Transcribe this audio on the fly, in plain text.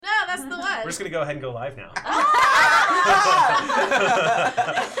that's the one. We're just going to go ahead and go live now.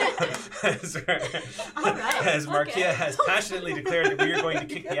 As Markia has passionately declared that we are going to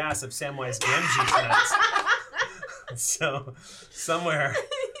kick the ass of Samwise Gamgee tonight. So, somewhere...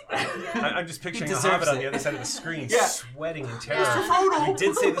 I'm just picturing a Hobbit on the other side of the screen, sweating in terror. Mr. Frodo! We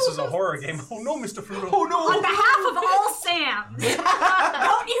did say this was a horror game. Oh no, Mr. Frodo! Oh no! On behalf of all Sams,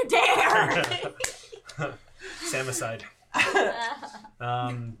 don't you dare! Samicide.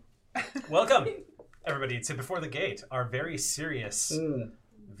 Welcome, everybody, to Before the Gate, our very serious,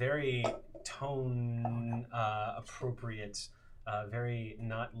 very tone appropriate, very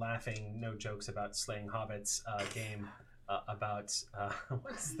not laughing, no jokes about slaying hobbits game. About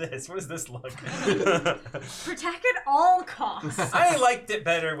what is this? What does this look? Protect at all costs. I liked it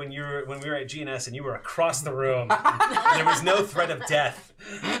better when we were at GNS and you were across the room. There was no threat of death.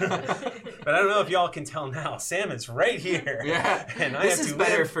 But I don't know if y'all can tell now. Sam is right here. Yeah, and this is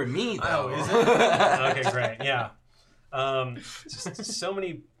better for me though. Oh, is it? Okay, great. Yeah. Just so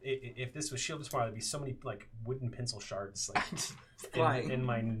many. If this was Shield of Tomorrow, there'd be so many like wooden pencil shards like in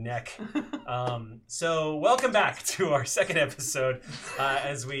my neck. So welcome back to our second episode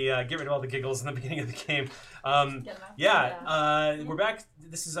as we get rid of all the giggles in the beginning of the game. We're back.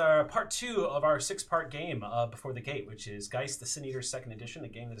 This is our part 2 of our 6-part game Before the Gate, which is Geist the Sin Eater 2nd Edition, a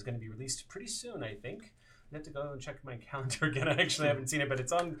game that is going to be released pretty soon, I think. I have to go and check my calendar again. I actually haven't seen it, but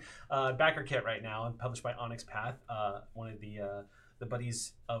it's on BackerKit right now and published by Onyx Path, one of the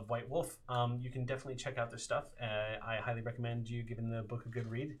buddies of White Wolf. You can definitely check out their stuff. I highly recommend you giving the book a good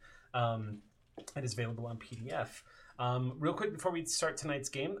read. It is available on PDF. Real quick before we start tonight's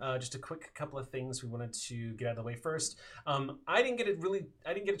game, just a quick couple of things we wanted to get out of the way first. I didn't get a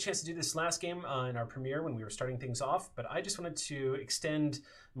chance to do this last game in our premiere when we were starting things off, but I just wanted to extend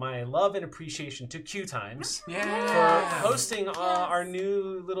my love and appreciation to Q Times for hosting our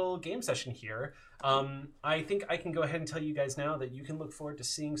new little game session here. I think I can go ahead and tell you guys now that you can look forward to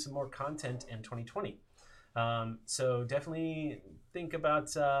seeing some more content in 2020. So definitely think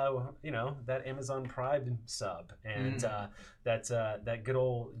about that Amazon Prime sub and that good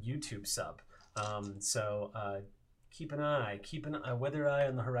old YouTube sub. Keep an weather eye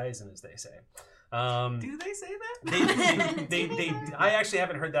on the horizon, as they say. Do they say that? They I actually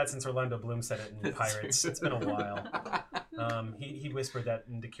haven't heard that since Orlando Bloom said it in Pirates. It's been a while. He whispered that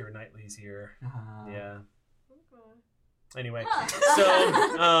into Keira Knightley's ear. Yeah. Anyway,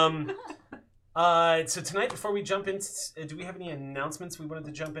 so tonight, before we jump in, do we have any announcements we wanted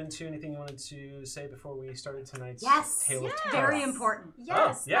to jump into? Anything you wanted to say before we started tonight's Tale of Terror? Very important.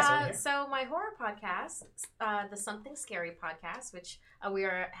 Yes. So my horror podcast, the Something Scary podcast, which we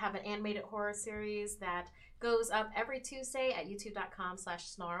have an animated horror series that goes up every Tuesday at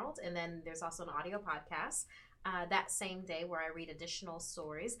youtube.com/snarled. And then there's also an audio podcast that same day where I read additional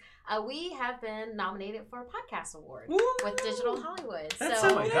stories. We have been nominated for a podcast award with Digital Hollywood.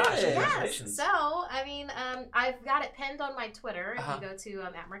 Oh my gosh, congratulations. Yes. So, I mean, I've got it pinned on my Twitter. If you go to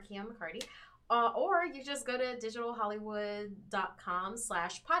at Markia McCarty. Or you just go to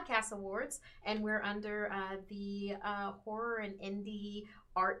digitalhollywood.com/podcast awards, and we're under the horror and indie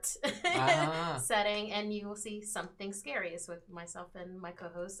art setting, and you will see Something Scary. It's with myself and my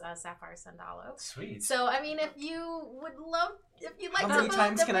co-host Sapphire Sandalo. Sweet. So I mean, if you'd like How to many vote,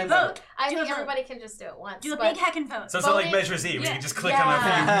 times can I vote? vote? I think everybody can just do it once. Do a big heck and vote. So it's not like Measure Z, where you can just click on it a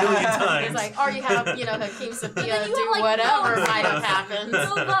million times. It's like, or you have, Hakeem Sophia do like whatever votes. might have happened.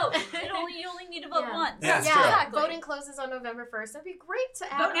 You'll vote. You only need to vote once. Yeah, exactly. Voting closes on November 1st. It'd be great to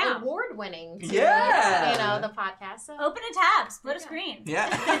Vote have now. award-winning. Yeah. The podcast. So. Open a tab, split a screen. Yeah.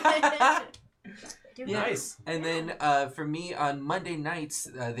 Nice. And then for me on Monday nights,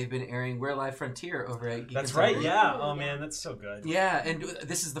 they've been airing We're Live Frontier over at Geek That's and right. Summer. Yeah. Oh man, that's so good. Yeah, and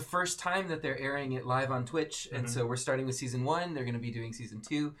this is the first time that they're airing it live on Twitch, and so we're starting with season 1. They're going to be doing season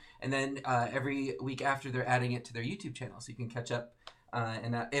 2, and then every week after they're adding it to their YouTube channel, so you can catch up.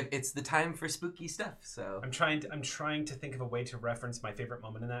 And it's the time for spooky stuff. So I'm trying to think of a way to reference my favorite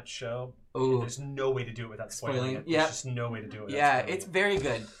moment in that show. Oh, there's no way to do it without spoiling it. Yeah, There's just no way to do it. Yeah, it's very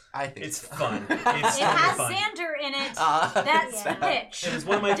good. I think it's fun. It's It has fun. Sander in it. That's pitch. It was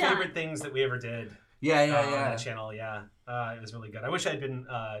one of my favorite things that we ever did. Yeah. On that channel. Yeah, it was really good. I wish I had been.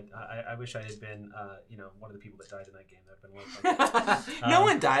 I wish I had been. One of the people that died in that game. That would have been one fun. No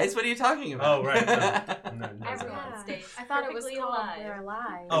one dies. What are you talking about? Oh right. No, Everyone stays. I thought it was perfectly called alive. We're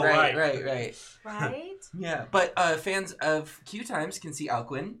Alive. Oh right. Right? Yeah, but fans of Q Times can see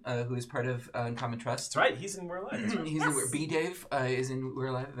Alcuin, who is part of Uncommon Trust. That's right. He's in We're Alive. He's in B-Dave is in We're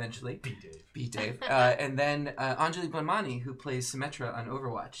Alive eventually. B-Dave. And then Anjali Blamani, who plays Symmetra on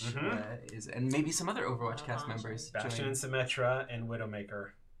Overwatch, and maybe some other Overwatch cast members. Bastion and Symmetra and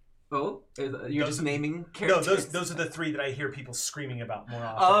Widowmaker. Oh, you're just naming No, characters. those are the 3 that I hear people screaming about more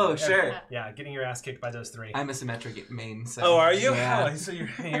often. Oh, sure. Yeah, getting your ass kicked by those 3. I'm a symmetric main. So, Oh, are you? Yeah. Oh, so you're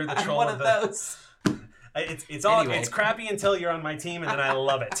the I'm troll one of of the... those. It's all Anyway. it's crappy until you're on my team, and then I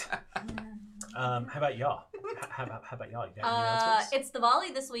love it. How about y'all? How about y'all? You got any announcements? It's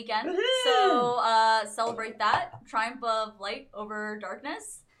Diwali this weekend, Woohoo! so celebrate that. Triumph of light over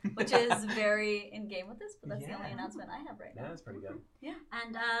darkness, which is very in game with this, but that's the only Yeah. announcement I have right Yeah, now. that's pretty good.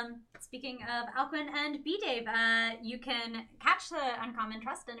 And speaking of Alcuin and B-Dave, you can catch the Uncommon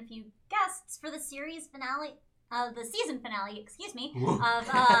Trust and a few guests for the series finale, the season finale, excuse me, of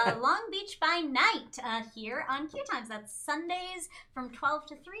Long Beach by Night here on Q Times. That's Sundays from 12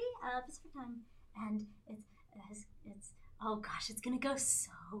 to 3 Pacific time. And it's oh gosh, it's gonna go so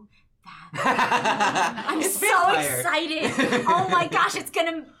bad. I'm It's so Spitfire. excited. Oh my gosh, it's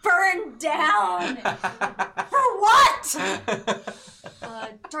gonna burn down. For what?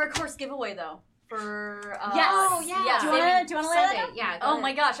 Dark Horse giveaway though. For Yes. Oh, yeah. yeah. Do you wanna lay that Sunday. out? Yeah. go Oh ahead.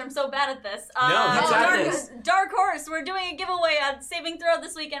 my gosh, I'm so bad at this. No, you got Dark, this. Dark Horse, we're doing a giveaway at Saving Throw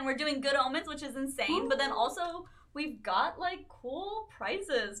this weekend. We're doing Good Omens, which is insane, but then also we've got like cool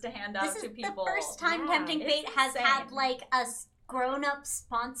prizes to hand out This is to people. the first time Yeah, Tempting it's Fate has insane. had like a grown-up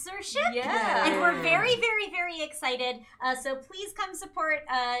sponsorship. Yeah. And we're very, very, very excited. So please come support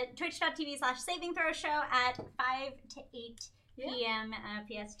twitch.tv/Saving Throw Show at 5 to 8 p.m.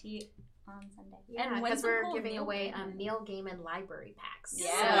 PST on Sunday. Yeah, And win because some we're cool giving Neil away Gaiman. Neil Gaiman library packs. Yeah.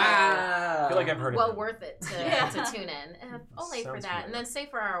 So, Wow. I feel like I've heard of well it. worth it to, Yeah. to tune in. Only for Sounds that. And familiar. then say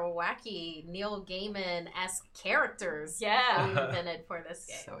for our wacky Neil Gaiman-esque characters that Yeah. we invented for this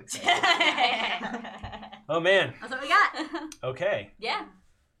game. So excited. Oh man. That's what we got. Okay. Yeah.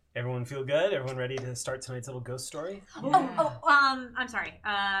 Everyone feel good? Everyone ready to start tonight's little ghost story? I'm sorry.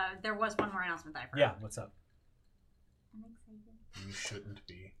 There was one more announcement that I forgot. Yeah. What's up? I'm excited. You shouldn't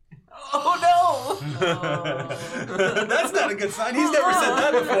be. Oh no! That's not a good sign. He's never said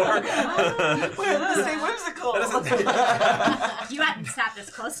that before. Wait, this ain't whimsical. You hadn't sat this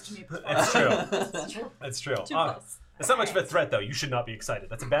close to me before. It's true. That's true. Too close. It's not much of a threat, though. You should not be excited.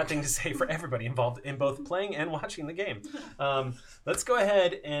 That's a bad thing to say for everybody involved in both playing and watching the game. Let's go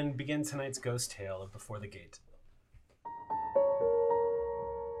ahead and begin tonight's ghost tale of Before the Gate.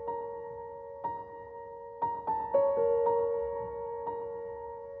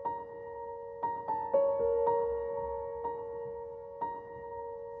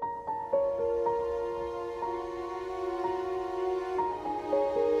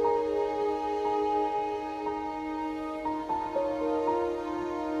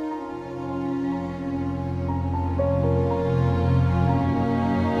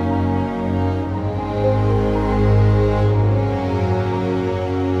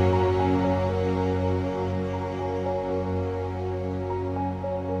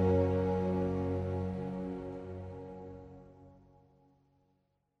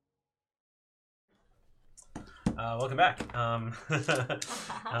 Welcome back.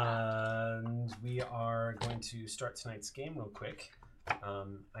 And we are going to start tonight's game real quick.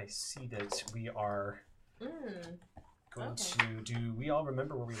 I see that we are going to do. We all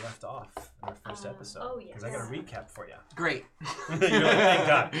remember where we left off in our first episode. oh, yes. Because I got a recap for you. Great. You're like, thank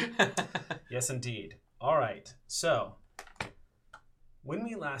God. Yes, indeed. All right. So, when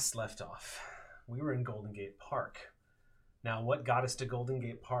we last left off, we were in Golden Gate Park. Now, what got us to Golden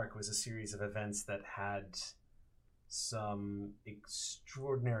Gate Park was a series of events that had some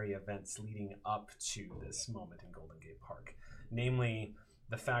extraordinary events leading up to this moment in Golden Gate Park. Namely,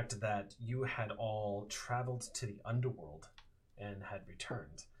 the fact that you had all traveled to the underworld and had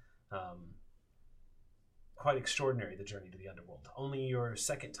returned. Quite extraordinary, the journey to the underworld. Only your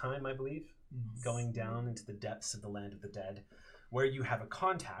second time, I believe, going down into the depths of the land of the dead, where you have a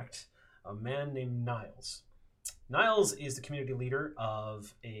contact, a man named Niles. Niles is the community leader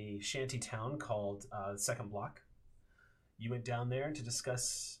of a shanty town called Second Block. You went down there to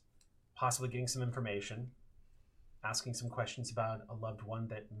discuss possibly getting some information, asking some questions about a loved one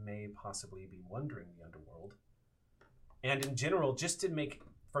that may possibly be wandering the underworld, and in general, just to make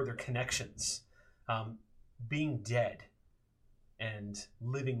further connections. Being dead and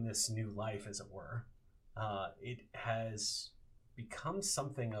living this new life, as it were, it has become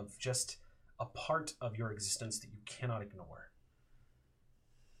something of just a part of your existence that you cannot ignore.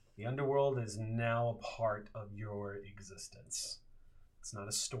 The underworld is now a part of your existence. It's not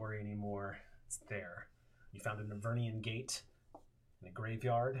a story anymore. It's there. You found a Navernian gate in a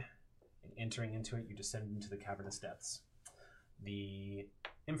graveyard, and entering into it, you descend into the cavernous depths. The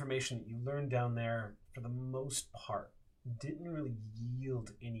information that you learned down there, for the most part, didn't really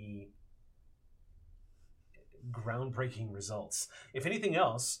yield any groundbreaking results. If anything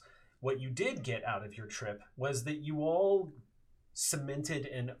else, What you did get out of your trip was that you all cemented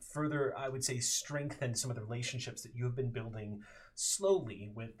and further, I would say, strengthened some of the relationships that you have been building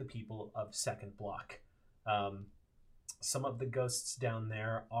slowly with the people of Second Block. Some of the ghosts down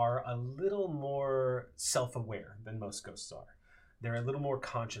there are a little more self-aware than most ghosts are. They're a little more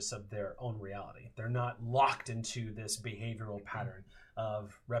conscious of their own reality. They're not locked into this behavioral pattern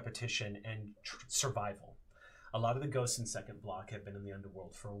of repetition and survival. A lot of the ghosts in Second Block have been in the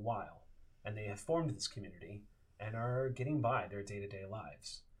underworld for a while, and they have formed this community and are getting by their day-to-day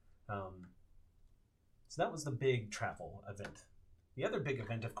lives. So that was the big travel event. The other big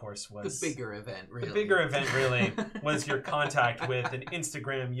event, of course, was... The bigger event, really. The bigger event, really, was your contact with an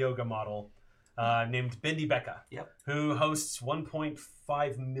Instagram yoga model named Bendy Becca, who hosts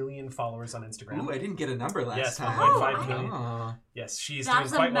 1.5 million followers on Instagram. Ooh, I didn't get a number last time. 1.5 million. Oh. Yes, she's That doing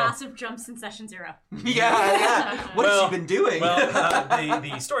was quite a well. massive jump since session 0. Yeah. What has she been doing? Well,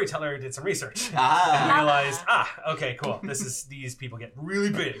 the storyteller did some research and realized, okay, cool. These people get really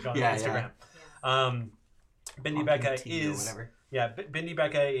big on Instagram. Bendy Becca is Bendy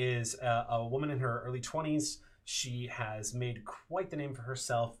Becca is a woman in her early 20s. She has made quite the name for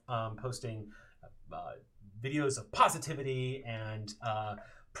herself, posting videos of positivity and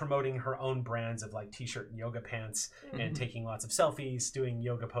promoting her own brands of like t-shirt and yoga pants and taking lots of selfies, doing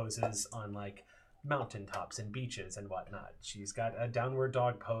yoga poses on like mountaintops and beaches and whatnot. She's got a downward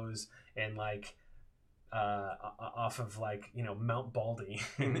dog pose and like off of like, you know, Mount Baldy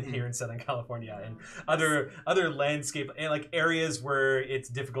here in Southern California and other landscape and like areas where it's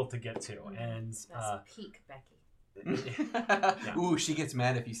difficult to get to. And that's peak Becky. Ooh, she gets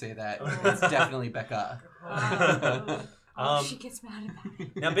mad if you say that. It's definitely Becca. She gets mad about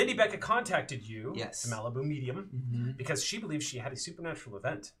it. Now, Bendy Becca contacted you, Yes. the Malibu Medium, because she believes she had a supernatural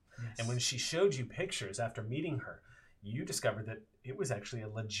event. Yes. And when she showed you pictures after meeting her, you discovered that it was actually a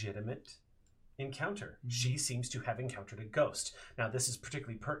legitimate encounter. She seems to have encountered a ghost. Now, this is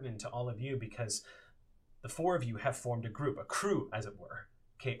particularly pertinent to all of you because the four of you have formed a group, a crew, as it were,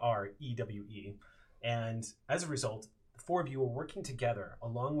 Krewe. And as a result, the four of you are working together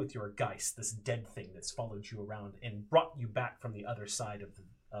along with your Geist, this dead thing that's followed you around and brought you back from the other side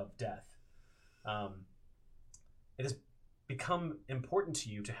of death. It has become important to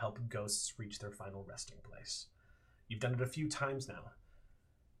you to help ghosts reach their final resting place. You've done it a few times now.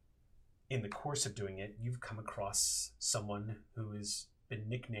 In the course of doing it, you've come across someone who has been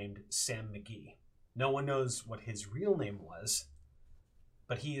nicknamed Sam McGee. No one knows what his real name was,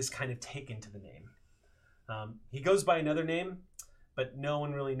 but he is kind of taken to the name. He goes by another name, but no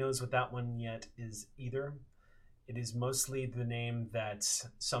one really knows what that one yet is either. It is mostly the name that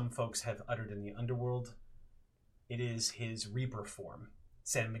some folks have uttered in the underworld. It is his Reaper form.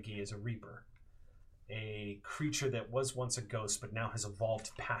 Sam McGee is a Reaper, a creature that was once a ghost, but now has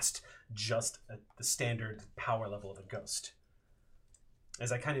evolved past just the standard power level of a ghost.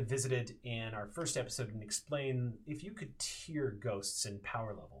 As I kind of visited in our first episode and explained, if you could tier ghosts in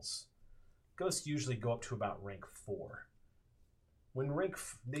power levels, ghosts usually go up to about rank 4.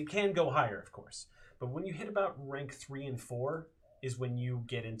 They can go higher, of course, but when you hit about rank 3 and 4 is when you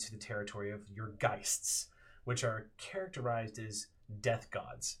get into the territory of your Geists, which are characterized as death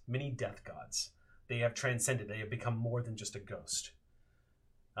gods, many death gods. They have transcended. They have become more than just a ghost.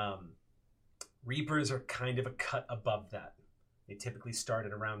 Reapers are kind of a cut above that. They typically start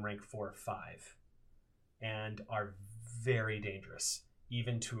at around rank 4 or 5 and are very dangerous,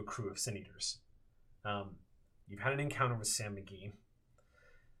 even to a crew of Sin Eaters. You've had an encounter with Sam McGee.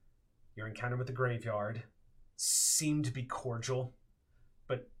 Your encounter with the graveyard seemed to be cordial,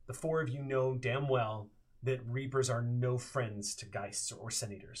 but the four of you know damn well that Reapers are no friends to Geists or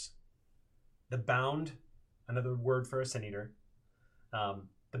Sin Eaters. The Bound, another word for a Sin Eater,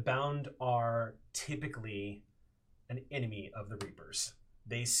 the Bound are typically an enemy of the Reapers.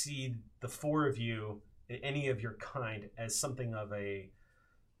 They see the four of you, any of your kind, as something of a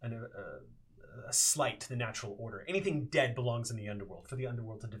slight to the natural order. Anything dead belongs in the underworld, for the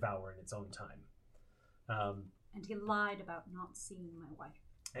underworld to devour in its own time. And he lied about not seeing my wife.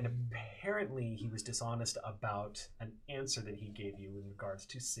 And apparently he was dishonest about an answer that he gave you in regards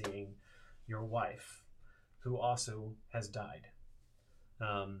to seeing your wife, who also has died.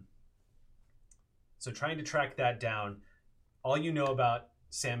 So trying to track that down, all you know about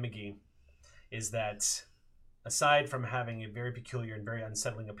Sam McGee is that aside from having a very peculiar and very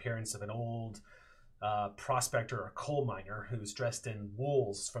unsettling appearance of an old prospector or coal miner who's dressed in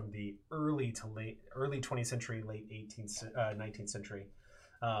wools from the early 20th century, late 19th century,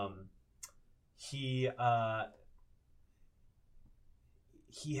 he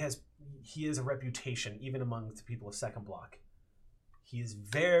has a reputation even among the people of Second Block. He is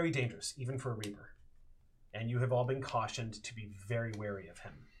very dangerous, even for a Reaper. And you have all been cautioned to be very wary of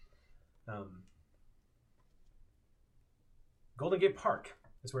him. Golden Gate Park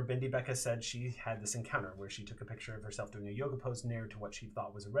is where Bindi Becca said she had this encounter where she took a picture of herself doing a yoga pose near to what she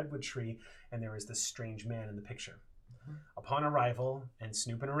thought was a redwood tree, and there was this strange man in the picture. Upon arrival and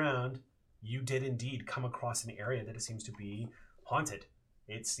snooping around, you did indeed come across an area that it seems to be haunted.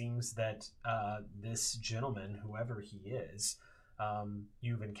 It seems that this gentleman, whoever he is,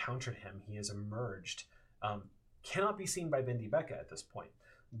 you've encountered him. He has emerged. Cannot be seen by Bindi Becca at this point,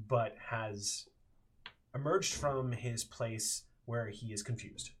 but has emerged from his place where he is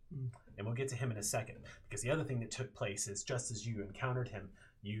confused. And we'll get to him in a second, because the other thing that took place is just as you encountered him,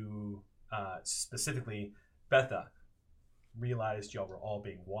 you, specifically Betha, realized y'all were all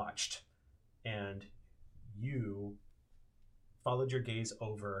being watched. And you followed your gaze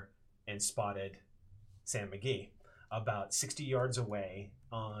over and spotted Sam McGee about 60 yards away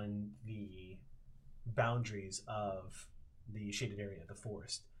on the boundaries of the shaded area, the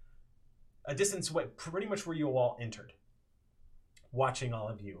forest. A distance away, pretty much where you all entered, watching all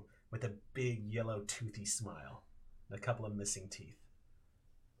of you with a big yellow toothy smile and a couple of missing teeth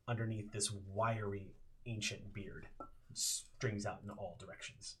underneath this wiry ancient beard. Strings out in all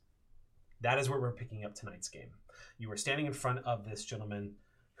directions. That is where we're picking up tonight's game. You are standing in front of this gentleman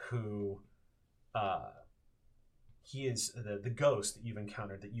who he is the ghost that you've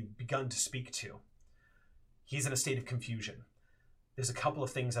encountered, that you've begun to speak to. He's in a state of confusion. There's a couple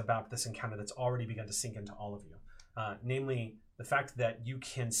of things about this encounter that's already begun to sink into all of you. Namely, the fact that you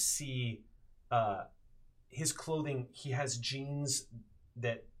can see his clothing. He has jeans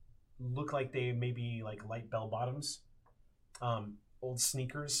that look like they may be like light bell bottoms. Old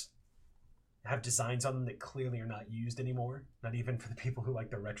sneakers have designs on them that clearly are not used anymore, not even for the people who like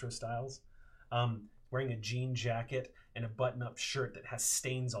the retro styles. Wearing a jean jacket and a button-up shirt that has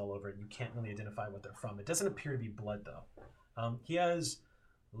stains all over it. You can't really identify what they're from. It doesn't appear to be blood, though. He has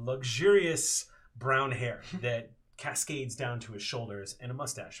luxurious brown hair that cascades down to his shoulders and a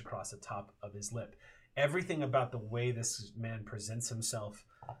mustache across the top of his lip. Everything about the way this man presents himself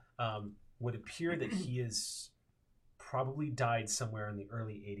would appear that he is probably died somewhere in the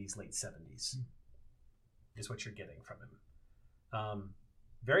early 80s, late 70s, is what you're getting from him.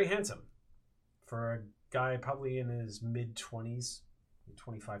 Very handsome for a guy probably in his mid-20s,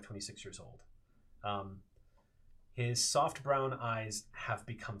 25, 26 years old. His soft brown eyes have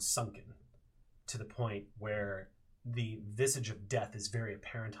become sunken to the point where the visage of death is very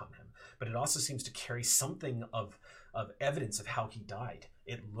apparent on him, but it also seems to carry something of evidence of how he died.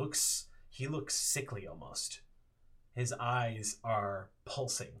 He looks sickly almost. His eyes are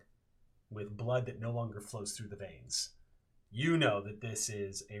pulsing with blood that no longer flows through the veins. You know that this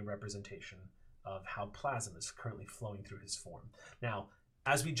is a representation of how plasma is currently flowing through his form. Now,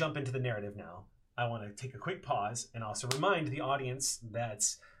 as we jump into the narrative now, I want to take a quick pause and also remind the audience that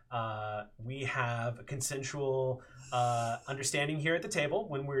we have a consensual understanding here at the table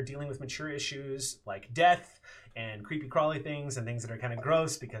when we're dealing with mature issues like death and creepy crawly things and things that are kind of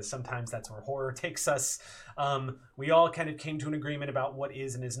gross, because sometimes that's where horror takes us. We all kind of came to an agreement about what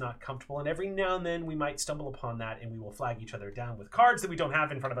is and is not comfortable, and every now and then we might stumble upon that and we will flag each other down with cards that we don't have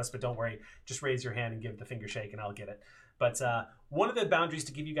in front of us, but don't worry, just raise your hand and give the finger shake and I'll get it. But one of the boundaries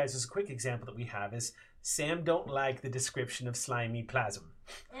to give you guys as a quick example that we have is Sam don't like the description of slimy plasm.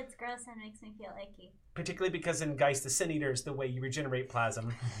 It's gross and makes me feel icky. Particularly because in Geist the Sin Eaters, the way you regenerate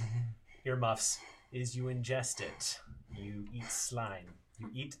plasm, earmuffs, is you ingest it. You eat slime. You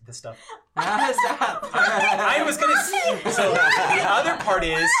eat the stuff. I was going to... So the other part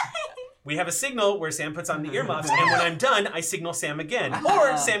is, we have a signal where Sam puts on the earmuffs, and when I'm done, I signal Sam again.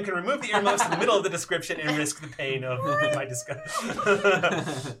 Or Sam can remove the earmuffs in the middle of the description and risk the pain of my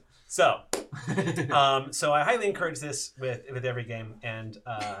discussion. So I highly encourage this with every game, and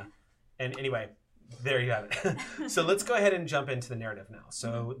anyway, there you have it. So let's go ahead and jump into the narrative now.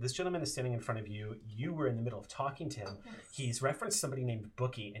 So this gentleman is standing in front of you. You were in the middle of talking to him. He's referenced somebody named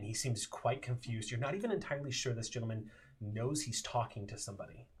Bookie, and he seems quite confused. You're not even entirely sure this gentleman knows he's talking to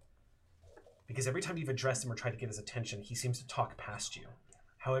somebody, because every time you've addressed him or tried to get his attention, he seems to talk past you.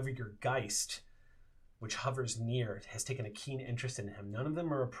 However, your Geist, which hovers near, has taken a keen interest in him. None of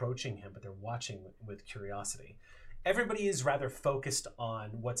them are approaching him, but they're watching with curiosity. Everybody is rather focused on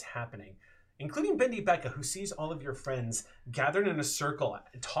what's happening, including Bindi Becca, who sees all of your friends gathered in a circle,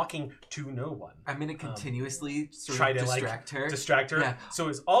 talking to no one. I'm going to continuously try to distract her. Yeah. So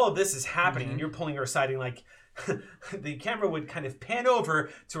as all of this is happening, and you're pulling her aside, and like the camera would kind of pan over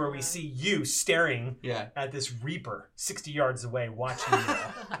to where we see you staring at this Reaper 60 yards away, watching you.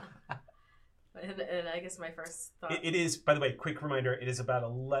 And I guess my first thought. It is, by the way, quick reminder, it is about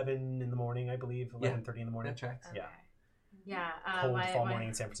 11 in the morning, I believe. 11:30 in the morning. That tracks. Okay. Yeah. Yeah. Cold fall morning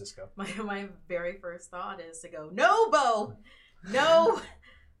in San Francisco. My very first thought is to go, no, Bo! No!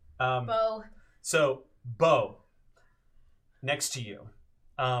 Bo. So, Bo, next to you.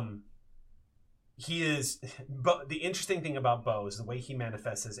 He is, but the interesting thing about Bo is the way he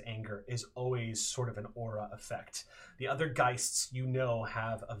manifests his anger is always sort of an aura effect. The other Geists,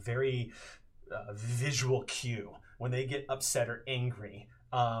 have a very visual cue when they get upset or angry.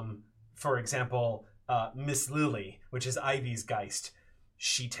 For example, Miss Lily, which is Ivy's Geist,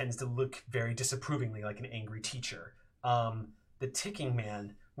 she tends to look very disapprovingly like an angry teacher. The Ticking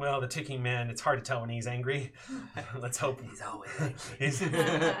Man, it's hard to tell when he's angry. Let's hope He's always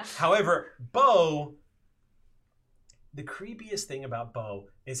angry. However, Bo, the creepiest thing about Bo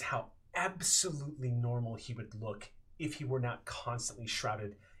is how absolutely normal he would look if he were not constantly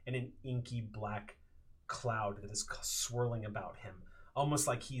shrouded in an inky black cloud that is swirling about him, almost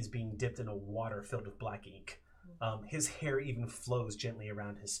like he's being dipped in a water filled with black ink. His hair even flows gently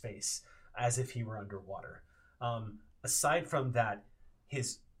around his face, as if he were underwater. Aside from that,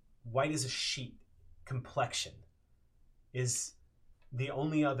 his white as a sheet complexion is the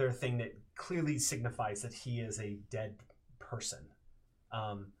only other thing that clearly signifies that he is a dead person.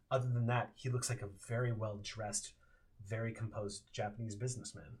 Other than that, he looks like a very well-dressed, very composed Japanese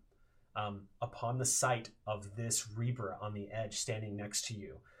businessman. Upon the sight of this Reaper on the edge standing next to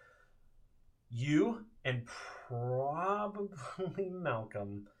you, you and probably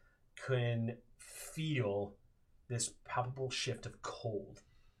Malcolm can feel this palpable shift of cold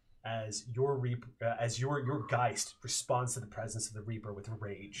as your Geist responds to the presence of the Reaper with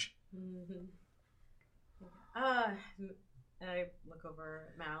rage. Mm-hmm. I look over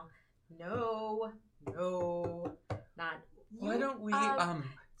at Mal. No, not. Why don't we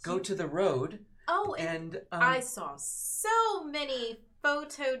go you- to the road? Oh, And I saw so many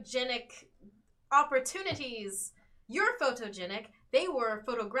photogenic opportunities. You're photogenic. They were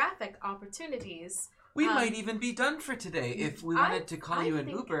photographic opportunities. we might even be done for today if we wanted to call you an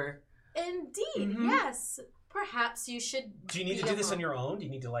think- Uber. Indeed, Mhm. yes. Perhaps you should. Do you need to do this on your own? Do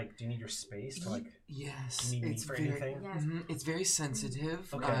you need your space to Yes, do you need me it's for very, anything? Yes. It's very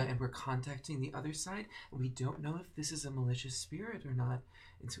sensitive, Okay. and we're contacting the other side. We don't know if this is a malicious spirit or not,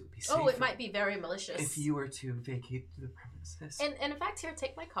 and so it would be safer Oh, it might be very malicious. if you were to vacate the premises. And in fact, here,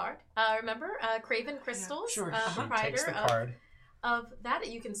 take my card. Remember, Craven Crystals, sure. She proprietor takes the of card. that.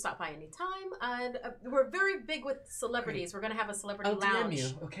 You can stop by anytime. And we're very big with celebrities. We're going to have a celebrity I'll lounge. DM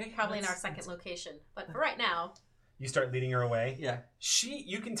you, okay? Probably in our That's- second location. But for right now, You start leading her away. Yeah.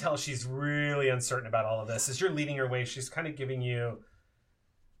 You can tell she's really uncertain about all of this. As you're leading her away, she's kind of giving you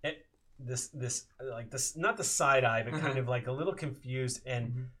this not the side eye, but kind of like a little confused.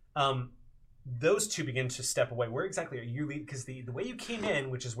 And those two begin to step away. Where exactly are you leading? Because the way you came in,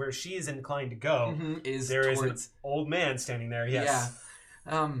 which is where she is inclined to go, Is there is towards... an old man standing there. Yes.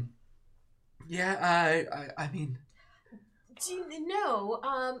 Yeah. I mean... do you know,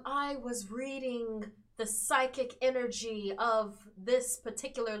 I was reading the psychic energy of this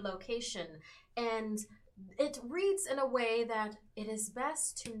particular location, and it reads in a way that it is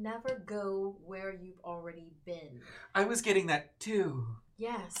best to never go where you've already been. I was getting that too.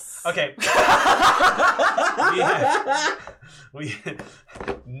 Yes. Okay.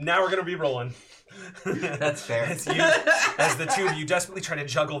 Now we're gonna be rolling. That's fair. As the two of you desperately try to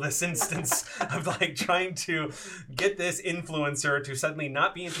juggle this instance of like trying to get this influencer to suddenly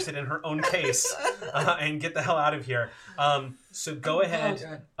not be interested in her own case and get the hell out of here. So go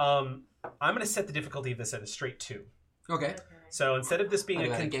ahead. I'm gonna set the difficulty of this at a straight 2. Okay. So instead of this being I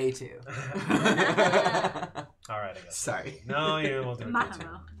got a gay too. all right, I guess. Sorry. No, yeah, we'll do it Mahalo. too.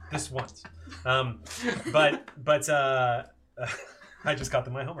 This once. But I just got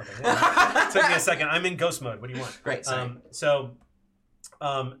my homework. Took me a second. I'm in ghost mode. What do you want? Right. Sorry. So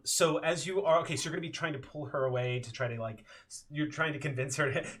as you are so you're gonna be trying to pull her away to try to you're trying to convince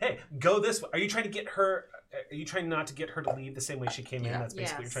her to, hey, go this way. Are you trying to get her? Are you trying not to get her to leave the same way she came in? Yeah. That's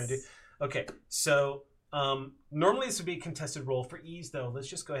basically what you're trying to do. Yes. Okay. So normally this would be a contested roll. For ease, though, let's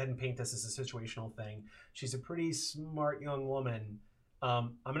just go ahead and paint this as a situational thing. She's a pretty smart young woman.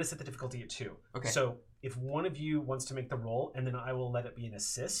 I'm gonna set the difficulty at 2. Okay. So if one of you wants to make the roll, and then I will let it be an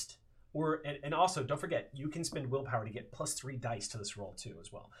assist. And also, don't forget, you can spend willpower to get +3 dice to this roll too,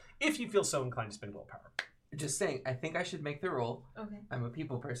 as well, if you feel so inclined to spend willpower. Just saying, I think I should make the roll. Okay. I'm a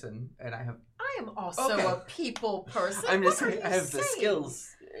people person, and I have. I am also Okay. a people person. I'm just What are saying, I you have the saying? skills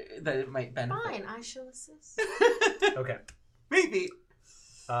that it might benefit. Fine, I shall assist. Okay. Maybe.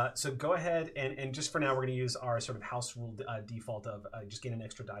 So go ahead, and just for now, we're going to use our sort of house rule default of just getting an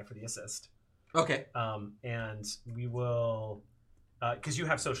extra die for the assist. Okay. And we will, because you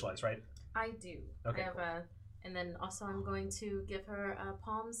have socialize, right? I do. Okay, I have and then also I'm going to give her a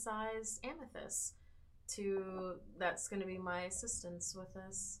palm-sized amethyst. That's going to be my assistance with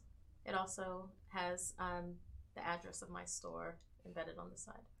this. It also has the address of my store embedded on the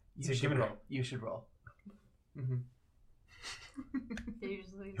side. So give it a roll. You should roll. Mm-hmm.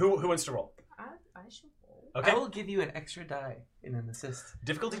 Who wants to roll? I should roll. Okay. I will give you an extra die in an assist.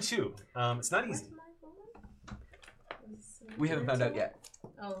 Difficulty 2. It's not easy. We haven't found out yet.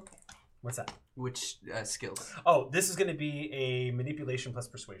 Oh, okay. What's that? Which skills? Oh, this is going to be a manipulation plus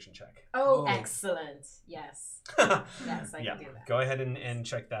persuasion check. Oh, Oh. excellent. Yes. Yes, I Yeah. can do that. Go ahead and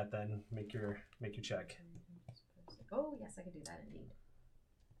check that then. Make your check. Oh, yes, I can do that indeed.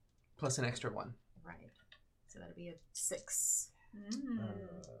 Plus an extra 1. Right. So that'd be a 6. Mm.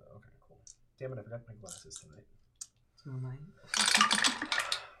 Okay, cool. Damn it, I forgot my glasses tonight. So am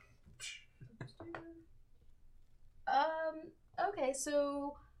Okay,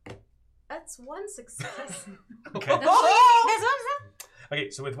 so that's one success. Okay. Oh! Okay,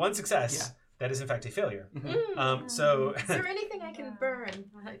 so with one success, Yeah. that is in fact a failure. Mhm. So, Is there anything I can burn?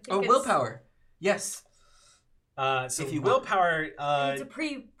 I think Oh, it's- willpower. Yes. so If you willpower, It's a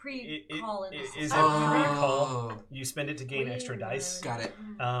pre call in it this. is a Oh. recall. You spend it to gain extra dice. Got it.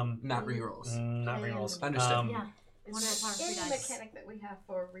 Not rerolls. Not rerolls. Understood. Yeah. One at a time, Any three dice. mechanic that we have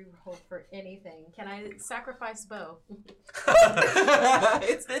for reroll for anything. Can I sacrifice bow?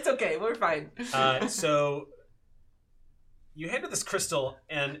 it's okay. We're fine. So you hand her this crystal,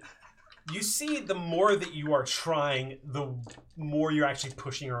 and you see the more that you are trying, the more you're actually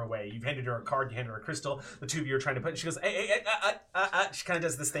pushing her away. You've handed her a card, you handed her a crystal. The two of you are trying to put. She goes, hey, she kind of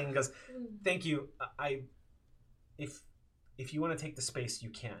does this thing and goes, "Thank you. If you want to take the space, you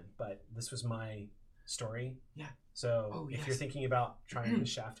can. But this was my story. Yeah. So Oh, if yes. you're thinking about trying to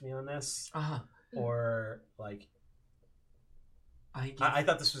shaft me on this, Uh-huh. or like, I I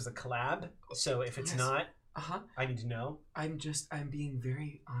thought this was a collab. So if it's Yes. not, Uh-huh. I need to know. I'm being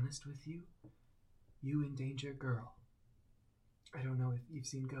very honest with you. You endanger girl. I don't know if you've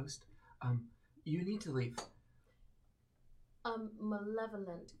seen Ghost. You need to leave.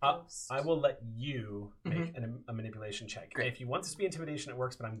 Malevolent Uh, ghost. I will let you make a manipulation check. Great. If you want this to be intimidation, it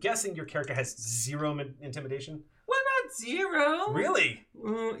works. But I'm guessing your character has 0 intimidation. Well, not 0. Really?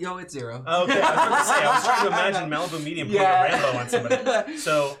 Yo, it's 0. Okay, I was going to say. I was trying to imagine Malibu Medium putting a Rambo on somebody.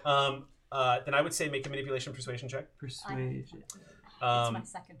 So, then I would say make a manipulation persuasion check. Persuasion. It's my Um,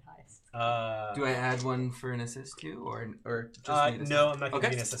 second highest. Do I add one for an assist too, or just need a no, I'm not going to Okay.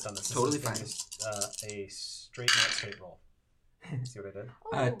 give you an assist on this. This Totally is gonna fine. be, a straight, not straight roll. See what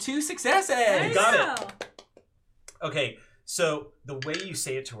I did? 2 successes. You got Wow. it. Okay, so the way you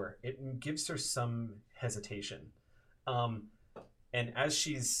say it to her, it gives her some hesitation. And as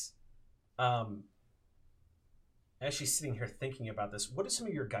she's sitting here thinking about this, what are some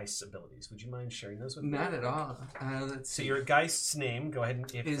of your Geist's abilities? Would you mind sharing those with me? Not at all. Let's So see. your Geist's name, go ahead and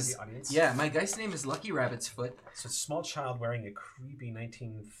give for Is- the audience. Yeah, my guy's name is Lucky Rabbit's Foot. So it's a small child wearing a creepy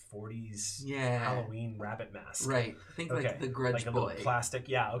 1940s Yeah. Halloween rabbit mask. Right. Think Okay. like the Grudge Like a Boy. little plastic.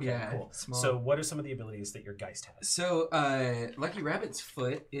 Yeah, okay, Yeah, cool. small. So what are some of the abilities that your Geist has? So, Lucky Rabbit's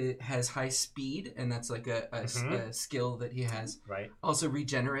Foot, it has high speed, and that's like a Mhm. skill that he has. Right? Also,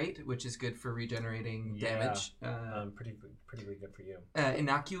 regenerate, which is good for regenerating Yeah. damage. Pretty good for you.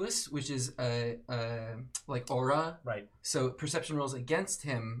 Innocuous, which is like aura. Right. So perception rolls against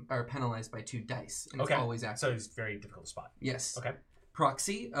him are penalized by 2 dice, and Okay. it's always active. So it's very difficult to spot. Yes. Okay.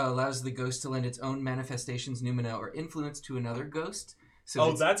 Proxy allows the ghost to lend its own manifestations, numina, or influence to another ghost. So Oh,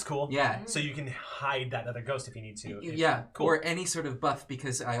 it's- that's cool. yeah. So you can hide that other ghost if you need to. Yeah, Cool. or any sort of buff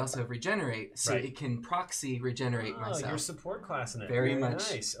because I also have regenerate, so Right. it can proxy regenerate Oh, myself. your support class in it. Very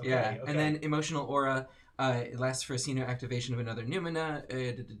much. Nice. Okay, yeah, okay. and then emotional aura. It lasts for a senior activation of another numina.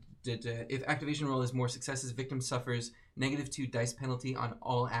 If activation roll is more successes, victim suffers -2 dice penalty on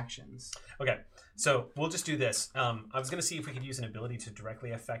all actions. Okay, so we'll just do this. I was going to see if we could use an ability to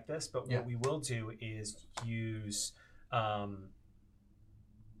directly affect this, but Yeah. what we will do is use,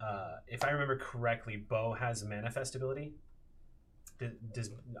 if I remember correctly, Bo has a manifest ability.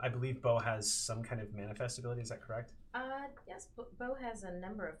 Does I believe Bo has some kind of manifest ability? Is that correct? Yes, Bo has a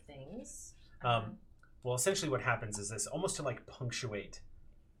number of things. Well, essentially what happens is this, almost to like punctuate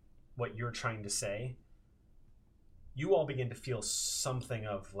what you're trying to say, you all begin to feel something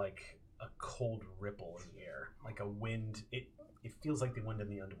of like a cold ripple in the air, like a wind. It feels like the wind in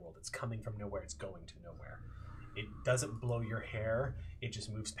the underworld. It's coming from nowhere. It's going to nowhere. It doesn't blow your hair. It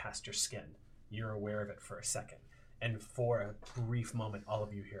just moves past your skin. You're aware of it for a second. And for a brief moment, all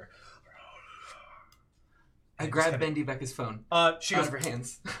of you hear, I grab Bendy Becca's phone She out goes, of her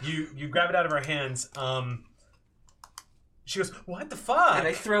hands. you grab it out of her hands. She goes, what the fuck? And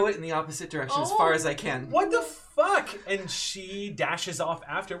I throw it in the opposite direction as far as I can. What the fuck? And she dashes off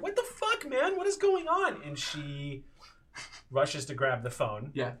after. What the fuck, man? What is going on? And she rushes to grab the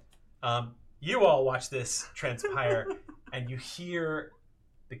phone. Yeah. You all watch this transpire, and you hear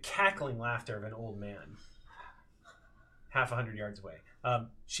the cackling laughter of an old man, half 100 yards away.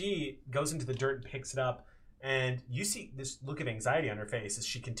 She goes into the dirt and picks it up, and you see this look of anxiety on her face as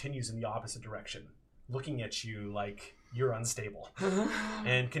she continues in the opposite direction, looking at you like you're unstable,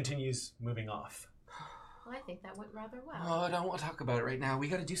 and continues moving off. Well, I think that went rather well. Oh, I don't want to talk about it right now. We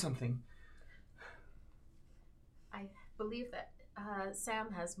got to do something. I believe that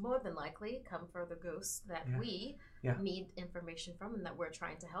Sam has more than likely come for the ghost that we need information from and that we're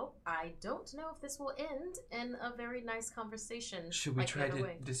trying to help. I don't know if this will end in a very nice conversation. Should we try to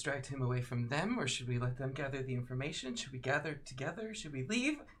distract him away from them, or should we let them gather the information? Should we gather together? Should we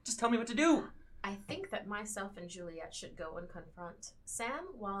leave? Just tell me what to do. I think that myself and Juliet should go and confront Sam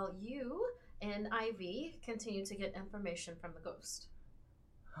while you and Ivy continue to get information from the ghost.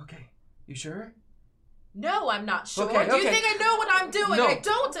 Okay. You sure? No, I'm not sure. Okay, Do you think I know what I'm doing? No. I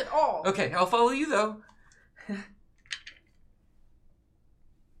don't at all. Okay, I'll follow you though.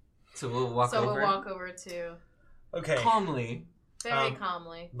 So we'll walk over. So we'll walk over to... Okay. Calmly. Very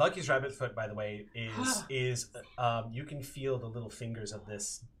calmly. Lucky's rabbit foot, by the way, is you can feel the little fingers of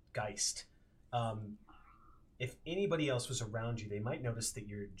this Geist. If anybody else was around you, they might notice that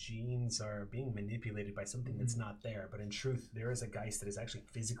your genes are being manipulated by something that's not there. But in truth, there is a Geist that is actually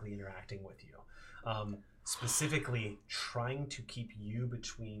physically interacting with you. Specifically trying to keep you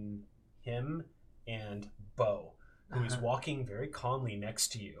between him and Bo, who is walking very calmly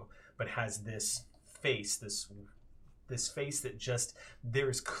next to you, but has this face, this face that just, there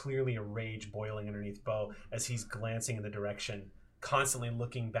is clearly a rage boiling underneath Bo as he's glancing in the direction, constantly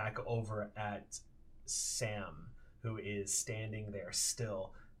looking back over at Sam, who is standing there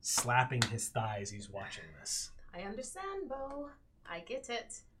still, slapping his thighs. He's watching this. I understand, Bo. I get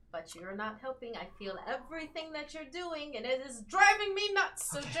it. But you're not helping. I feel everything that you're doing, and it is driving me nuts.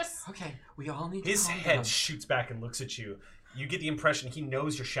 So Okay, we all need to His calm head down. shoots back and looks at you. You get the impression he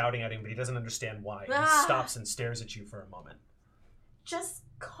knows you're shouting at him, but he doesn't understand why. He stops and stares at you for a moment. Just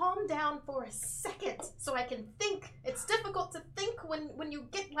calm down for a second so I can think. It's difficult to think when you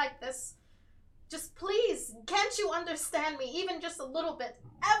get like this. Just please, can't you understand me even just a little bit?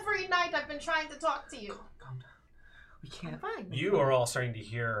 Every night I've been trying to talk to you. Calm down. We can't. I'm fine. You are all starting to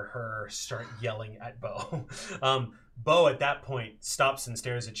hear her start yelling at Bo. Bo, at that point, stops and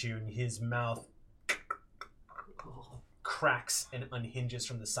stares at you, and his mouth cracks and unhinges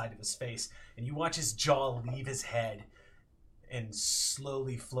from the side of his face. And you watch his jaw leave his head and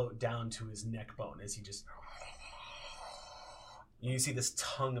slowly float down to his neck bone as he just... You see this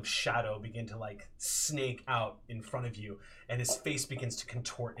tongue of shadow begin to, like, snake out in front of you, and his face begins to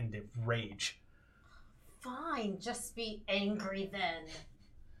contort into rage. Fine, just be angry then.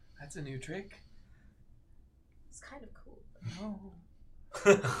 That's a new trick. It's kind of cool.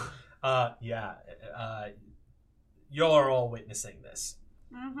 No. Y'all are all witnessing this.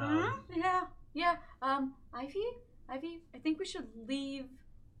 Yeah. Ivy, I think we should leave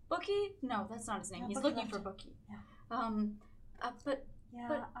Bookie. No, that's not his name. Yeah, He's Bookie looking left for him. Bookie. Yeah.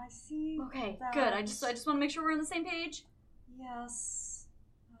 But I see. okay, that. good. I just want to make sure we're on the same page. Yes.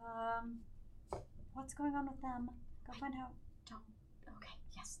 What's going on with them? Go find out. Okay.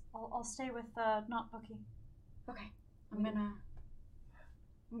 Yes. I'll stay with not Bookie. Okay. I'm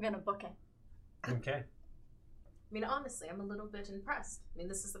gonna book it. Okay. I mean, honestly, I'm a little bit impressed. I mean,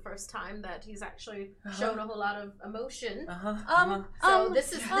 this is the first time that he's actually shown a whole lot of emotion. So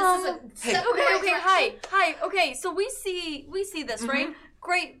this is a step in the right direction. Hi. Okay, so we see this, right?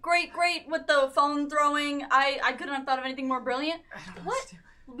 Great with the phone throwing. I couldn't have thought of anything more brilliant. I don't What? understand.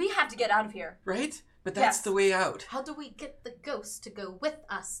 We have to get out of here. Right? But that's Yes. the way out. How do we get the ghost to go with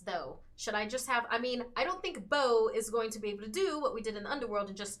us, though? Should I just have... I mean, I don't think Bo is going to be able to do what we did in the underworld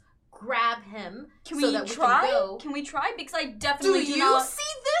and just grab him Can so we that try? we can go. Can we try? Because I Do definitely do you not...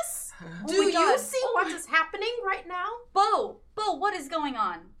 see this? Oh Do my you God. see what is happening right now? Bo, what is going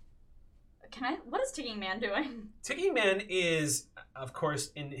on? What is Ticking Man doing? Ticking Man is, of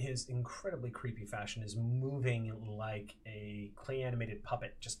course, in his incredibly creepy fashion, is moving like a clay animated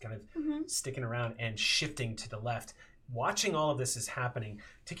puppet, just kind of sticking around and shifting to the left. Watching all of this is happening,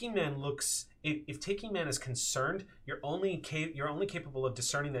 Ticking Man looks... If Ticking Man is concerned, you're only capable of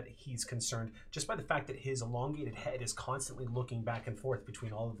discerning that he's concerned just by the fact that his elongated head is constantly looking back and forth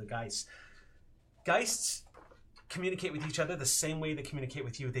between all of the Geists. Geists communicate with each other the same way they communicate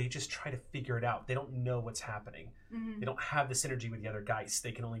with you. They just try to figure it out. They don't know what's happening. Mhm. They don't have the synergy with the other Geist.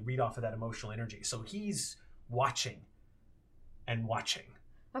 They can only read off of that emotional energy. So he's watching and watching.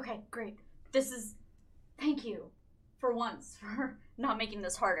 Okay, great. Thank you for once for not making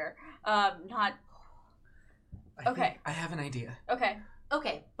this harder. Not I Okay. think I have an idea. okay.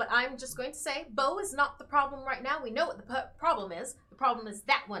 Okay, but I'm just going to say, Bo is not the problem right now. We know what the problem is. The problem is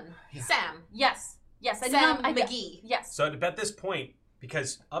that one, Yeah. Sam. Yes. Yes. I did Sam not- McGee. Yes. So at this point,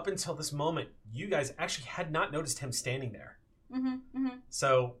 because up until this moment, you guys actually had not noticed him standing there. Mm-hmm. Mm-hmm.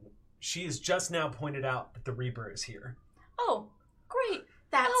 So she has just now pointed out that the Reaper is here. Oh, great.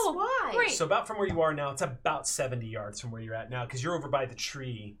 That's Oh, why. great. So about from where you are now, it's about 70 yards from where you're at now, because you're over by the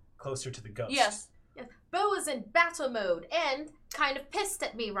tree closer to the ghost. Yes. Bo is in battle mode and kind of pissed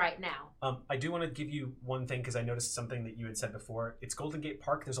at me right now. I do want to give you one thing, because I noticed something that you had said before. It's Golden Gate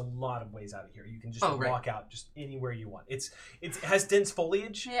Park. There's a lot of ways out of here. You can just Oh, right. walk out just anywhere you want. It has dense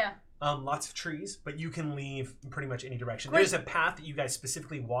foliage, Yeah. lots of trees, but you can leave in pretty much any direction. Great. There's a path that you guys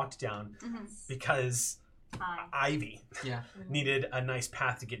specifically walked down Mm-hmm. because Hi. Ivy Yeah. needed a nice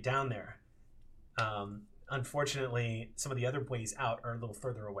path to get down there. Unfortunately, some of the other ways out are a little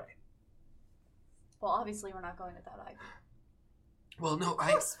further away. Well, obviously we're not going without Ivy. Well, no, Of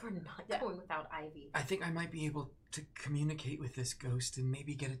course we're not Yeah. going without Ivy. I think I might be able to communicate with this ghost and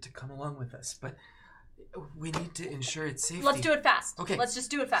maybe get it to come along with us, but we need to ensure its safety. Let's do it fast. Okay. Let's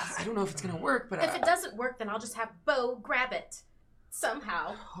just do it fast. I don't know if it's gonna work, but If it doesn't work, then I'll just have Bo grab it.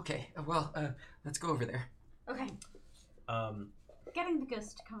 Somehow. Okay. Well, let's go over there. Okay. Um, Getting the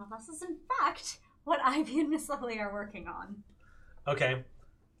ghost to come with us is, in fact, what Ivy and Miss Lily are working on. okay.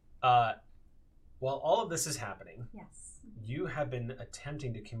 While all of this is happening, Yes. you have been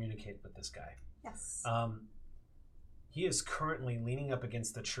attempting to communicate with this guy. Yes. He is currently leaning up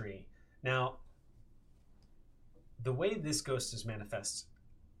against the tree. Now, the way this ghost is manifest,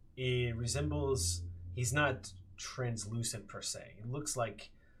 it resembles, he's not translucent per se. It looks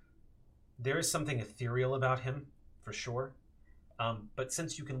like there is something ethereal about him, for sure. But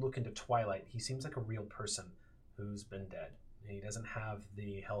since you can look into twilight, he seems like a real person who's been dead. He doesn't have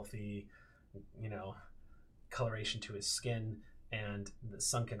the healthy, coloration to his skin and the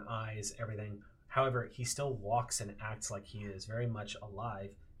sunken eyes, everything. However, he still walks and acts like he is very much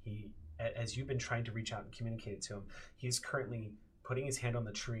alive. As you've been trying to reach out and communicate to him, he's currently putting his hand on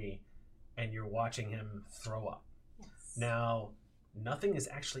the tree, and you're watching him throw up. Yes. Now, nothing is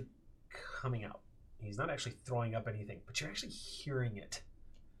actually coming out. He's not actually throwing up anything, but you're actually hearing it.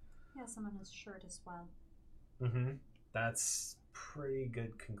 Yeah, someone has shirt as well. Mm-hmm. That's pretty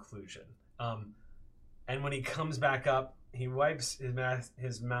good conclusion. And when he comes back up, he wipes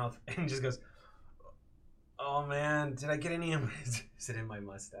his mouth and just goes, "Oh man, did I get any of my... Is it in my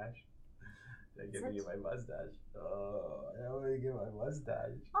mustache? Did I get any of my mustache? Oh, I don't want to get my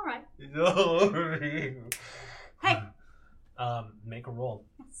mustache. All right. It's all over me." Hey. Make a roll.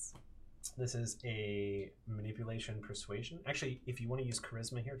 Yes. This is a manipulation persuasion. Actually, if you want to use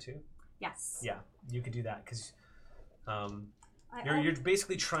charisma here too, Yes. yeah, you could do that, because I- you're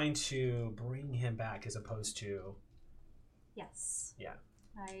basically trying to bring him back as opposed to... Yes. Yeah.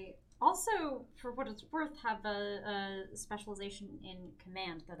 I also, for what it's worth, have a specialization in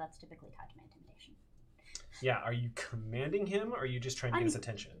command, though that's typically tied to my intimidation. Yeah, are you commanding him, or are you just trying to get his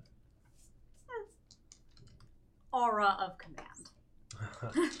attention? Aura of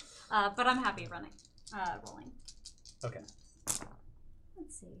command. But I'm happy rolling. Okay.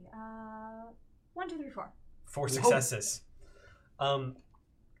 Let's see. 1, 2, 3, 4. 4 successes.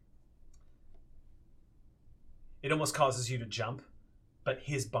 It almost causes you to jump, but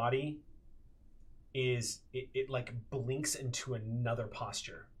his body it like blinks into another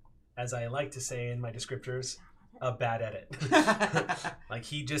posture. As I like to say in my descriptors, a bad edit. Like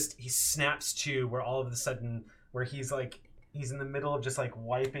he snaps to where all of a sudden, where he's in the middle of just like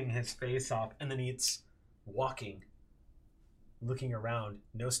wiping his face off, and then he's walking, looking around,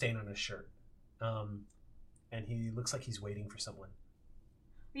 no stain on his shirt. And he looks like he's waiting for someone.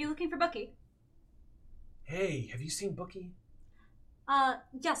 Are you looking for Bucky? Hey, have you seen Bookie?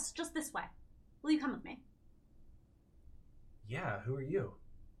 Yes, just this way. Will you come with me? Yeah, who are you?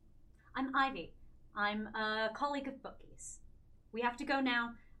 I'm Ivy. I'm a colleague of Bucky's. We have to go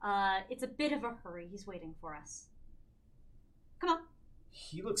now. It's a bit of a hurry. He's waiting for us. Come on.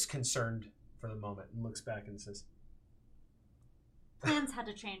 He looks concerned for the moment and looks back and says, Plans had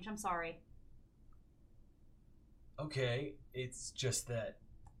to change. I'm sorry. "Okay, it's just that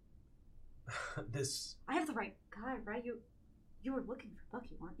this, I have the right guy, right? You were looking for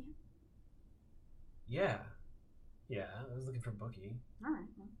Bucky, weren't you? yeah, I was looking for Bookie. All right.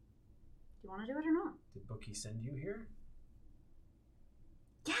 Well, do you want to do it or not? Did Bookie send you here?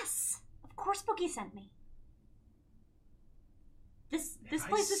 Yes, of course Bookie sent me. This Have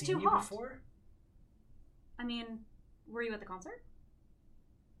place I is seen too you hot. Before? I mean, were you at the concert?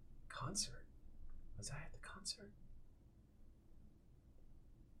 Concert? Was I at the concert?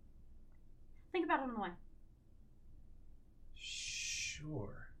 Think about it on the way.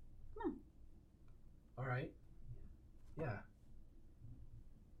 Sure. Hmm. All right. Yeah.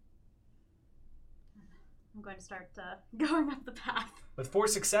 I'm going to start going up the path. With 4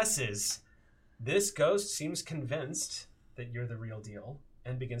 successes, this ghost seems convinced that you're the real deal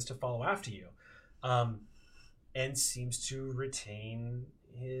and begins to follow after you, and seems to retain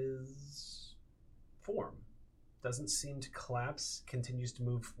his form. Doesn't seem to collapse, continues to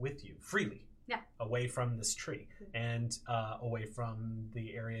move with you freely. Yeah. Away from this tree and away from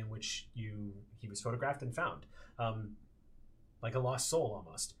the area in which he was photographed and found. Like a lost soul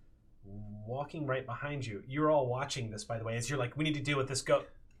almost. Walking right behind you. You're all watching this, by the way, as you're like, we need to deal with this goat.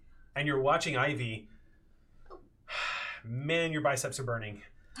 And you're watching Ivy. Man, your biceps are burning.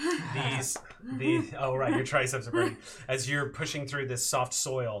 Oh right, your triceps are burning as you're pushing through this soft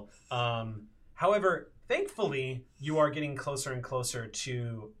soil. However, thankfully, you are getting closer and closer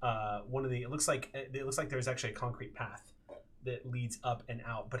to one of the. It looks like there's actually a concrete path that leads up and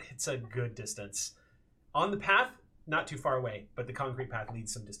out, but it's a good distance. On the path, not too far away, but the concrete path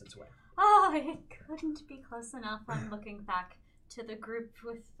leads some distance away. Oh, I couldn't be close enough. I'm looking back to the group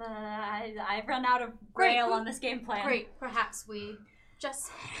with I've run out of grail on this game plan. Great. Perhaps we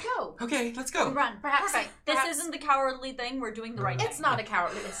just go. Okay, let's go. Run. Perhaps This isn't the cowardly thing. We're doing the right thing. It's not a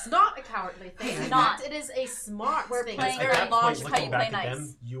cowardly. It's not a cowardly thing. It's In not. fact, it is a smart We're thing. playing It's very very At that point, logical. How looking you back play at nice.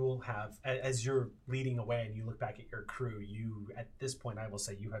 them, you will have, as you're leading away and you look back at your crew, you, at this point, I will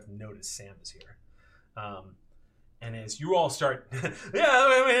say you have noticed Sam is here. And as you all start,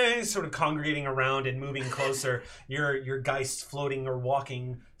 sort of congregating around and moving closer, your Geist floating or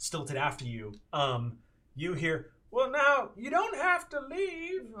walking stilted after you, you hear, well, now, you don't have to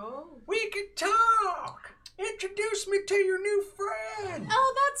leave. Oh. We can talk. Introduce me to your new friend.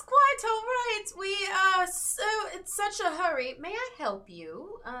 Oh, that's quite all right. We so it's such a hurry. May I help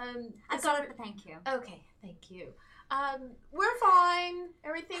you? I've is got there- it, but thank you. Okay, thank you. We're fine.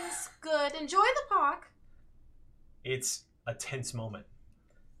 Everything's good. Enjoy the park. It's a tense moment.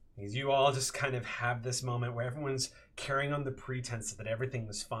 Because you all just kind of have this moment where everyone's carrying on the pretense that everything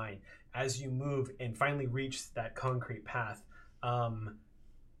was fine. As you move and finally reach that concrete path,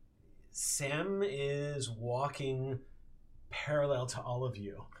 Sam is walking parallel to all of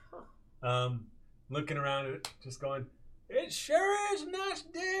you. Looking around at it, just going, it sure is a nice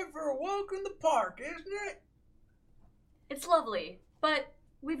day for a walk in the park, isn't it? It's lovely, but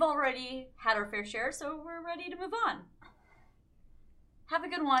we've already had our fair share, so we're ready to move on. Have a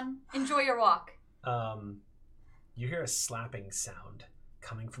good one. Enjoy your walk. You hear a slapping sound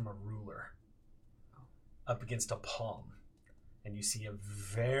coming from a ruler up against a palm. And you see a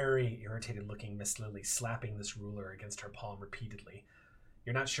very irritated looking Miss Lily slapping this ruler against her palm repeatedly.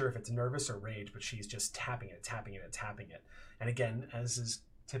 You're not sure if it's nervous or rage, but she's just tapping it. And again, as is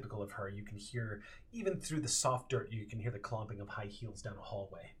typical of her, you can hear, even through the soft dirt, you can hear the clomping of high heels down a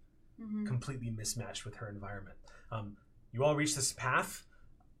hallway. Mm-hmm. Completely mismatched with her environment. You all reach this path,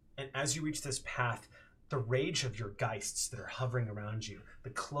 and as you reach this path, the rage of your Geists that are hovering around you, the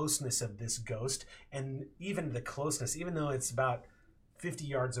closeness of this ghost, and even the closeness, even though it's about 50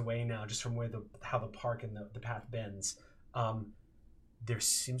 yards away now, just from where how the park and the path bends, there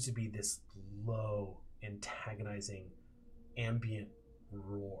seems to be this low, antagonizing, ambient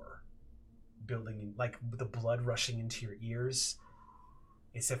roar building, like the blood rushing into your ears,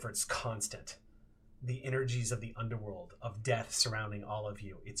 except for it's constant. The energies of the underworld, of death surrounding all of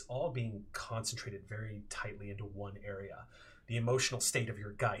you, it's all being concentrated very tightly into one area. The emotional state of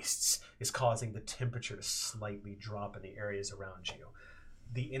your Geists is causing the temperature to slightly drop in the areas around you.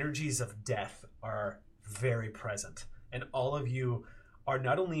 The energies of death are very present, and all of you are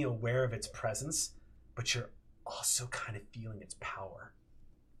not only aware of its presence, but you're also kind of feeling its power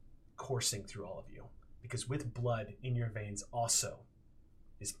coursing through all of you. Because with blood in your veins also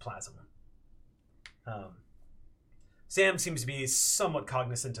is plasma. Sam seems to be somewhat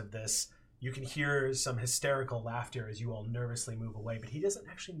cognizant of this. You can hear some hysterical laughter as you all nervously move away, but he doesn't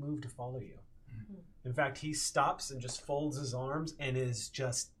actually move to follow you. In fact, he stops and just folds his arms and is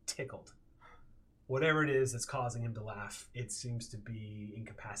just tickled. Whatever it is that's causing him to laugh, it seems to be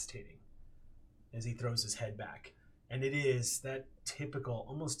incapacitating as he throws his head back. And it is that typical,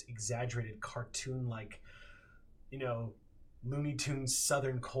 almost exaggerated cartoon-like, Looney Tunes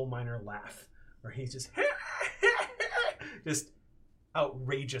Southern coal miner laugh, where he's just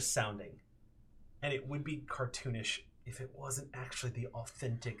outrageous sounding. And it would be cartoonish if it wasn't actually the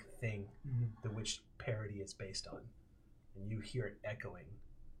authentic thing the witch parody is based on. And you hear it echoing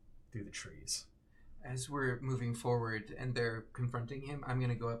through the trees. As we're moving forward and they're confronting him, I'm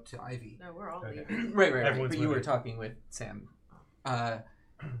gonna go up to Ivy. No, we're all Okay. leaving. Right. Everyone's But you were moving. talking with Sam. No,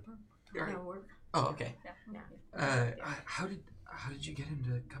 we're... Oh, okay. Yeah. How did you get him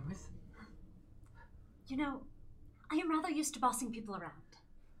to come with? You know, I am rather used to bossing people around.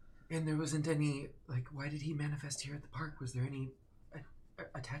 And there wasn't any, like, why did he manifest here at the park? Was there any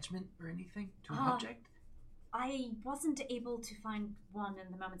attachment or anything to an object? I wasn't able to find one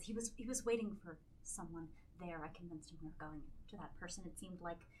in the moment. He was waiting for someone there. I convinced him we were going to that person. It seemed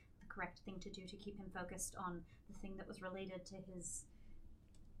like the correct thing to do to keep him focused on the thing that was related to his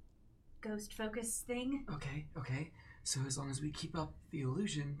ghost focus thing. Okay. So as long as we keep up the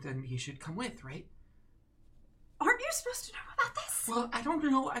illusion, then he should come with, right? Aren't you supposed to know about this? Well, I don't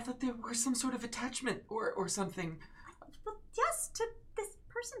know. I thought there was some sort of attachment or something. Well, yes, to this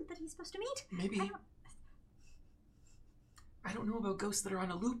person that he's supposed to meet. Maybe. I don't know about ghosts that are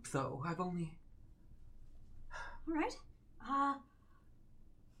on a loop, though. I've only... All right.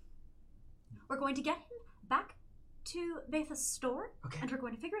 We're going to get him back to Betha's store, Okay. and we're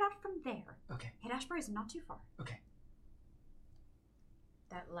going to figure it out from there. Okay. Haight Ashbury is not too far. Okay.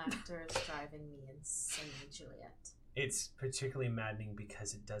 That laughter is driving me insane, Juliet. It's particularly maddening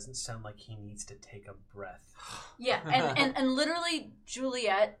because it doesn't sound like he needs to take a breath. Yeah, and literally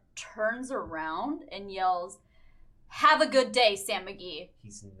Juliet turns around and yells, "Have a good day, Sam McGee."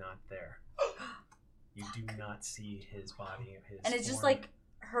 He's not there. You do not see his body or his And it's just form. like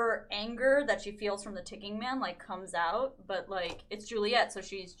her anger that she feels from the ticking man like comes out, but like it's Juliet, so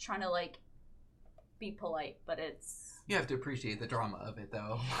she's trying to like be polite, but it's You have to appreciate the drama of it,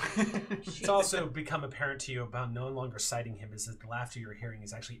 though. It's also become apparent to you about no longer sighting him is that the laughter you're hearing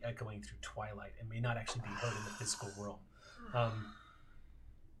is actually echoing through twilight and may not actually be heard in the physical world.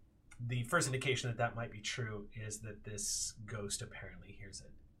 The first indication that that might be true is that this ghost apparently hears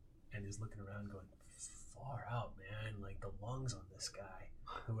it and is looking around going, far out, man, like the lungs on this guy,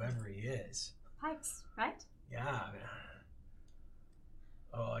 whoever he is. Pipes, right? Yeah, man.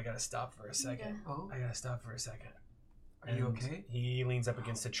 Oh, I gotta stop for a second. Oh, I gotta stop for a second. are you And okay? He leans up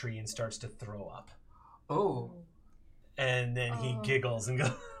against a tree and starts to throw up. Oh, And then he Oh. giggles and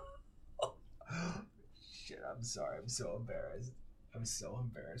goes, shit, I'm sorry. I'm so embarrassed. I'm so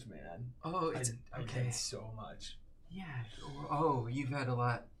embarrassed, man. oh, I it's okay. did so much. Yeah. Oh, you've had a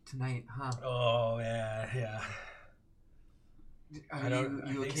lot tonight, huh? Oh, yeah. Are I don't-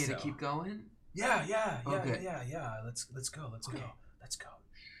 I you think okay so. to keep going? Yeah. Oh, good. Yeah. Let's go. Okay. Let's go.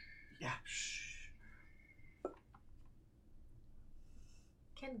 Yeah.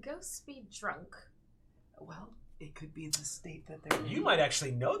 Can ghosts be drunk? Well, it could be the state that they're in. You might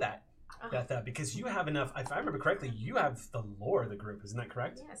actually know that, Oh, Betha, because you have enough. If I remember correctly, you have the lore of the group. Isn't that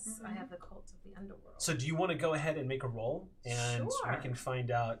correct? yes, I have the cult of the underworld. So do you want to go ahead and make a roll? And Sure. we can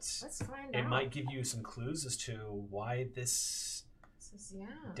find out. Let's find It out. might give you some clues as to why this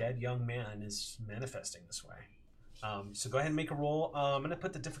dead young man is manifesting this way. So go ahead and make a roll. I'm going to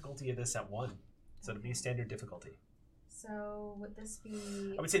put the difficulty of this at 1. So it'll be standard difficulty. So would this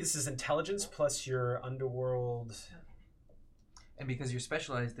be? I would say this is intelligence plus your underworld. And because you're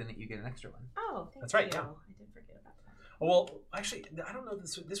specialized in it, you get an extra one. Oh, thank That's right, you. yeah. I did forget about that. Oh, well, actually, I don't know.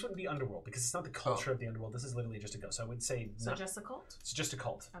 This wouldn't be underworld because it's not the culture of the underworld. This is literally just a ghost. So I would say So not, just a cult? it's just a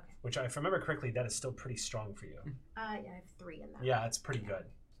cult. Okay. Which, if I remember correctly, that is still pretty strong for you. Yeah, I have 3 in that. Yeah, it's pretty good.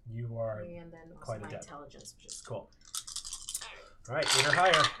 You are 3 and then also quite my adept. intelligence, which is cool. All right, 8 or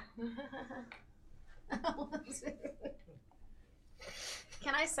higher.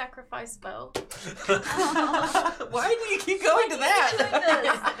 Can I sacrifice Bo? Why do you keep going to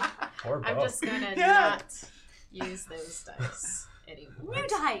that? Or I'm both. just gonna Yeah. not use those dice anymore. New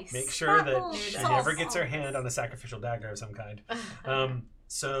dice. Make sure that will she solve never gets her all hand on a sacrificial dagger of some kind. Well,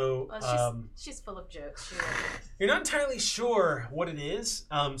 So she's full of jokes. She you're not entirely sure what it is.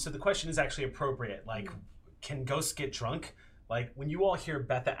 So the question is actually appropriate. Like, can ghosts get drunk? Like, when you all hear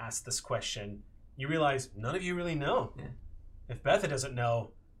Betha ask this question, you realize none of you really know. Yeah. If Betha doesn't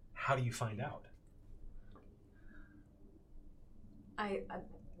know, how do you find out? I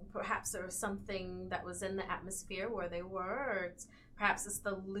perhaps there was something that was in the atmosphere where they were, or perhaps it's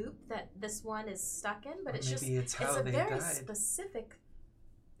the loop that this one is stuck in. But Or it's just maybe it's how it's a they very died. specific.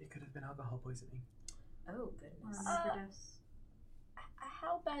 It could have been alcohol poisoning. Oh goodness. Overdose.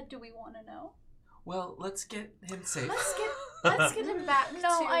 how bad do we want to know? Well, let's get him safe. Let's get him back.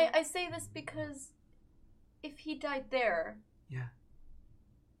 No, to... I say this because if he died there, Yeah.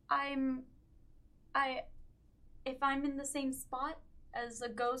 if I'm in the same spot as a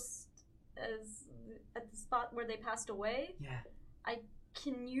ghost as at the spot where they passed away. Yeah. I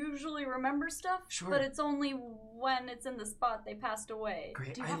can usually remember stuff, Sure. but it's only when it's in the spot they passed away.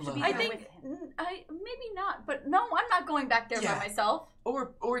 Great. Do you I have to love be I that. there think with him? maybe not, but no, I'm not going back there Yeah. by myself.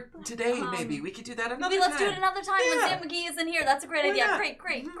 Or today maybe we could do that another Maybe let's time. do it another time Yeah. when Sam McGee is in here. That's a great Why idea. not?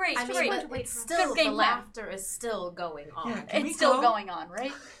 Great. I mean, great. but it's still, Good game the plan. laughter is still going on. Yeah. Can we It's still go? going on,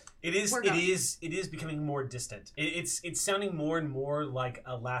 right? It is. We're It going. is becoming more distant. It's sounding more and more like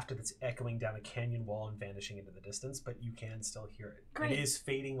a laughter that's echoing down a canyon wall and vanishing into the distance, but you can still hear it. Great. It is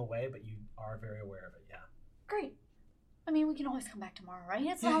fading away, but you are very aware of it. Yeah. Great. I mean, we can always come back tomorrow, right?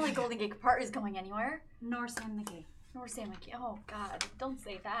 It's not like Golden Gate Park is going anywhere. Nor Sam McGee. Nor Sam McGee. Oh, God. Don't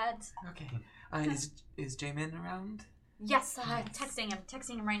say that. Okay. Is J-Man around? Yes, texting him.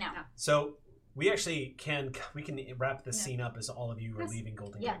 Texting him right now. So we actually can wrap the scene up as all of you are leaving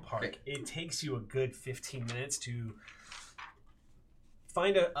Golden Yeah. Gate Park. Great. It takes you a good 15 minutes to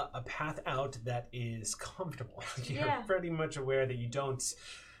find a path out that is comfortable. You're Yeah. pretty much aware that you don't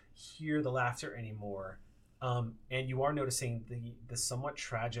hear the laughter anymore. And you are noticing the somewhat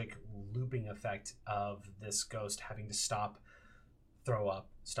tragic looping effect of this ghost having to stop, throw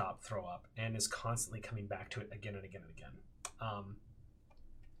up, and is constantly coming back to it again and again and again.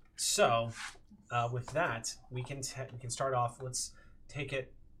 So with that, we can start off. Let's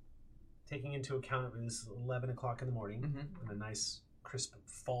taking into account it was 11 o'clock in the morning, Mm-hmm. on a nice crisp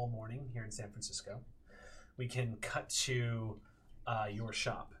fall morning here in San Francisco. We can cut to your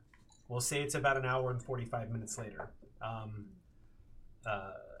shop. We'll say it's about an hour and 45 minutes later.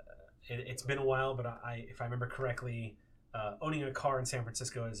 It's been a while, but if I remember correctly, owning a car in San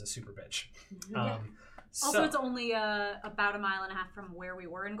Francisco is a super bitch. Also, it's only about a mile and a half from where we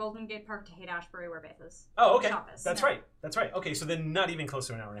were in Golden Gate Park to Haight-Ashbury, where Beth is. Oh, okay. Shop is. That's Yeah. right. That's right. Okay, so then not even close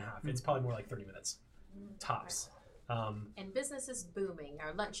to an hour and a half. It's probably more like 30 minutes, tops. And business is booming.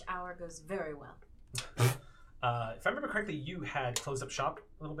 Our lunch hour goes very well. If I remember correctly, you had closed up shop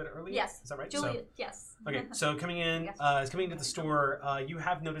a little bit early. Yes. Is that right? Julia, yes. Okay, so coming in, Yes. coming into the store, you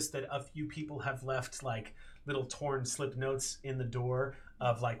have noticed that a few people have left like little torn slip notes in the door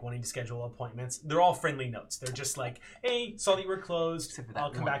of like wanting to schedule appointments. They're all friendly notes. They're just like, "Hey, saw that you were closed. Except for that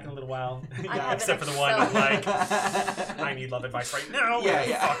I'll come one. back in a little while." I Yeah, have except an for the one Excel. like, "I need love advice right now. Yeah, Where the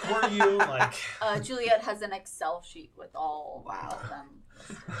yeah. fuck were you?" Like, Juliet has an Excel sheet with all Wow. of them.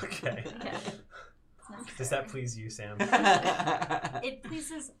 okay. Yeah. Does that please you, Sam? It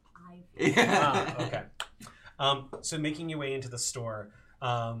pleases I. Yeah. Okay. So making your way into the store.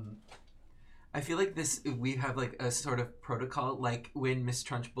 I feel like we have like a sort of protocol, like when Miss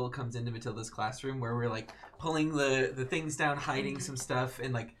Trunchbull comes into Matilda's classroom, where we're like pulling the things down, hiding some stuff,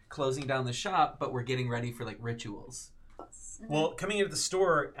 and like closing down the shop, but we're getting ready for like rituals. Well, coming into the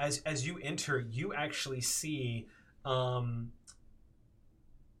store, as you enter, you actually see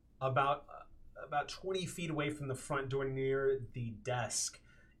about 20 feet away from the front door near the desk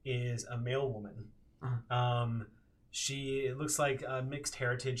is a male woman. It looks like mixed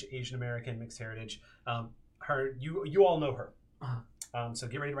heritage, Asian American mixed heritage. You all know her. So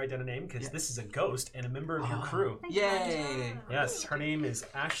get ready to write down a name because this is a ghost and a member of your crew. Yay! Yes, her name is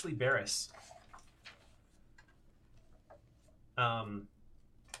Ashley Barris.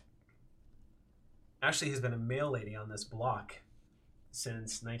 Ashley has been a mail lady on this block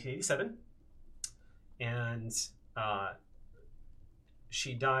since 1987, and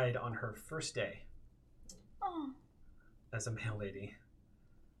she died on her first day Oh. as a mail lady.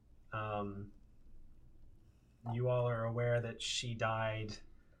 You all are aware that she died,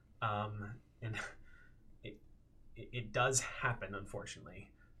 and it does happen,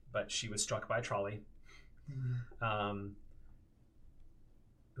 unfortunately, but she was struck by a trolley.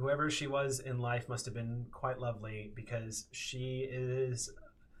 Whoever she was in life must have been quite lovely because she is,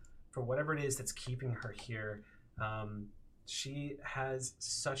 for whatever it is that's keeping her here, she has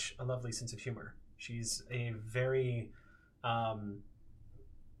such a lovely sense of humor. She's a very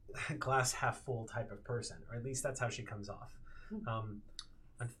glass half full type of person, or at least that's how she comes off.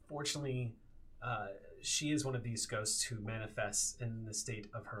 Unfortunately, she is one of these ghosts who manifests in the state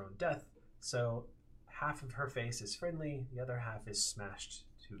of her own death. So half of her face is friendly, the other half is smashed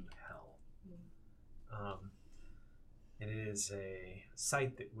to hell. It is a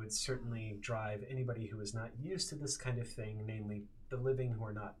sight that would certainly drive anybody who is not used to this kind of thing, namely the living who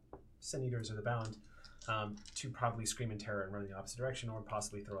are not sin eaters or the bound, to probably scream in terror and run in the opposite direction or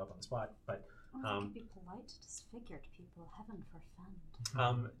possibly throw up on the spot. But Be polite to disfigured people. Heaven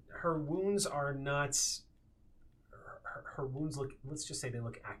forfend. her wounds are not. Her wounds look. Let's just say they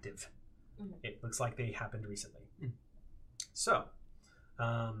look active. Mhm. It looks like they happened recently. So,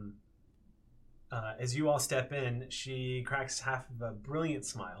 as you all step in, she cracks half of a brilliant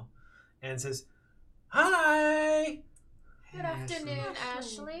smile, and says, "Hi! Good afternoon,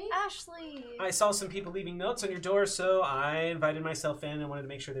 Ashley. Ashley. I saw some people leaving notes on your door, so I invited myself in and wanted to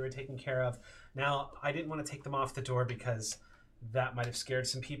make sure they were taken care of. Now, I didn't want to take them off the door because that might have scared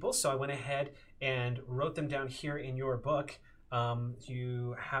some people, so I went ahead and wrote them down here in your book.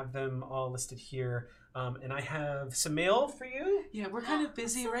 You have them all listed here, and I have some mail for you." Yeah, we're kind of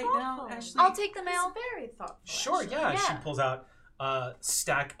busy So right now, thoughtful. Ashley. I'll take the That's mail. very thoughtful. Sure, Ashley. yeah. She Yeah. pulls out a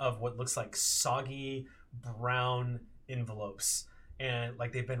stack of what looks like soggy brown envelopes, and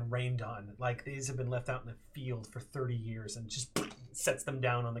like they've been rained on. Like these have been left out in the field for 30 years, and just sets them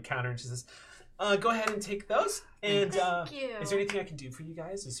down on the counter. And she says, "Go ahead and take those." And Thank you. is there anything I can do for you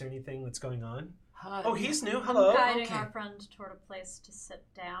guys? Is there anything that's going on? Hi. Oh, he's new. Hello. Guiding Okay. our friend toward a place to sit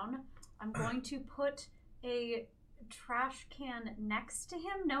down. I'm going to put a trash can next to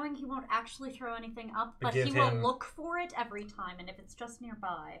him, knowing he won't actually throw anything up, but Give he will him- look for it every time, and if it's just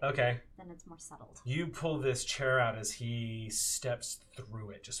nearby, Okay. then it's more settled. You pull this chair out as he steps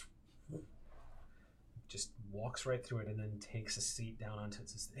through it. Just walks right through it and then takes a seat down onto it and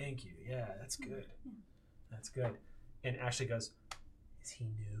says, "Thank you. Yeah, that's good. That's good." And Ashley goes, "Is he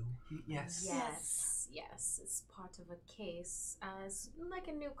new?" Yes. Yes, it's part of a case. As like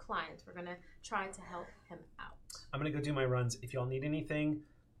a new client, we're gonna try to help him out. I'm gonna go do my runs. If y'all need anything,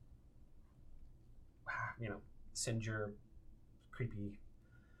 send your creepy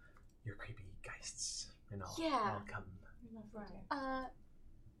geists, and Yeah. I'll come.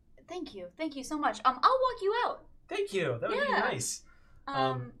 Thank you so much. I'll walk you out. Thank you. That would be Yeah. nice.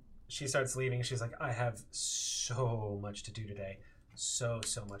 She starts leaving. She's like, "I have so much to do today. So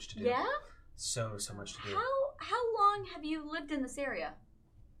much to do. Yeah. So much to do." How long have you lived in this area?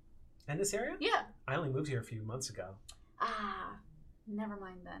 In this area? Yeah. I only moved here a few months ago. Never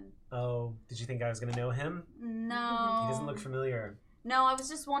mind then. Oh, did you think I was gonna know him? No. He doesn't look familiar. No, I was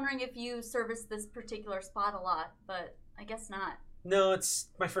just wondering if you service this particular spot a lot, but I guess not. No, it's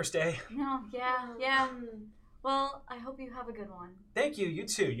my first day. No, yeah. Well, I hope you have a good one. Thank you. You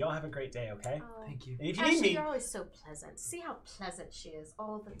too. Y'all have a great day. Okay. Oh. Thank you. And if you need Ashley, me, you're always so pleasant. See how pleasant she is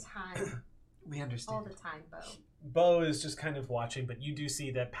all the time. We all understand. the time, Bo. Bo is just kind of watching, but you do see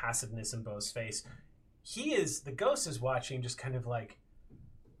that passiveness in Bo's face. The ghost is watching, just kind of like,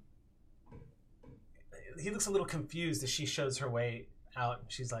 he looks a little confused as she shows her way out.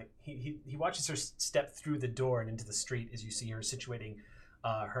 She's like, he watches her step through the door and into the street as you see her situating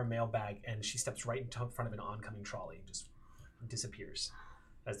her mail bag, and she steps right in front of an oncoming trolley and just disappears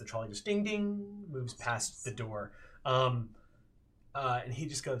as the trolley just ding ding moves past the door. And he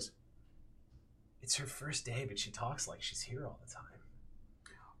just goes, "It's her first day, but she talks like she's here all the time."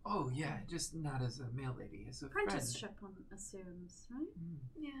 Oh yeah, just not as a mail lady, as a Apprenticeship, one assumes, right?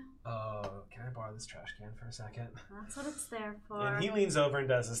 Yeah. "Oh, can I borrow this trash can for a second?" That's what it's there for. And he leans over and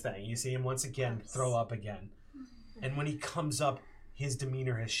does his thing. You see him once again throw up again. And when he comes up, his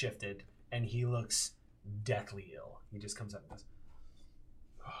demeanor has shifted and he looks deathly ill. He just comes up and goes,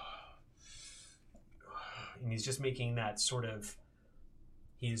 and he's just making that sort of,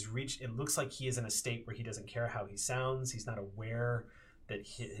 it looks like he is in a state where he doesn't care how he sounds. He's not aware that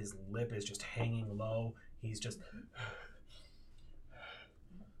his lip is just hanging low. He's just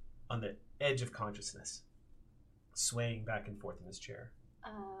on the edge of consciousness, swaying back and forth in his chair.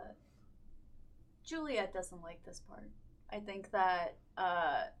 Juliet doesn't like this part. I think that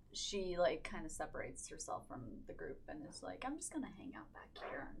she like kind of separates herself from the group and is like, I'm just gonna hang out back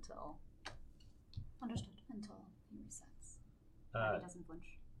here until he resets. He doesn't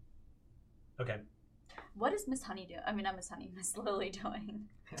flinch. Okay. What is Miss Honey doing? I mean, not Miss Honey, Miss Lily doing?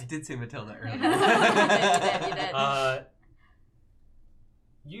 I did say Matilda earlier. You did.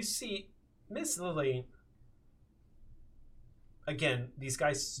 You see Miss Lily. Again, these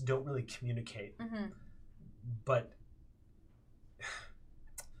guys don't really communicate, but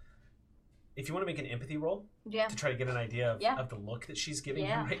if you want to make an empathy roll Yeah. to try to get an idea of, Yeah. of the look that she's giving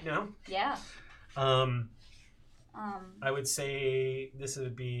Yeah. him right now, Yeah. I would say this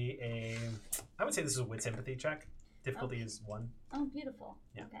would be this is a wits empathy check. Difficulty is 1. Oh, beautiful.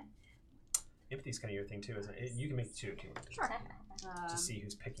 Yeah. Okay. Empathy's kind of your thing too, isn't it? You can make 2 if you want to see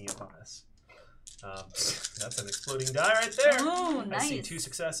who's picking up on this. That's an exploding die right there. Oh, I see nice. 2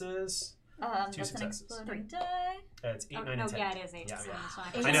 successes. That's an successes. exploding die. It's 8, 9, no, and 10. yeah, it is 8. Yeah, so yeah. it's fine.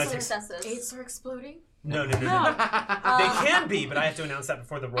 Eight I know it's successes. 8s are exploding. No. They can be, but I have to announce that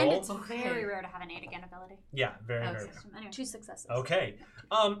before the And roll. it's very rare to have an 8 again ability. Yeah, very, Oh, very rare. system. Anyway. 2 successes. Okay.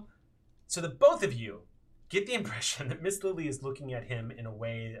 So the both of you get the impression that Miss Lily is looking at him in a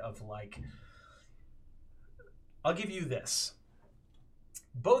way of like, I'll give you this.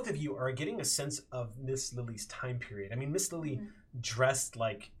 Both of you are getting a sense of Miss Lily's time period. I mean, Miss Lily dressed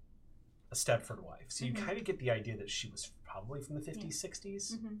like a Stepford wife. So you kind of get the idea that she was probably from the 50s,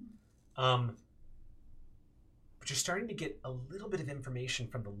 60s. But you're starting to get a little bit of information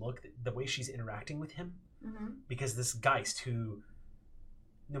from the look, the way she's interacting with him. Because this Geist, who,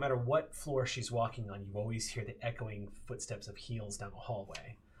 no matter what floor she's walking on, you always hear the echoing footsteps of heels down the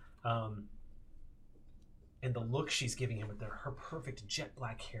hallway. And the look she's giving him with her perfect jet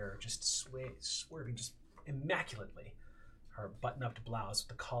black hair just swerving just immaculately. Her button-up blouse with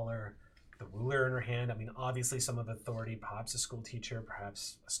the collar, the ruler in her hand. I mean, obviously some of authority, perhaps a school teacher,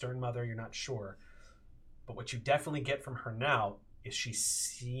 perhaps a stern mother, you're not sure. But what you definitely get from her now is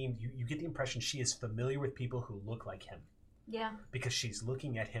you get the impression she is familiar with people who look like him. Yeah. Because she's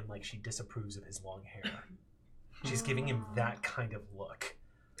looking at him like she disapproves of his long hair. She's giving him that kind of look.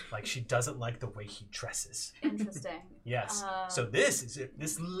 Like she doesn't like the way he dresses. Interesting. Yes. So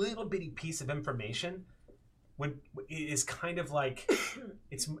this little bitty piece of information is kind of like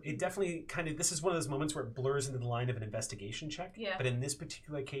it definitely kind of, this is one of those moments where it blurs into the line of an investigation check. Yeah. But in this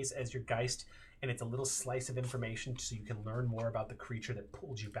particular case, as your Geist, and it's a little slice of information so you can learn more about the creature that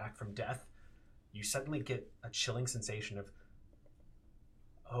pulled you back from death, you suddenly get a chilling sensation of,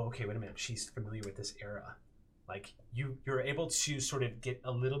 oh, okay, wait a minute, she's familiar with this era. Like you're able to sort of get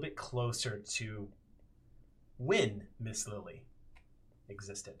a little bit closer to when Miss Lily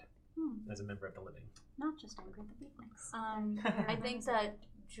existed as a member of the living. Not just angry at the beatniks. I think that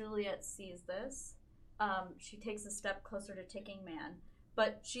Juliet sees this. She takes a step closer to Ticking Man,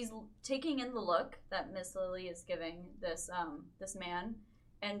 but she's taking in the look that Miss Lily is giving this this man,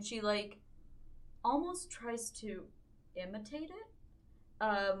 and she like almost tries to imitate it,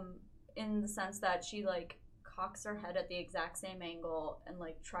 in the sense that she like cocks her head at the exact same angle and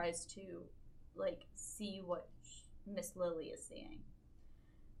like tries to like see what Miss Lily is seeing,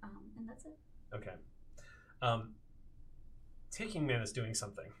 and that's it. Okay. Ticking Man is doing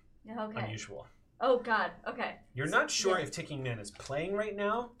something unusual. Oh God. Okay. You're not sure if Ticking Man is playing right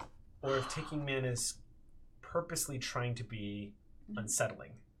now, or if Ticking Man is purposely trying to be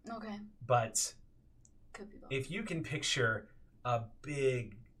unsettling. Okay. But Could be both. if you can picture a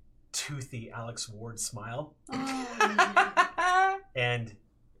big, toothy Alex Ward smile and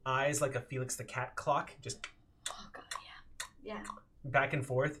eyes like a Felix the Cat clock, just Oh God. Yeah. Yeah. back and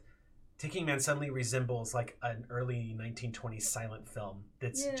forth, Ticking Man suddenly resembles like an early 1920s silent film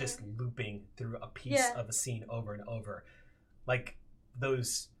that's just looping through a piece of a scene over and over, like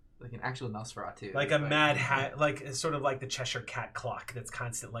those, Like an actual Nosferatu. like a Mad Hat, like sort of like the Cheshire Cat clock that's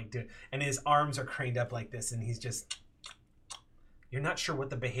constant like doing, and his arms are craned up like this, and he's just, you're not sure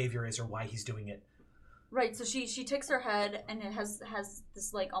what the behavior is or why he's doing it. Right. So she ticks her head, and it has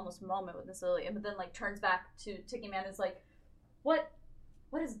this like almost moment with Miss Lily, but then like turns back to Ticking Man and is like, what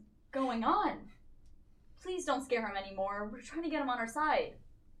is going on? Please don't scare him anymore. We're trying to get him on our side.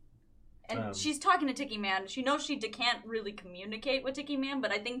 And she's talking to Ticking Man. She knows she can't really communicate with Ticking Man,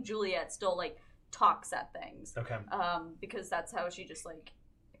 but I think Juliet still like talks at things. Okay. Because that's how she just like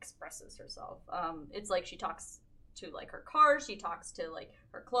expresses herself. It's like she talks to like her cars, she talks to like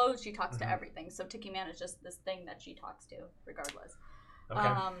her clothes, she talks to everything. So Ticking Man is just this thing that she talks to, regardless.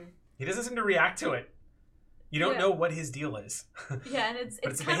 Okay. He doesn't seem to react to it. You don't know what his deal is. Yeah, and it's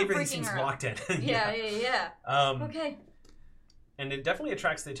but it's a kind of behavior he freaking seems her out. locked in. Yeah. Okay. And it definitely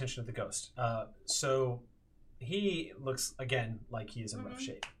attracts the attention of the ghost. So he looks, again, like he is in rough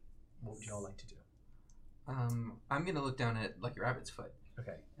shape. What would you all like to do? I'm going to look down at Lucky Rabbit's foot.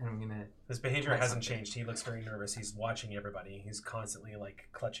 Okay. And I'm going to... His behavior try hasn't something. changed. He looks very nervous. He's watching everybody. He's constantly, like,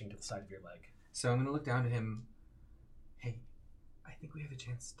 clutching to the side of your leg. So I'm going to look down to him. Hey, I think we have a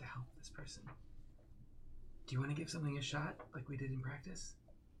chance to help this person. Do you want to give something a shot like we did in practice?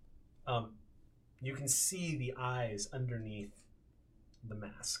 You can see the eyes underneath the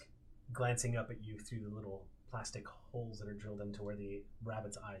mask glancing up at you through the little plastic holes that are drilled into where the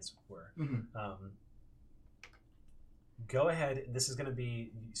rabbit's eyes were. Go ahead. This is going to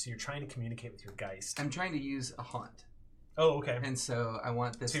be, so you're trying to communicate with your Geist. I'm trying to use a haunt. Oh, okay. And so I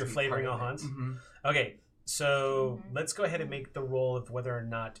want this So you're to be flavoring part a of it. haunt? Okay, so let's go ahead and make the roll of whether or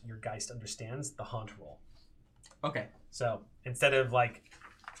not your Geist understands the haunt roll. Okay. So instead of like,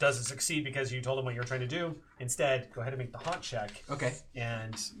 does it succeed because you told him what you're trying to do? Instead, go ahead and make the haunt check. Okay.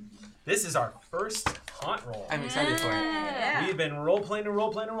 And this is our first haunt roll. I'm excited for it. Yeah. We've been role-playing,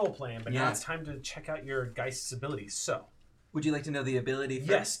 but now it's time to check out your Geist's abilities. So, Would you like to know the ability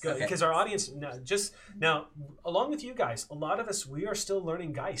first? yes, go, Okay. because our audience, now, along with you guys, a lot of us, we are still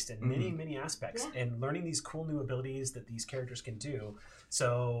learning Geist in many aspects and learning these cool new abilities that these characters can do.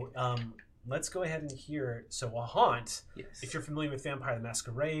 So, let's go ahead and hear. So, a haunt, Yes. if you're familiar with Vampire the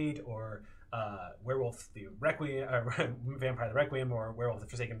Masquerade or Werewolf the Requiem, Vampire the Requiem, or Werewolf the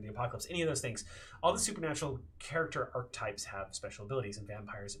Forsaken of the Apocalypse, any of those things, all the supernatural character archetypes have special abilities. In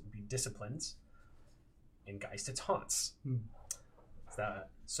vampires, it would be disciplines. In Geist, it's haunts.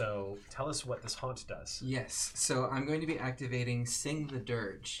 So tell us what this haunt does. Yes. So I'm going to be activating Sing the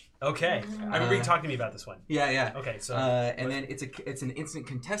Dirge. Okay. I remember you talking to me about this one. Yeah. Okay, so... and then it's an instant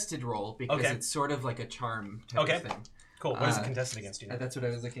contested roll because it's sort of like a charm type of thing. Cool. What is it contested against? You know? That's what I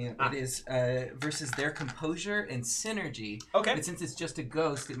was looking at. It is versus their composure and synergy. Okay. But since it's just a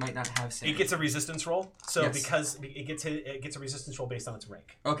ghost, it might not have synergy. It gets a resistance roll. So Yes. because it gets a resistance roll based on its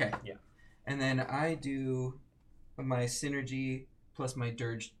rank. Okay. Yeah. And then I do my synergy plus my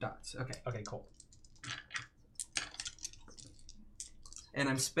dirge dots. Okay. Okay, cool. And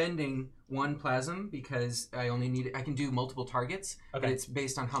I'm spending 1 plasm because I can do multiple targets, but it's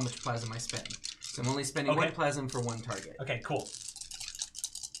based on how much plasm I spend. So I'm only spending 1 plasm for 1 target. Okay, cool.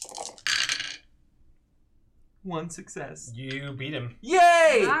 1 success. You beat him.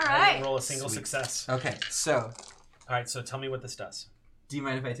 Yay! All I right. didn't roll a single Sweet. success. Okay, so All right, so tell me what this does. do you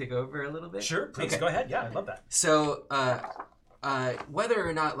mind if I take over a little bit? Sure, please Okay. go ahead. Yeah, I love that. So, whether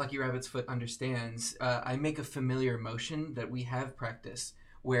or not Lucky Rabbit's Foot understands, I make a familiar motion that we have practiced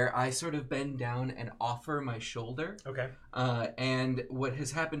where I sort of bend down and offer my shoulder. Okay. And what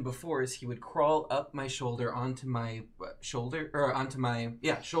has happened before is he would crawl up my shoulder onto my shoulder, or onto my,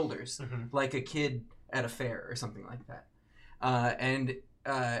 shoulders, like a kid at a fair or something like that. And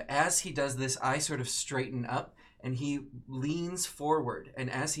as he does this, I sort of straighten up and he leans forward. And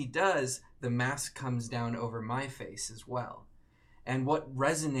as he does, the mask comes down over my face as well. And what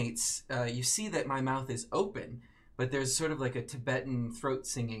resonates, you see that my mouth is open, but there's sort of like a Tibetan throat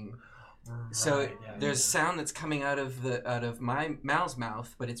singing. So there's sound that's coming out of my Mal's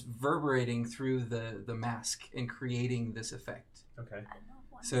mouth, but it's reverberating through the mask and creating this effect. Okay.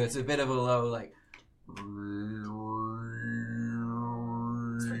 So it's a bit of a low, like.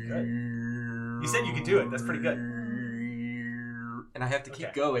 That's pretty good. You said you could do it. That's pretty good. And I have to keep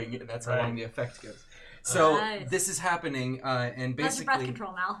Okay. going, and that's how Right. long the effect goes. So Nice. this is happening, and That's your breath basically,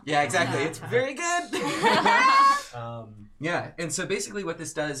 control, Mal. yeah, exactly. It's very good. Um, Yeah, and so basically what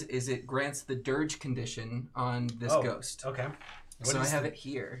this does is it grants the dirge condition on this ghost. okay. What So I is have the- it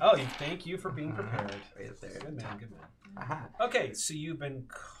here. Oh, thank you for being prepared. Right up there. Good man, good man. Aha. Okay, so you've been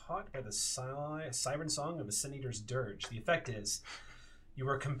caught by the siren song of the Sin Eater's dirge. The effect is you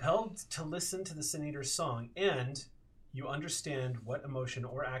are compelled to listen to the Sin Eater's song, and you understand what emotion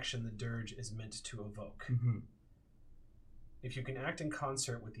or action the dirge is meant to evoke. Mhm. If you can act in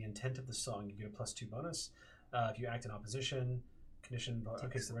concert with the intent of the song, you get a +2 bonus. If you act in opposition, condition.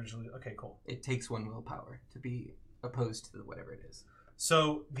 Okay, so originally, okay, cool. It takes 1 willpower to be opposed to whatever it is.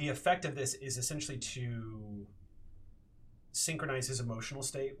 So the effect of this is essentially to synchronize his emotional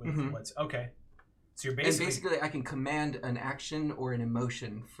state with Mhm. what's okay. So you're And basically, basically, I can command an action or an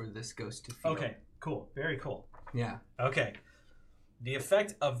emotion for this ghost to feel. okay. Cool, very cool. Yeah. Okay, the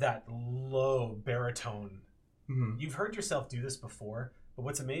effect of that low baritone. Mhm. You've heard yourself do this before, but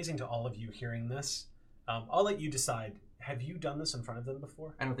what's amazing to all of you hearing this, I'll let you decide. Have you done this in front of them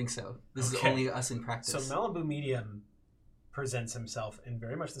before? I don't think so. This is Okay. only us in practice. So Malibu Medium presents himself in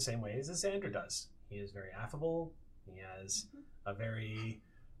very much the same way as Xander does. He is very affable. He has a very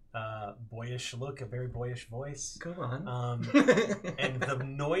boyish look, a very boyish voice. Go on. And the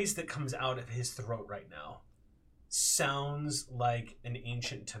noise that comes out of his throat right now sounds like an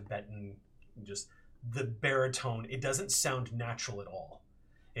ancient Tibetan, just the baritone. It doesn't sound natural at all.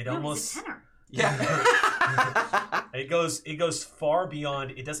 It No, almost... he's a tenor. Yeah. It goes far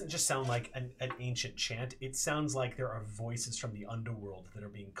beyond. It doesn't just sound like an ancient chant. It sounds like there are voices from the underworld that are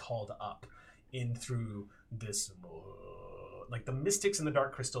being called up in through this. Like the mystics in the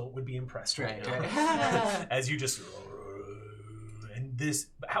Dark Crystal would be impressed right now. Right. As you just. And this,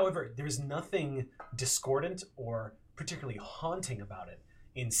 however, there's nothing discordant or particularly haunting about it.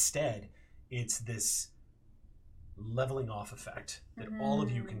 Instead, it's this leveling off effect that all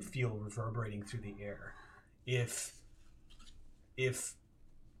of you can feel reverberating through the air. If the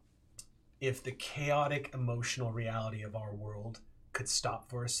chaotic emotional reality of our world could stop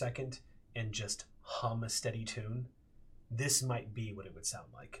for a second and just hum a steady tune, this might be what it would sound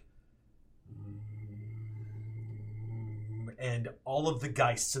like. And all of the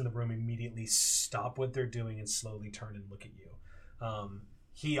geists in the room immediately stop what they're doing and slowly turn and look at you.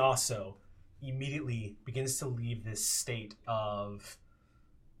 He also immediately begins to leave this state of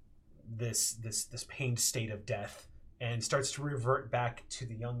this pained state of death and starts to revert back to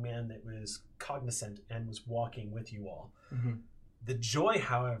the young man that was cognizant and was walking with you all. Mhm. The joy,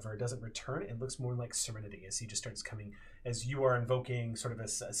 however, doesn't return. It looks more like serenity as he just starts coming, as you are invoking sort of a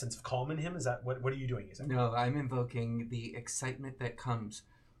sense of calm in him. Is that what are you doing? Is that No, I'm invoking the excitement that comes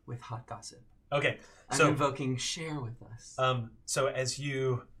with hot gossip. okay? I'm So invoking share with us. so as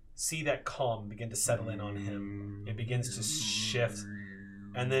you see that calm begin to settle in on him, it begins to shift,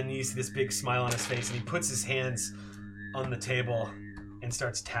 and then you see this big smile on his face, and he puts his hands on the table and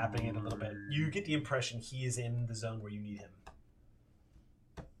starts tapping it a little bit. You get the impression he is in the zone where you need him.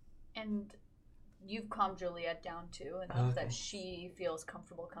 And you've calmed Juliet down too, enough that she feels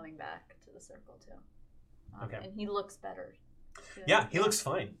comfortable coming back to the circle too. Okay. And he looks better. Too. Yeah, he looks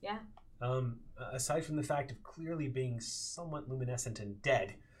fine. Yeah. Aside from the fact of clearly being somewhat luminescent and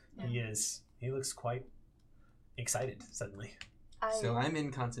dead, he looks quite excited suddenly. So I'm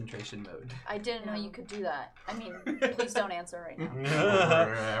in concentration mode. I didn't know you could do that. I mean, please don't answer right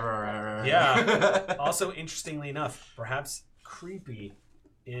now. Yeah. Also, interestingly enough, perhaps creepy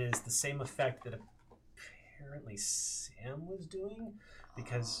is the same effect that apparently Sam was doing,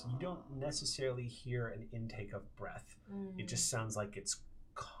 because you don't necessarily hear an intake of breath. It just sounds like it's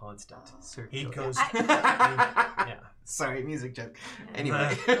constant. He goes. Yeah. Sorry, music joke.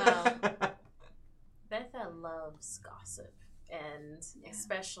 Anyway. Well, Betha loves gossip, and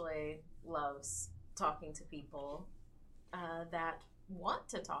especially loves talking to people that want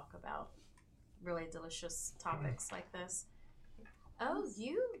to talk about really delicious topics like this. Oh,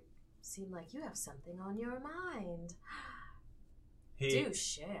 you seem like you have something on your mind. Do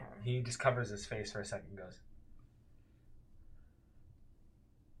share. He just covers his face for a second and goes,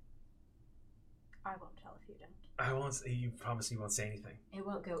 I won't tell if you don't. I won't say, you promise you won't say anything. It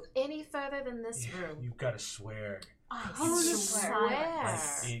won't go any further than this room. You've got to swear. I swear.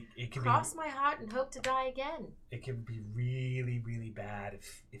 swear. It can Cross my heart and hope to die again. It can be really, really bad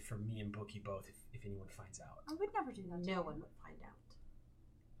if for me and Bookie both, if anyone finds out. I would never do that. No one would find out.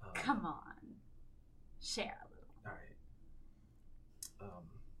 Come on. Share a little. All right.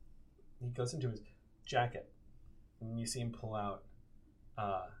 He goes into his jacket, and you see him pull out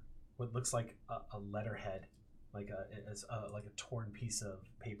what looks like a letterhead, like a torn piece of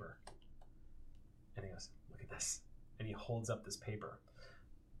paper. And he goes, "Look at this," and he holds up this paper.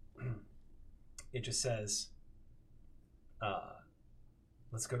 It just says,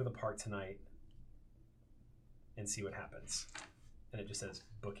 "Let's go to the park tonight and see what happens." And it just says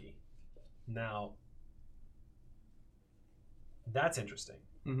Bookie. Now, that's interesting.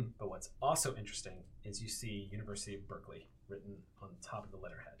 Mm-hmm. But what's also interesting is you see University of Berkeley written on the top of the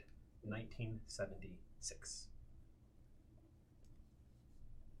letterhead, 1976.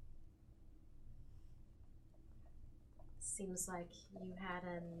 Seems like you had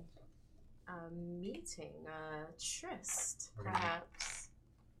a meeting, a tryst, perhaps.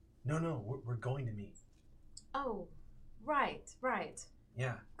 No, we're going to meet. Oh, right.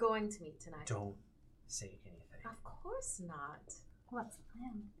 Yeah. Going to meet tonight. Don't say anything. Of course not. What's the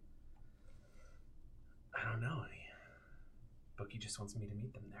plan? I don't know. Bookie just wants me to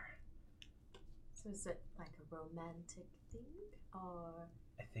meet them there. So is it like a romantic thing, or?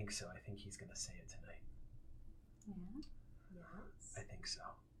 I think so. I think he's gonna say it tonight. Yeah. Yes. I think so.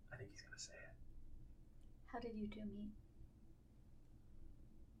 I think he's gonna say it. How did you two meet?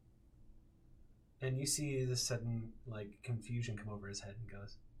 And you see this sudden, confusion come over his head and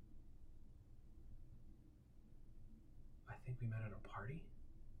goes, I think we met at a party?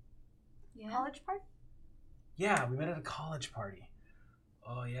 Yeah. College party? Yeah, we met at a college party.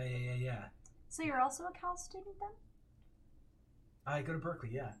 Oh, yeah. So you're also a Cal student then? I go to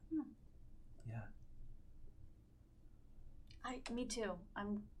Berkeley, yeah. Yeah. Me too.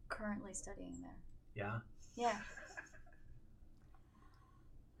 I'm currently studying there. Yeah? Yeah.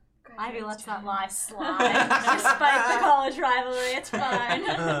 Ivy lets that lie slide. Despite the college rivalry, it's fine.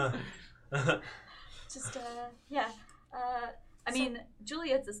 Just, yeah. I mean,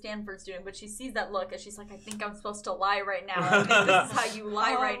 Juliet's a Stanford student, but she sees that look and she's like, I think I'm supposed to lie right now. I mean, this is how you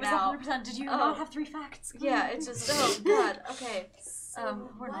lie right now. 100%. Did you not have 3 facts? Yeah, it's just, oh, God. Okay. So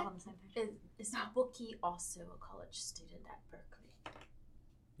We're not on the same page. is Bookie also a college student at Berkeley?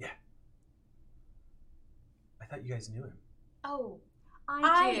 Yeah. I thought you guys knew him. Oh,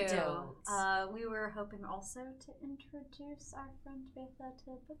 I do. don't. We were hoping also to introduce our friend Betha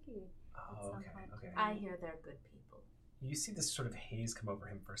to Bookie. Oh, okay. I hear they're good people. You see this sort of haze come over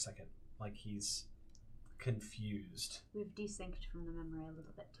him for a second, like he's confused. We've desynced from the memory a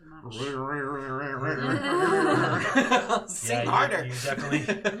little bit too much. Sing harder. You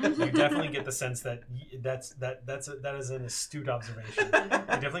definitely get the sense that that is an astute observation. You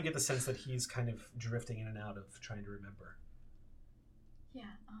definitely get the sense that he's kind of drifting in and out of trying to remember. Yeah,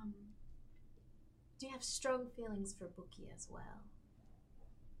 Do you have strong feelings for Bookie as well?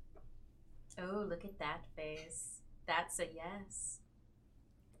 Oh, look at that face. That's a yes.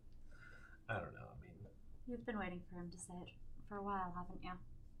 I don't know. I mean, You've been waiting for him to say it for a while, haven't you?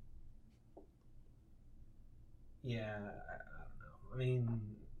 yeah, I don't know. I mean,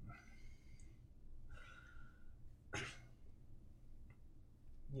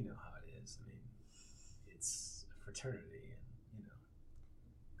 you know how it is. I mean, it's a fraternity, and you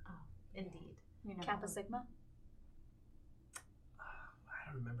know. Oh, indeed. You know. Kappa Sigma?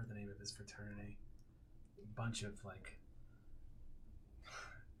 I don't remember the name of his fraternity. A bunch of like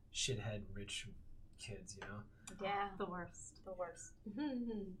shithead rich kids, you know. Yeah. The worst. The worst.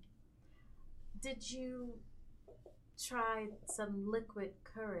 Did you try some liquid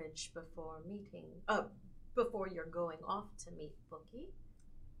courage before meeting? Before you're going off to meet Bookie?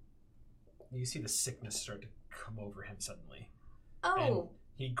 You see the sickness start to come over him suddenly. Oh, And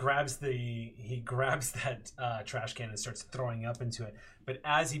he grabs that trash can and starts throwing up into it. But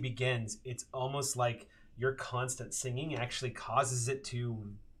as he begins, it's almost like your constant singing actually causes it to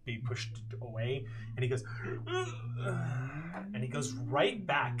be pushed away. And he goes, and he goes right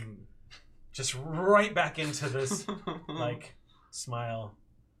back, just right back into this like smile.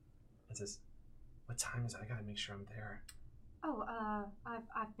 And says, "What time is it? I gotta make sure I'm there." Oh,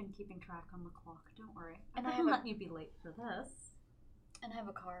 I've been keeping track on the clock. Don't worry. And I I haven't have a- let you be late for this. And I have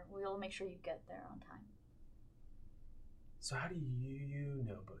a car. We'll make sure you get there on time. So how do you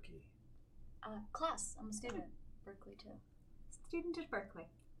know Bookie? Class. I'm a student. Berkeley too. Student at Berkeley.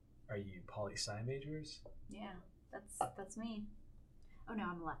 Are you poli-sci majors? Yeah, that's me. Oh no,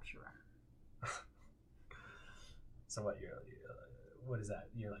 I'm a lecturer. So what? You're what is that?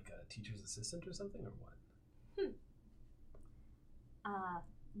 You're like a teacher's assistant or something, or what?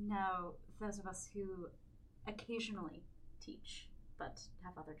 No, those of us who occasionally teach, but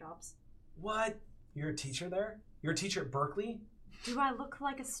have other jobs. What? You're a teacher there? You're a teacher at Berkeley? Do I look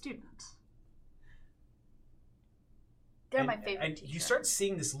like a student? They're And- my favorite And teacher. you start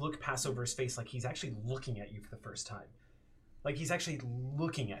seeing this look pass over his face, like he's actually looking at you for the first time. Like he's actually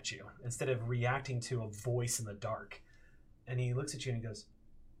looking at you instead of reacting to a voice in the dark. And he looks at you and he goes,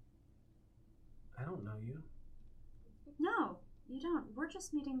 "I don't know you." No, you don't. We're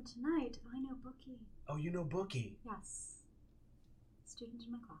just meeting tonight. I know Bookie. "Oh, you know Bookie." Yes. Student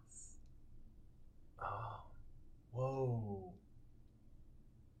in my class. "Oh, whoa.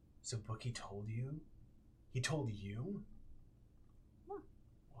 So Bookie told you? He told you?" Yeah.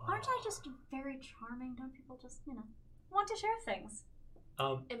 Wow. Aren't I just very charming? Don't people just, want to share things?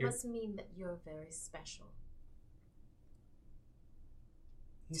 it You're- must mean that you're very special.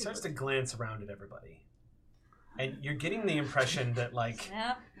 He starts to glance around at everybody. And you're getting the impression that, like,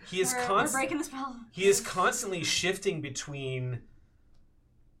 Yep. he is We're breaking the spell. he is constantly shifting between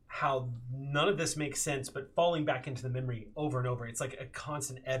how none of this makes sense, but falling back into the memory over and over. It's like a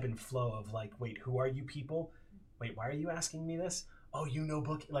constant ebb and flow of like, wait, who are you people? Wait, why are you asking me this? Oh, you know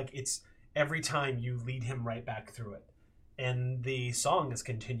Bookie. Like, it's every time you lead him right back through it. And the song is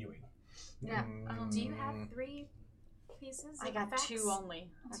continuing. Yeah. Do you have 3 pieces? I of got facts? 2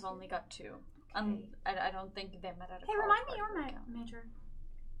 only. I've only got 2. Okay. I don't think they met at a Hey, college remind me party your right now. major.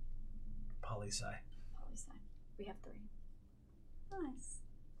 Poli-sci. Poli-sci. We have 3. Nice.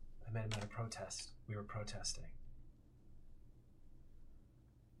 I met him at a protest. We were protesting.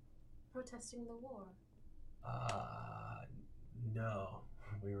 Protesting the war. No.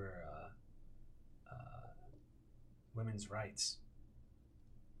 We were, women's rights.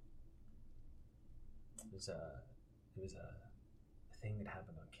 It was a thing that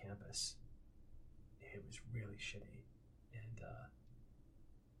happened on campus. It was really shitty. And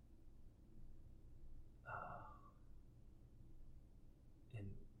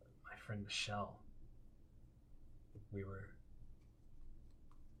my friend Michelle,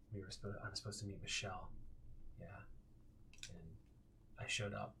 I'm supposed to meet Michelle. Yeah. And I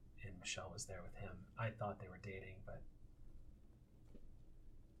showed up and Michelle was there with him. I thought they were dating, but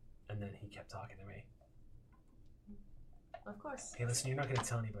and then he kept talking to me. Of course. Hey, listen, you're not gonna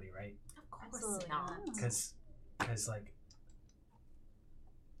tell anybody, right? Of course Absolutely not. not. Because like,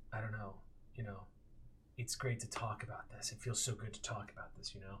 I don't know, it's great to talk about this. It feels so good to talk about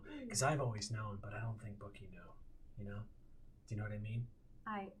this, because I've always known, but I don't think Bookie knew, Do you know what I mean?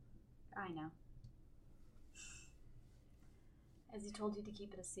 I know. Has he told you to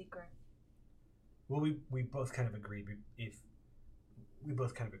keep it a secret? Well, we both kind of agreed we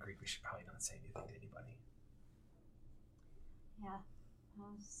should probably not say anything to anybody. Yeah.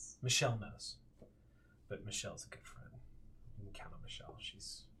 Michelle knows, but Michelle's a good friend. You can count on Michelle.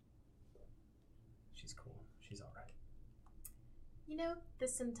 She's cool. She's all right. You know,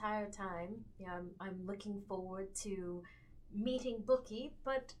 this entire time, I'm looking forward to meeting Bookie,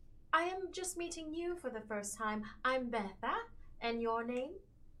 but I am just meeting you for the first time. I'm Betha, and your name?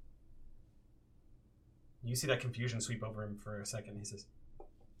 You see that confusion sweep over him for a second. He says,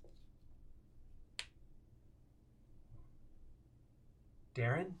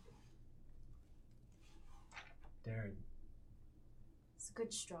 Darren? Darren. It's a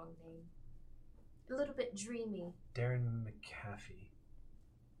good, strong name. A little bit dreamy. Darren McAfee.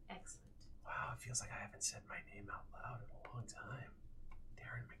 Excellent. Wow, it feels like I haven't said my name out loud in a long time.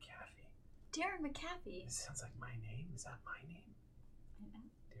 Darren McAfee. Darren McAfee. This sounds like my name. Is that my name?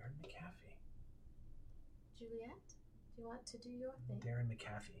 Darren McAfee. Juliet, do you want to do your thing? Darren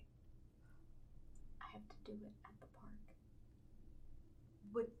McAfee. I have to do it at the park.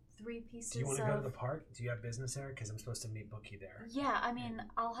 With 3 pieces Do you want to go to the park? Do you have business there? Because I'm supposed to meet Bookie there. Yeah, I mean,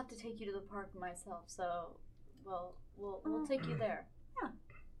 I'll have to take you to the park myself, so we'll take you there.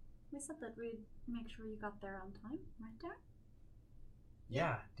 We said that we'd make sure you got there on time, right, Darren?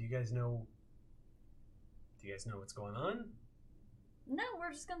 Yeah. Do you guys know what's going on? No,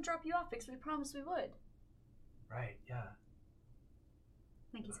 we're just gonna drop you off because we promised we would. Right, yeah.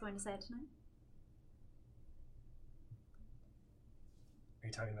 Think he's going to say it tonight? Are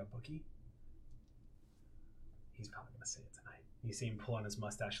you talking about Bookie? He's probably going to say it tonight. You see him pull on his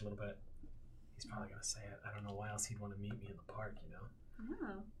mustache a little bit. He's probably going to say it. I don't know why else he'd want to meet me in the park, you know?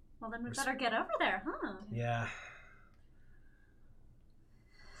 Oh. Well, then we better get over there, huh? Yeah.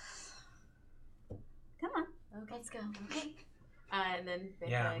 Come on. Okay. Let's go. Okay. And then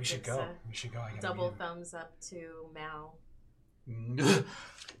Becca Yeah, we should gives go. a We should go. I gotta double meet him. thumbs up to Mal.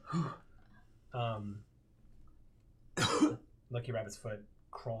 Lucky Rabbit's foot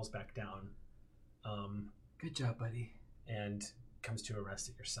crawls back down Good job, buddy. and comes to a rest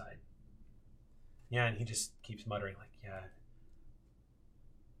at your side. Yeah, and he just keeps muttering like, yeah.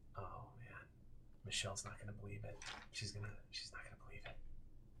 Oh man, Michelle's not gonna believe it. She's not gonna believe it.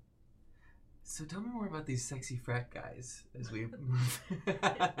 So tell me more about these sexy frat guys as we.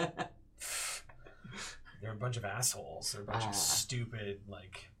 They're a bunch of assholes. They're a bunch Ah. of stupid,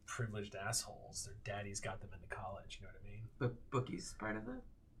 like, privileged assholes. Their daddies got them into college, you know what I mean? But Bookie's part of it.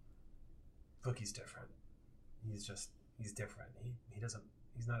 Bookie's different. He's different.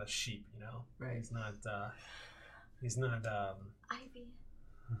 He's not a sheep, you know? Right. He's not, Ivy.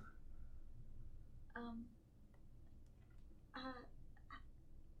 How?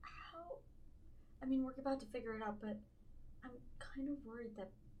 I mean, we're about to figure it out, but I'm kind of worried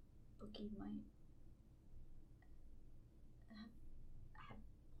that Bookie might have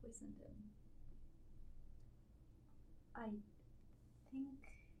poisoned him. I think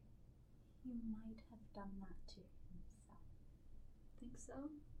he might have done that to himself. Think so?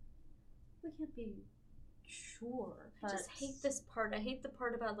 We can't be sure, I just hate this part. I hate the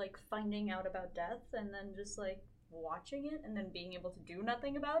part about like finding out about death and then just like watching it and then being able to do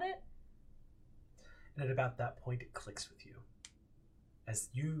nothing about it. and at about that point it clicks with you. As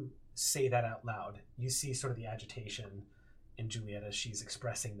you say that out loud, you see sort of the agitation in Juliet as she's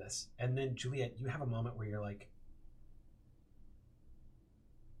expressing this. And then, Juliet, you have a moment where you're like,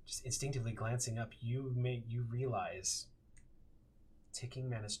 just instinctively glancing up, you realize Ticking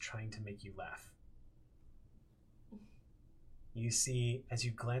Man is trying to make you laugh. You see, as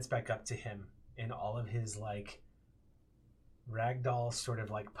you glance back up to him in all of his, like, ragdoll sort of,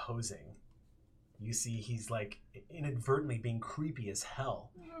 like, posing, you see he's, like, inadvertently being creepy as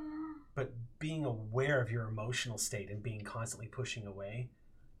hell. But being aware of your emotional state and being constantly pushing away,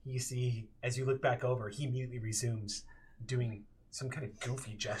 you see, as you look back over, he immediately resumes doing some kind of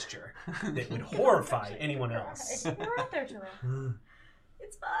goofy gesture that would horrify anyone else. You're right there, Julia.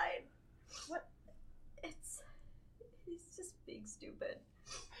 It's fine. What? He's just being stupid.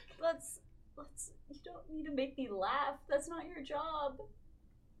 Let's. You don't need to make me laugh. That's not your job.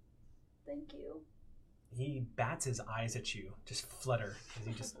 Thank you. He bats his eyes at you, just flutter, as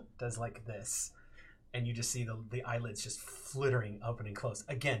he just does like this. And you just see the eyelids just flittering open and close.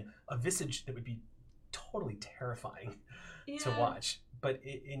 Again, a visage that would be totally terrifying to watch. But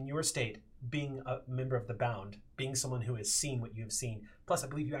in your state, being a member of the Bound, being someone who has seen what you have seen, plus I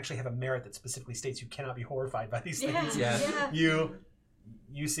believe you actually have a merit that specifically states you cannot be horrified by these things. Yeah. You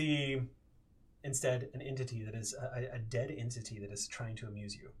see instead an entity that is a dead entity that is trying to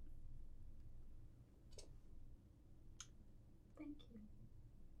amuse you. Thank you.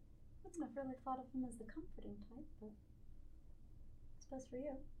 I've never really thought of him as the comforting type, but it's best for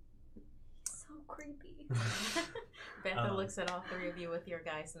you. So creepy. Betha looks at all 3 of you with your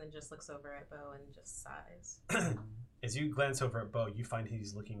guys and then just looks over at Bo and just sighs. As you glance over at Bo, you find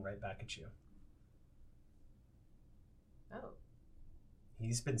he's looking right back at you. Oh.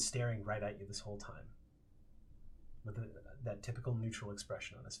 He's been staring right at you this whole time with that typical neutral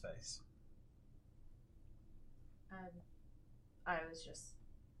expression on his face. I was just,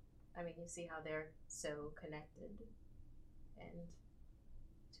 I mean, you see how they're so connected, and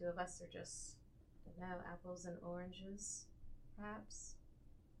two of us are just, I don't know, apples and oranges, perhaps.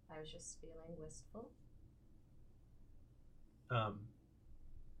 I was just feeling wistful.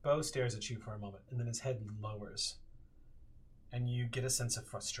 Bo stares at you for a moment, and then his head lowers, and you get a sense of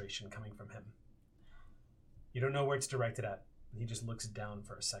frustration coming from him. You don't know where it's directed at. He just looks down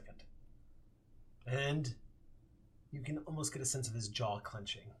for a second. And you can almost get a sense of his jaw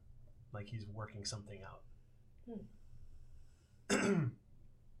clenching, like he's working something out.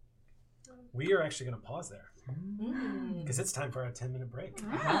 We are actually going to pause there, because it's time for our 10-minute break. There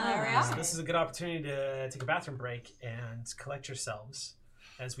we are. So this is a good opportunity to take a bathroom break and collect yourselves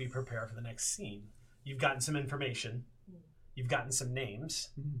as we prepare for the next scene. You've gotten some information. You've gotten some names.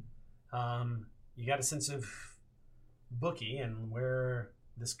 You got a sense of Bookie and where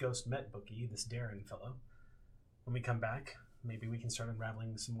this ghost met Bookie, this Darren fellow. When we come back, maybe we can start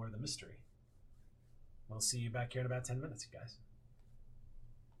unraveling some more of the mystery. We'll see you back here in about 10 minutes, you guys.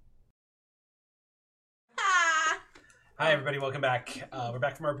 Hi, everybody. Welcome back. We're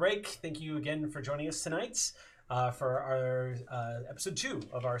back from our break. Thank you again for joining us tonight for our episode 2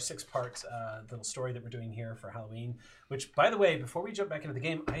 of our 6-part little story that we're doing here for Halloween. Which, by the way, before we jump back into the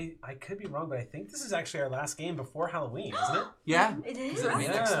game, I could be wrong, but I think this is actually our last game before Halloween, isn't it? Yeah. It is. It'll be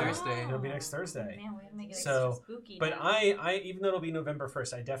next Yeah. Thursday. It'll be next Thursday. Man, we have to make it So, extra spooky But now. I even though it'll be November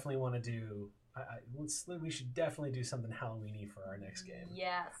 1st, I definitely want to do. We should definitely do something Halloween-y for our next game.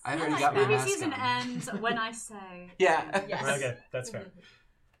 Yes. I've already got my Spooky mask season on. ends when I say. Yeah. Yes. Okay, that's fair.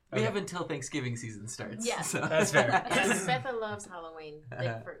 We Okay. have until Thanksgiving season starts. Yeah. So. That's fair. Yes, Betha loves Halloween.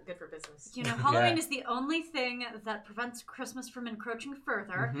 Good for business. You know, Halloween Yeah. is the only thing that prevents Christmas from encroaching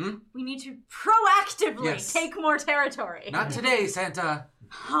further. Mhm. We need to proactively Yes. take more territory. Not today, Santa.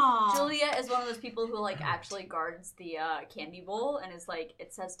 Aw. Julia is one of those people who like actually guards the candy bowl and is like,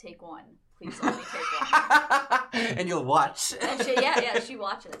 it says take one. Please only take one. And you'll watch. And she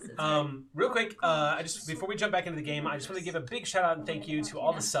watches. It's Real quick, I just before we jump back into the game, I just want to give a big shout out and thank you to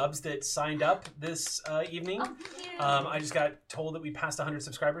all the subs that signed up this evening. I just got told that we passed 100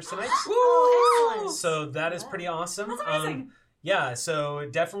 subscribers tonight, Oh, excellent. so that is pretty awesome. That's amazing. Yeah, so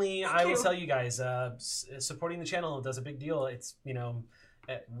definitely, I will you. tell you guys, supporting the channel does a big deal. It's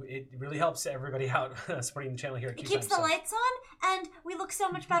it really helps everybody out supporting the channel here at It QSime. keeps the lights on, and we look so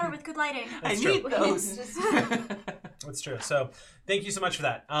much better with good lighting. I That's true. need those. That's true. So thank you so much for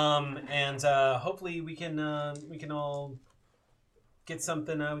that. And hopefully we can all get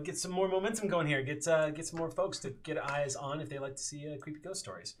something, get some more momentum going here. Get some more folks to get eyes on if they like to see creepy ghost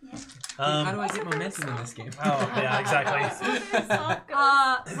stories. How do I get momentum in this game? Oh yeah, exactly.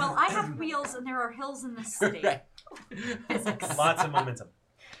 Well, I have wheels and there are hills in this city. Right. Lots of momentum.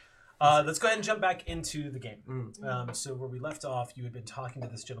 Let's go ahead and jump back into the game. Mm. So where we left off, you had been talking to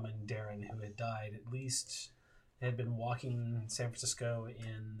this gentleman, Darren, who had died at least, had been walking San Francisco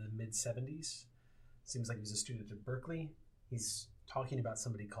in the mid-70s. Seems like he was a student at Berkeley. He's talking about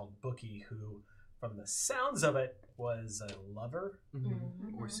somebody called Bookie, who, from the sounds of it, was a lover,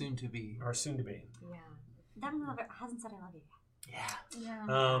 Mhm. Or soon to be. or soon to be. Yeah. That mother hasn't said I love you yet. Yeah.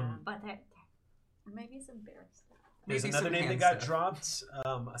 Yeah. But there. Maybe it's embarrassed. There's Maybe another some name that hand got stuff. dropped.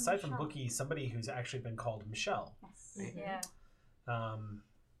 Aside from Michelle. Bookie, somebody who's actually been called Michelle. Yes. Yeah.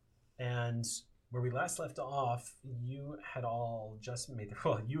 And where we last left off, you had all just made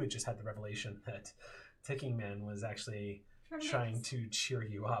you had just had the revelation that Ticking Man was actually trying to cheer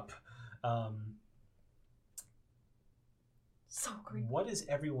you up. So creepy. What is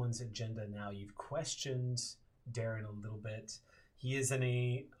everyone's agenda now? You've questioned Darren a little bit. He is in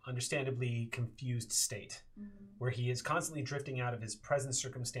a understandably confused state where he is constantly drifting out of his present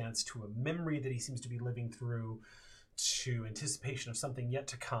circumstance to a memory that he seems to be living through, to anticipation of something yet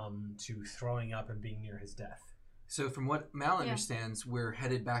to come, to throwing up and being near his death. So from what Mal Yeah. understands, we're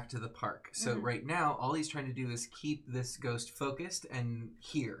headed back to the park. So right now, all he's trying to do is keep this ghost focused and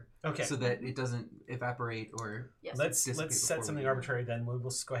here, Okay. so that it doesn't evaporate or Yes. Let's dissipate set before something we- arbitrary then. We'll go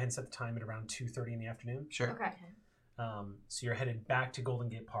ahead and set the time at around 2:30 in the afternoon. Sure. Okay. So you're headed back to Golden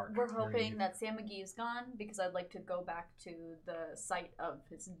Gate Park. We're where hoping you- that Sam McGee is gone because I'd like to go back to the site of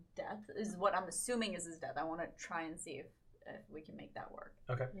his death. Is what I'm assuming is his death. I want to try and see if we can make that work.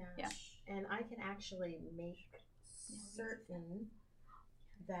 Yeah. Yeah. And I can actually make certain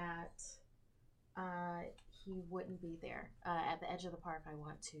that he wouldn't be there. At the edge of the park, I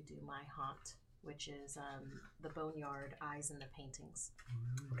want to do my haunt, which is the Boneyard Eyes in the Paintings.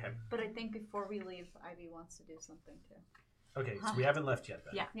 Okay. But I think before we leave, Ivy wants to do something too. Okay, so we haven't left yet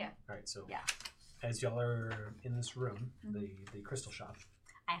then. Yeah. Yeah. All right, so Yeah. as y'all are in this room, the crystal shop.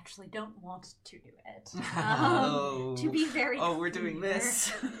 I actually don't want to do it. Oh. To be very Oh, we're doing clear.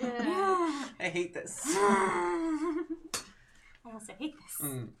 this. Yeah. I hate this. I also hate this.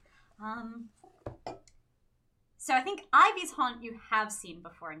 So I think Ivy's Haunt you have seen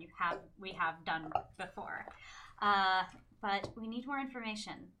before, and we have done before, but we need more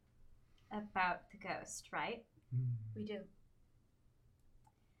information about the ghost, right? We do.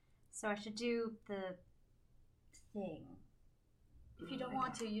 So I should do the thing. If you don't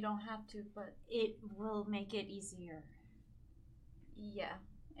want to, you don't have to, but It will make it easier. yeah.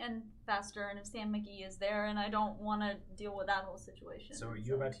 And faster, and if Sam McGee is there, and I don't want to deal with that whole situation. So are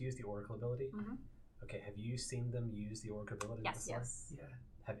you about to use the Oracle ability? Mhm. Okay, have you seen them use the Oracle ability Yes. before? Yes.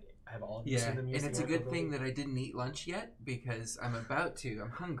 Yeah. Have all of you Yeah, seen them use and the it's a Oracle good thing ability? that I didn't eat lunch yet because I'm about to. I'm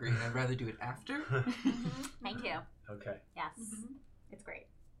hungry and I'd rather do it after. Thank you. Okay, Yes. Mhm. It's great.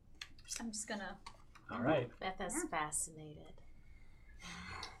 I'm just gonna. all right. Beth is fascinated.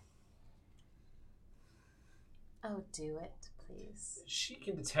 Oh, do it, please. She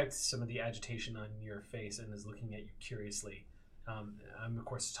can detect some of the agitation on your face and is looking at you curiously. I'm, of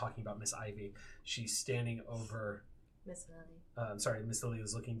course, talking about Miss Ivy. She's standing over... Miss Lily. sorry, Miss Lily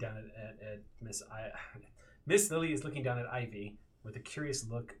is looking down at Miss Miss Lily is looking down at Ivy with a curious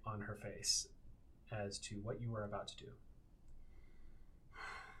look on her face as to what you are about to do.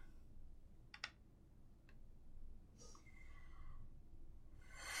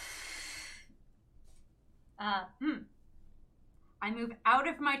 I move out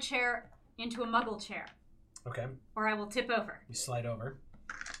of my chair into a muggle chair, Okay, or I will tip over. you slide over.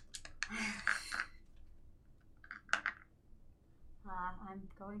 I'm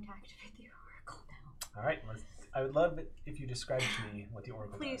going to activate the oracle now. All right, I would love it if you described to me what the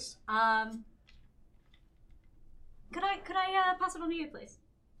Oracle Please. does. Could I pass it on to you, please?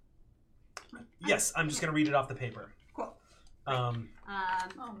 Yes, I'm just going to read it off the paper. Cool. Um,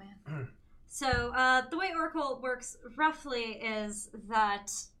 Oh man. So the way Oracle works roughly is that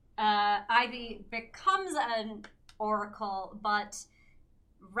Ivy becomes an Oracle, but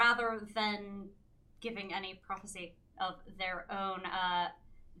rather than giving any prophecy of their own,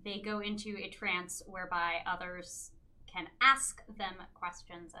 they go into a trance whereby others can ask them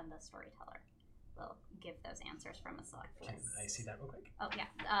questions, and the storyteller will give those answers from a select can list. I see that real quick? Oh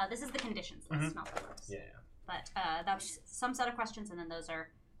yeah, this is the conditions list, Mhm. not the rules. Yeah. But that's some set of questions, and then those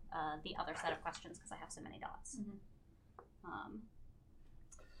are the other set of questions because I have so many dots.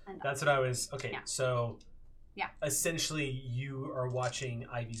 And That's what I was. Okay, Yeah. so. Yeah. Essentially, you are watching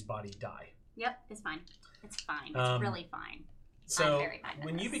Ivy's body die. Yep, it's fine. It's fine. It's really fine. So very fine with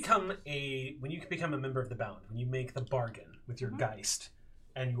when you this. become a member of the Bound, when you make the bargain with your Mhm. Geist,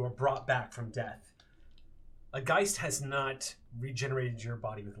 and you are brought back from death, a Geist has not regenerated your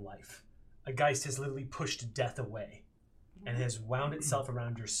body with life. A Geist has literally pushed death away, and has wound itself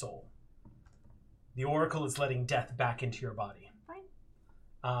around your soul. The Oracle is letting death back into your body.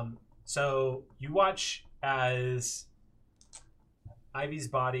 Fine. So you watch as Ivy's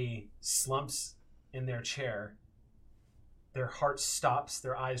body slumps in their chair. Their heart stops,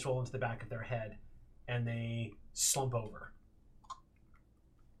 their eyes roll into the back of their head, and they slump over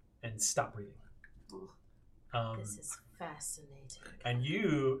and stop breathing. This is fascinating. And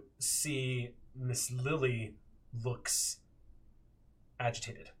you see Miss Lily looks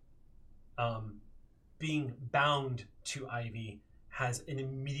agitated. Being bound to Ivy has an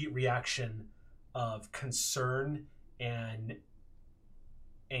immediate reaction of concern and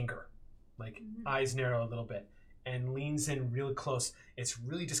anger. Like eyes narrow a little bit and leans in real close. It's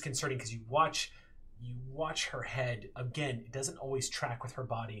really disconcerting because you watch her head again. It doesn't always track with her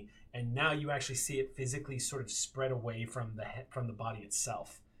body, and now you actually see it physically sort of spread away from the body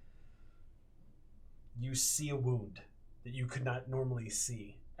itself. You see a wound that you could not normally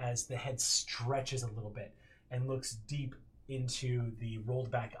see as the head stretches a little bit and looks deep into the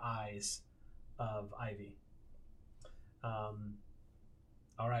rolled back eyes of Ivy.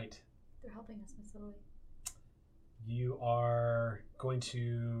 All right. They're helping us, Miss Lily. You are going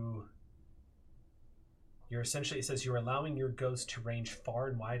to... You're essentially, it says you're allowing your ghost to range far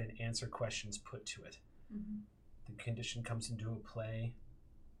and wide and answer questions put to it. The condition comes into play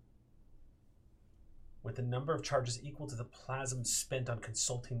with the number of charges equal to the plasm spent on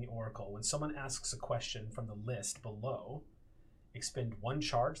consulting the Oracle. When someone asks a question from the list below, expend 1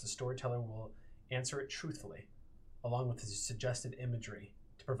 charge. The storyteller will answer it truthfully, along with the suggested imagery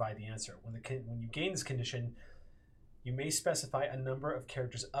to provide the answer. When you gain this condition, you may specify a number of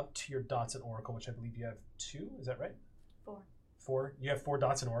characters up to your dots in Oracle, which I believe you have 2. Is that right? 4. 4? You have 4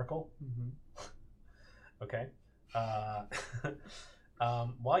 dots in Oracle? Mm-hmm. Okay.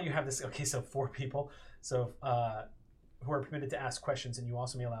 while you have this, okay, so 4 people, so who are permitted to ask questions, and you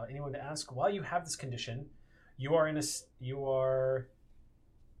also may allow anyone to ask. While you have this condition, you are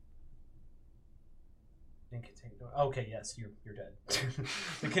okay, yes, you're dead.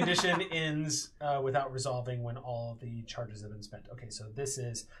 The condition ends without resolving when all the charges have been spent. Okay, so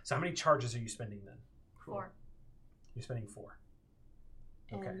how many charges are you spending then? 4. You're spending 4.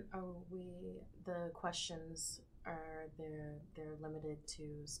 Okay. And are the questions they're limited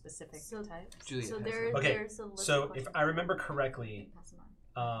to specific types? Juliet So has there, that. Okay, there's a list so of if questions. I remember correctly, Pass them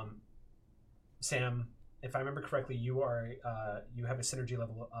on. Sam, if I remember correctly, you have a synergy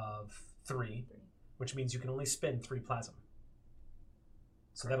level of 3, which means you can only spend 3 plasm.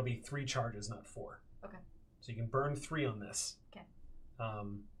 So that'll be 3 charges, not 4. Okay. So you can burn 3 on this. Okay.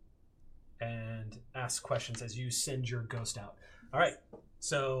 And ask questions as you send your ghost out. All right.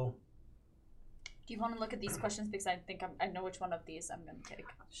 So Do you want to look at these questions because I think I know which one of these I'm going to take.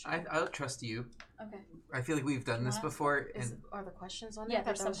 I'll trust you. Okay. I feel like we've done this before. Are the questions on Yeah,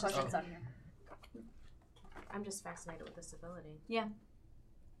 there? there's some questions on here. I'm just fascinated with this ability.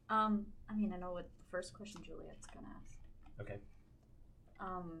 I mean, I know what the first question Juliet's gonna ask. okay.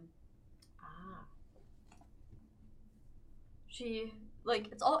 She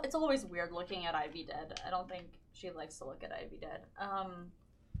it's always weird looking at Ivy dead. I don't think she likes to look at Ivy dead.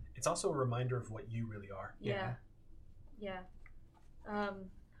 It's also a reminder of what you really are. Yeah. This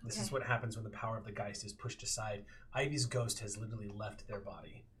Okay. is what happens when the power of the Geist is pushed aside. Ivy's ghost has literally left their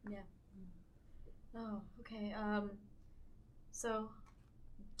body. Oh, okay. So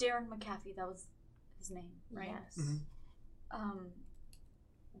Darren McAfee, that was his name, right? Yes. Mhm.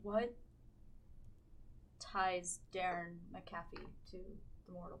 What ties Darren McAfee to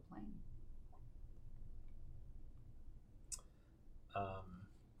the mortal plane?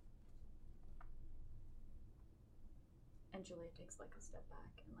 And Julia takes like a step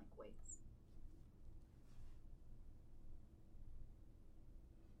back and like waits.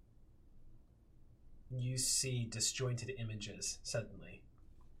 You see disjointed images suddenly.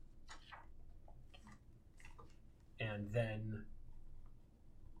 And then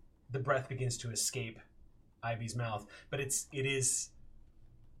the breath begins to escape Ivy's mouth, but it is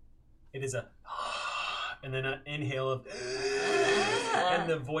a and then an inhale of and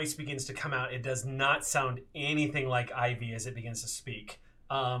the voice begins to come out. It does not sound anything like Ivy as it begins to speak.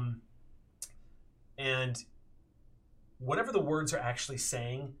 And whatever the words are actually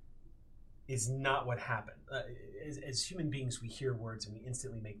saying is not what happened. As human beings, we hear words and we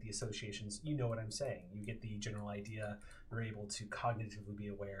instantly make the associations. You know what I'm saying. You get the general idea. You're able to cognitively be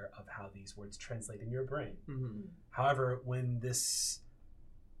aware of how these words translate in your brain. Mm-hmm. However, when this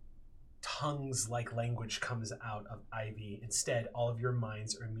tongues-like language comes out of Ivy, instead, all of your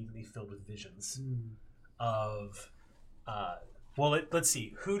minds are immediately filled with visions of... let's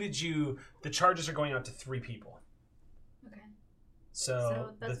see. The charges are going out to 3 people. Okay.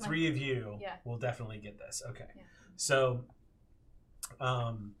 So the that's my 3 of you Yeah. will definitely get this. Okay. Yeah. So,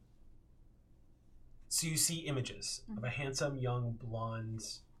 so you see images of a handsome young blonde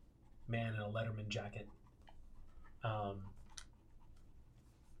man in a Letterman jacket.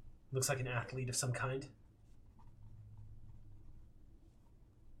 Looks like an athlete of some kind.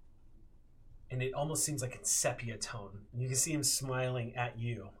 And it almost seems like it's sepia tone. You can see him smiling at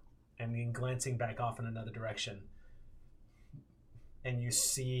you and then glancing back off in another direction. And you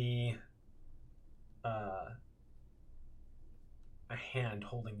see a hand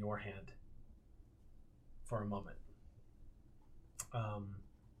holding your hand for a moment.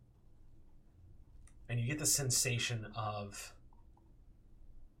 And you get the sensation of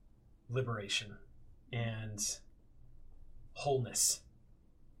liberation and wholeness.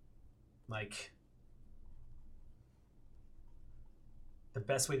 Like, the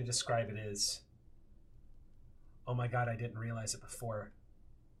best way to describe it is, oh my God, I didn't realize it before,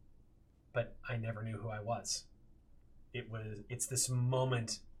 but I never knew who I was. It's this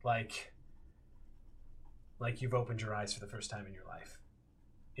moment like you've opened your eyes for the first time in your life.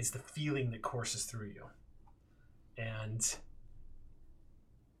 It's the feeling that courses through you. And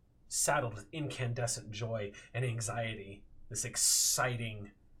saddled with incandescent joy and anxiety, this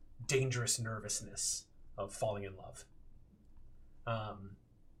exciting, dangerous nervousness of falling in love.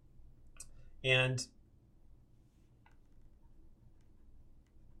 And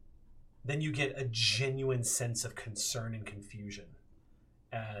then you get a genuine sense of concern and confusion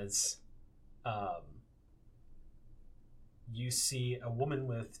as you see a woman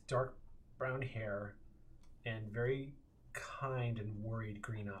with dark brown hair and very kind and worried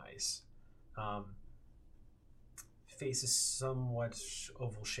green eyes. Face is somewhat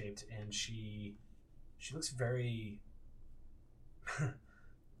oval shaped, and she she looks very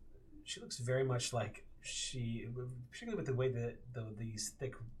she looks very much like particularly with the way that these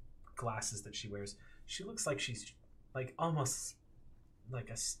thick glasses that she wears, she looks like she's like almost like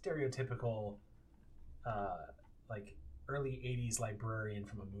a stereotypical like early 80s librarian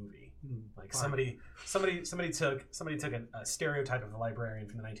from a movie. Like somebody took a stereotype of a librarian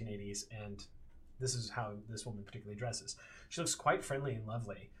from the 1980s, and this is how this woman particularly dresses. She looks quite friendly and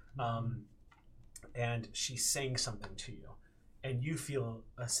lovely, and she's saying something to you, and you feel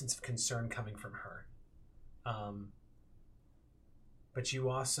a sense of concern coming from her, but you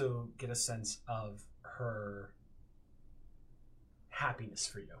also get a sense of her happiness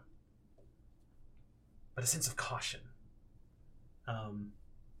for you, but a sense of caution.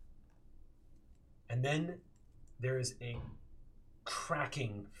 And then there is a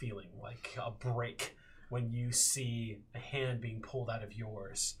cracking feeling, like a break, when you see a hand being pulled out of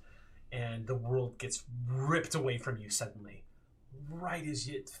yours, and the world gets ripped away from you suddenly, right as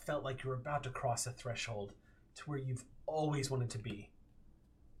it felt like you were about to cross a threshold to where you've always wanted to be.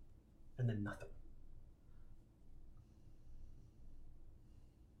 And then nothing.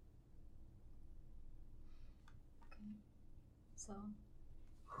 So,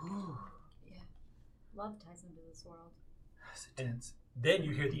 yeah, love ties into this world. And then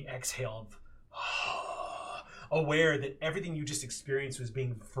you hear the exhale of aware that everything you just experienced was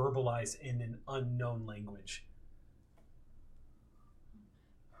being verbalized in an unknown language.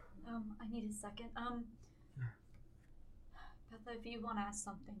 I need a second. Betha, if you want to ask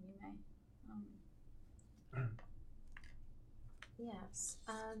something, you may. Yes.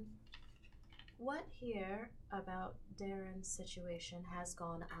 What here about Darren's situation has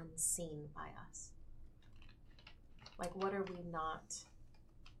gone unseen by us? Like, what are we not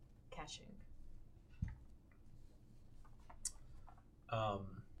catching?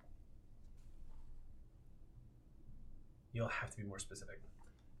 You'll have to be more specific.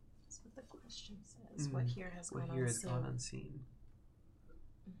 That's what the question says. What here has What gone here unseen? has gone unseen?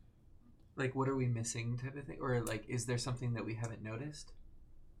 Like, what are we missing type of thing? Or, like, is there something that we haven't noticed?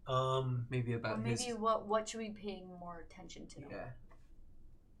 Maybe about Or maybe his... what should we be paying more attention to? Yeah.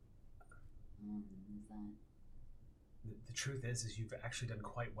 Is that... The truth is you've actually done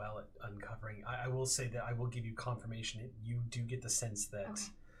quite well at uncovering. I will say that I will give you confirmation. You do get the sense that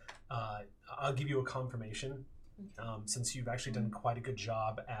I'll give you a confirmation since you've actually done quite a good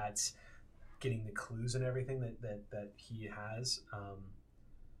job at getting the clues and everything that he has.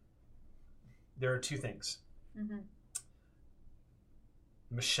 There are two things. Mm-hmm.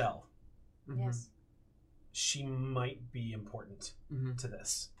 Michelle. Mm-hmm. Yes. She might be important to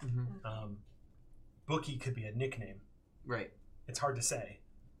this. Mm-hmm. Bookie could be a nickname. Right. It's hard to say.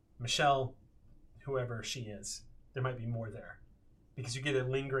 Michelle, whoever she is, there might be more there. Because you get a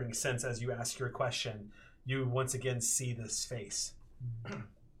lingering sense as you ask your question, you once again see this face. Do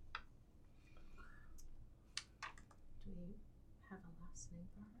we have a last name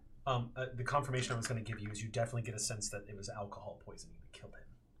for her? The confirmation I was going to give you is you definitely get a sense that it was alcohol poisoning that killed him.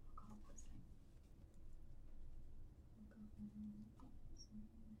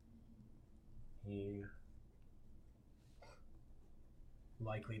 He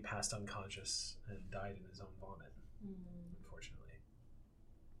likely passed unconscious and died in his own vomit, unfortunately.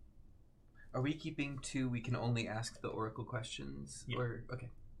 Are we keeping to we can only ask the oracle questions? Yeah. Or okay.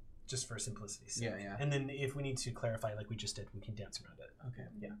 Just for simplicity's sake. Yeah. And then if we need to clarify like we just did, we can dance around it. Okay.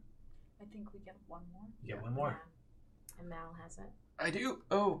 Yeah. I think we get one more. You get one more. Yeah. And Mal has it. I do.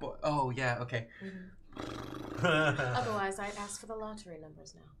 Oh boy. Oh yeah. Okay. Otherwise, I'd ask for the lottery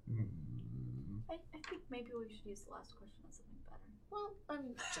numbers now. I think maybe we should use the last question on something better. Well,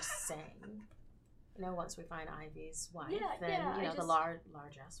 I'm just saying. You know, once we find Ivy's wife, Yeah, then yeah, you know I the just-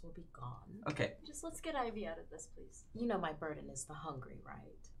 largesse will be gone. Okay. Just let's get Ivy out of this, please. You know my burden is the hungry,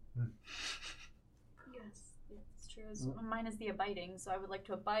 right? Yes, it's true. Mine is the abiding, so I would like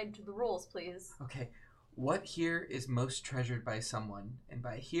to abide to the rules, please. Okay. What here is most treasured by someone? And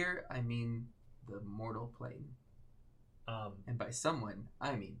by here, I mean the mortal plane. And by someone,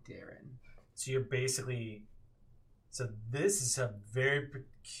 I mean Darren. So you're basically. So this is a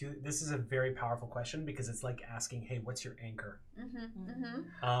very powerful question because it's like asking, "Hey, what's your anchor?" If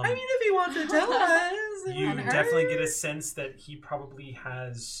he wants to tell us, You definitely get a sense that he probably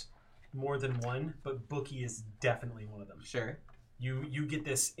has more than one, but Bookie is definitely one of them. Sure. You get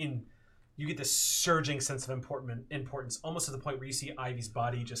this surging sense of importance, almost to the point where you see Ivy's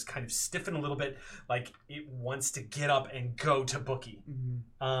body just kind of stiffen a little bit, like it wants to get up and go to Bookie.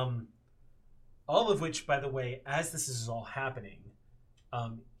 Mm-hmm. All of which, by the way, as this is all happening,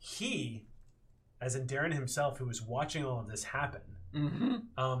 he, as in Darren himself, who is watching all of this happen,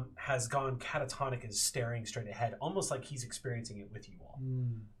 has gone catatonic and staring straight ahead, almost like he's experiencing it with you all.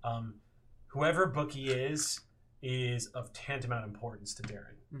 Whoever Bookie is of tantamount importance to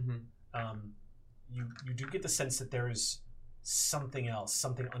Darren. You do get the sense that there is something else,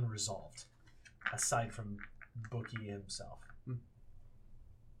 something unresolved, aside from Bookie himself.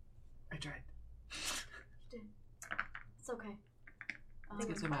 I tried. It's okay. Let's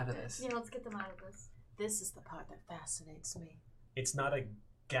get them out of this. Yeah, let's get them out of this. This is the part that fascinates me. It's not a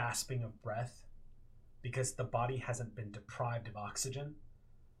gasping of breath because the body hasn't been deprived of oxygen.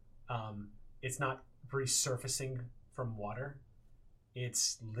 It's not resurfacing from water.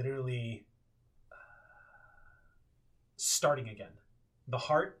 It's literally starting again. The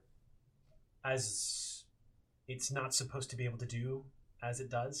heart, as it's not supposed to be able to do as it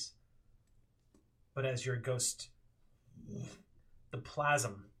does, but as your ghost, the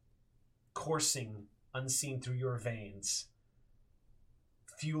plasm coursing unseen through your veins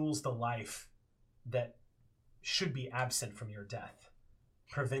fuels the life that should be absent from your death,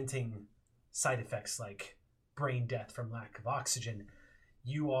 preventing side effects like brain death from lack of oxygen.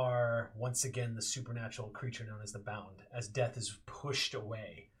 You are once again the supernatural creature known as the Bound, as death is pushed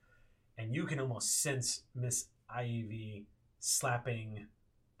away. And you can almost sense Miss Ivy slapping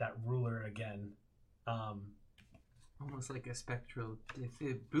that ruler again. Almost like a spectral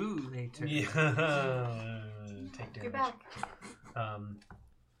defibrillator. Yeah. Take damage. You're back.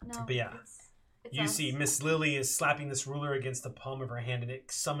 No. But yeah. It's You us. see Miss Lily is slapping this ruler against the palm of her hand, and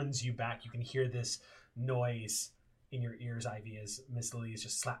it summons you back. You can hear this noise in your ears, Ivy, as Miss Lily is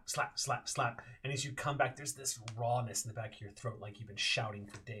just slap, slap, slap, slap. And as you come back, there's this rawness in the back of your throat, like you've been shouting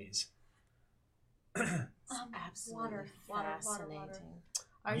for days. Absolutely water. fascinating.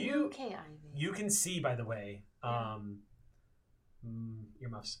 Are You- you okay, Ivy? You can see, by the way,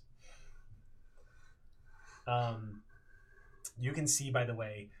 earmuffs. You can see, by the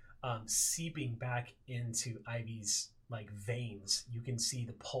way, seeping back into Ivy's like veins. You can see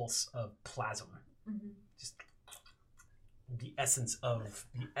the pulse of plasm, just the essence of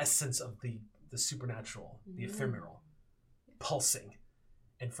the supernatural, the ephemeral, pulsing.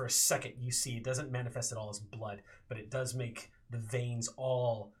 And for a second, you see it doesn't manifest at all as blood, but it does make the veins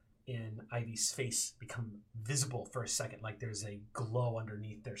all in Ivy's face become visible for a second, like there's a glow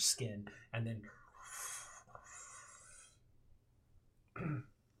underneath their skin, and then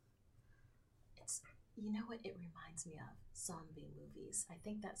It's, you know what it reminds me of? Zombie movies. I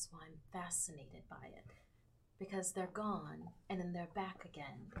think that's why I'm fascinated by it. Because they're gone, and then they're back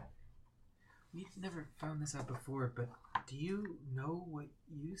again. We've never found this out before, but do you know what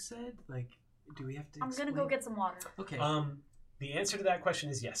you said? Like, do we have to I'm gonna go explain? get some water. Okay. The answer to that question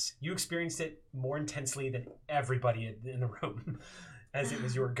is yes. You experienced it more intensely than everybody in the room, as it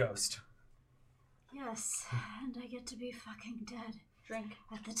was your ghost. Yes, and I get to be fucking dead Drink.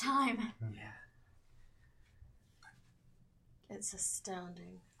 at the time. Yeah. It's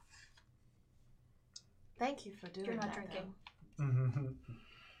astounding. Thank you for doing You're not that. drinking.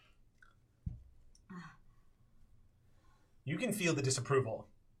 You can feel the disapproval.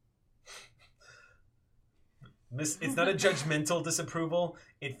 It's not a judgmental disapproval.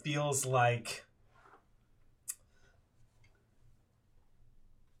 It feels like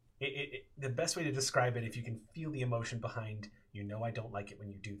the best way to describe it, if you can feel the emotion behind, I don't like it when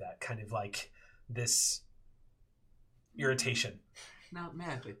you do that, kind of like this irritation. Not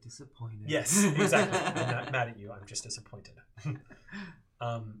mad, but disappointed. Yes, exactly. I'm not mad at you. I'm just disappointed.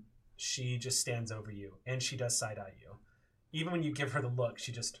 She just stands over you, and she does side-eye you. Even when you give her the look,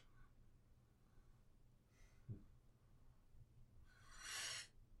 she just...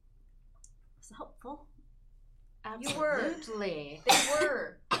 Was helpful. You were. Absolutely. They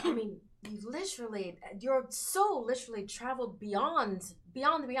were. I mean, your soul literally traveled beyond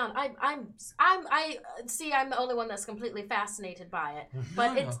the beyond. I see. I'm the only one that's completely fascinaed by it,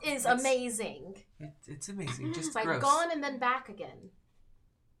 but No, it is it's- amazing. It's amazing. Just It's like gross. gone and then back again.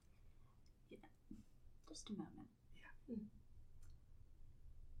 Just a moment.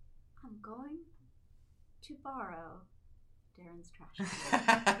 I'm going to borrow Darren's trash.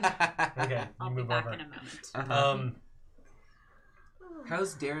 Okay, I'll you be move back over. in a moment. Uh-huh.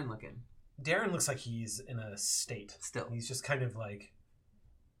 How's Darren looking? Darren looks like he's in a state. Still. He's just kind of like...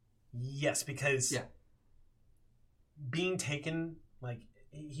 Yes, because... Yeah. Being taken, like,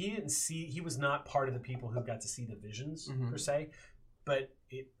 he was not part of the people who got to see the visions, per se, but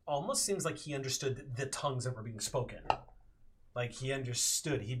it almost seems like he understood the tongues that were being spoken. Like, he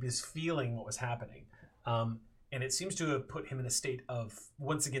understood. He was feeling what was happening. And it seems to have put him in a state of,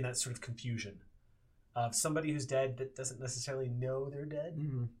 once again, that sort of confusion. Of somebody who's dead that doesn't necessarily know they're dead.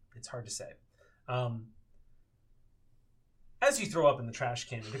 Mm-hmm. It's hard to say. As you throw up in the trash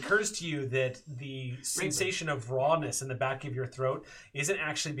can, it occurs to you that the sensation of rawness in the back of your throat isn't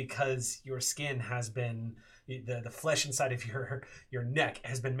actually because your skin has been, the flesh inside of your neck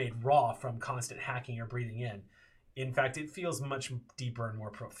has been made raw from constant hacking or breathing in. In fact, it feels much deeper and more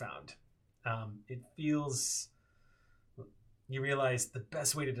profound. It feels, you realize the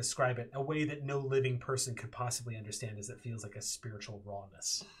best way to describe it, a way that no living person could possibly understand, is it feels like a spiritual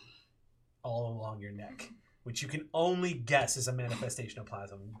rawness all along your neck, which you can only guess is a manifestation of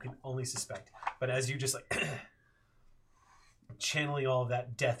plasma. You can only suspect. But as you just like channeling all of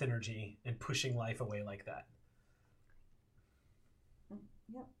that death energy and pushing life away like that.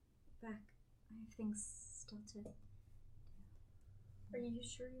 Yep. Back. I have things still to. Are you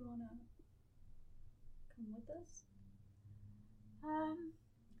sure you want to come with us?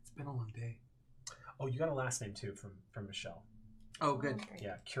 It's been a long day. Oh, you got a last name too from Michelle. Oh, good.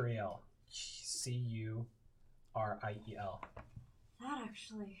 Yeah, Curiel. Curiel. That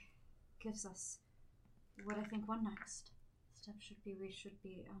actually gives us what I think one next step should be. We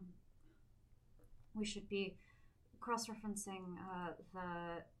should be cross-referencing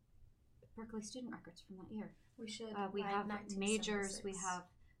the Berkeley student records from that year. We should. We have majors. 1976. We have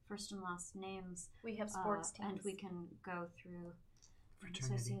first and last names. We have sports teams. and we can go through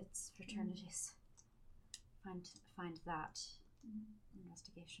Fraternity. associates, fraternities. Find that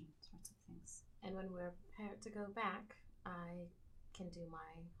investigation sorts of things. And when we're prepared to go back, I can do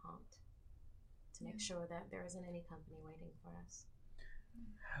my haunt to make sure that there isn't any company waiting for us.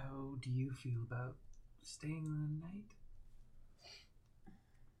 How do you feel about staying the night?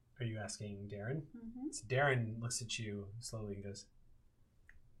 Are you asking Darren? Mm-hmm. So Darren looks at you slowly and goes,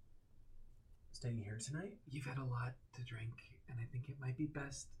 "Staying here tonight? You've had a lot to drink, and I think it might be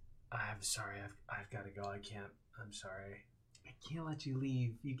best. I'm sorry, I've got to go. I can't. I'm sorry. I can't let you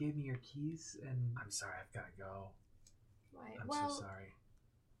leave. You gave me your keys, and I'm sorry, I've got to go. Right. I'm well, so sorry."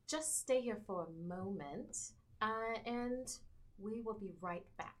 just stay here for a moment, and we will be right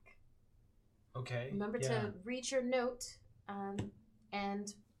back. Okay. Remember to read your note,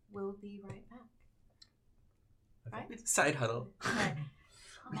 and we'll be right back. Right? Side huddle. Right.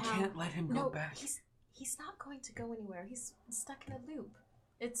 We Now- can't let him No, go back. he's not going to go anywhere. He's stuck in a loop.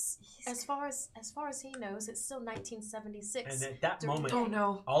 It's as far as he knows, it's still 1976. And at that Dirty moment, day. Oh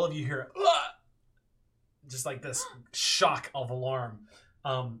no. all of you hear "Ah!" just like this shock of alarm,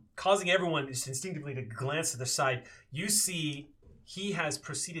 causing everyone just instinctively to glance to the side. You see he has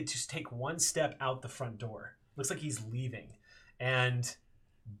proceeded to take one step out the front door. Looks like he's leaving. And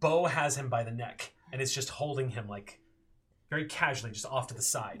Bo has him by the neck and is just holding him like very casually just off to the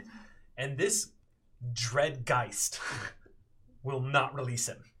side. And this dread Geist will not release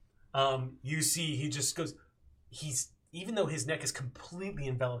him. You see he just goes, even though his neck is completely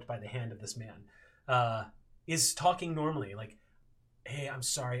enveloped by the hand of this man, is talking normally, like, "Hey, I'm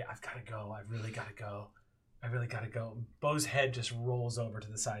sorry, I've got to go. I really got to go. Bo's head just rolls over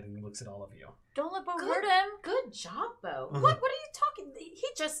to the side and looks at all of you. Don't let Bo Good. hurt him. Good job, Bo. Mhm. What are you talking? He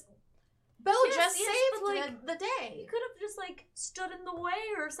just Bo Yes, just yes, saved but, like, the He day. could have just like stood in the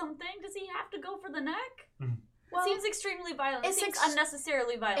way or something. Does he have to go for the neck? Well, It seems extremely violent. It it's seems ex-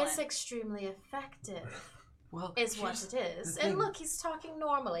 unnecessarily violent. it's extremely effective, Well, is what here's it is. the And thing. look, he's talking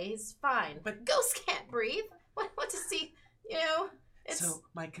normally. He's fine. But- Ghosts can't breathe. What does he? You know, it's So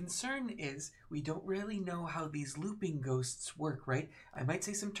my concern is we don't really know how these looping ghosts work, right? I might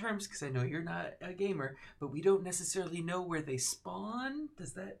say some terms because I know you're not a gamer, but we don't necessarily know where they spawn.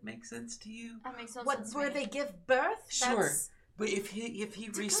 Does that make sense to you? That makes no what sense. to where me. they give birth. Sure. That's- But if he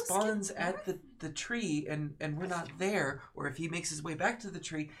Do ghosts respawns give at the tree and we're not there, or if he makes his way back to the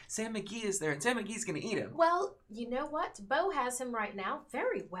tree, Sam McGee is there and Sam McGee's gonna eat him. Well, you know what? Bo has him right now.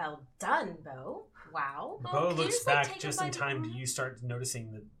 Very well done, Bo. Wow. Bo, Bo can you looks just, like, back take him just by in the time to arm? you start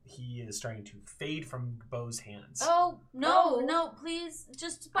noticing that he is starting to fade from Bo's hands. Oh No, please,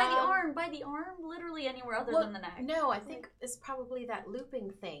 just by the Um, arm, literally anywhere other well, than the neck. No, I think it's probably that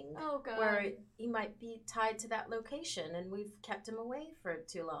looping thing. Oh god. Where he might be tied to that location and we've kept him away for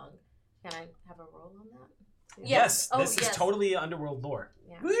too long. Can I have a roll on that? too? Yes, Oh, this is yes. totally underworld lore.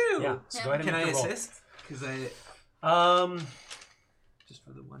 Yeah. Woo! Yeah, so Yeah. go ahead and Can I make your roll. assist? Because just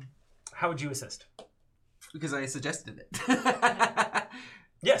for the one. How would you assist? Because I suggested it.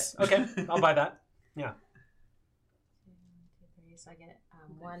 Yes, okay, I'll buy that. 1, 2, 3, so I get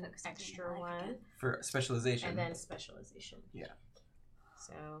one focus on extra doing life one, again. For specialization. and then specialization. Yeah.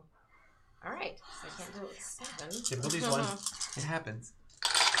 So, all right. So I can't do it with 7. Difficulty's 1. It happens.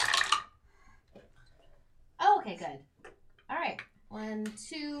 Oh, okay, good. All right.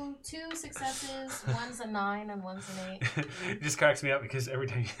 Two successes. One's a 9 and one's an 8. It just cracks me up because every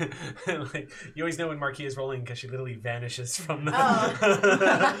time like you always know when Marquis is rolling because she literally vanishes from the.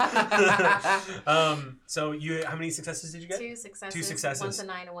 So you, how many successes did you get? 2 successes. 2 successes. One's a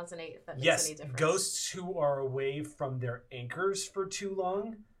 9 and one's an 8. If that makes Yes, any difference. ghosts who are away from their anchors for too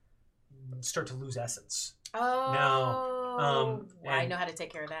long start to lose essence. Oh. I and- know how to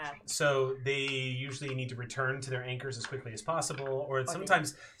take care of that. So they usually need to return to their anchors as quickly as possible, or Okay.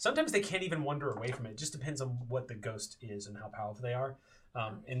 sometimes they can't even wander away from it. It just depends on what the ghost is and how powerful they are.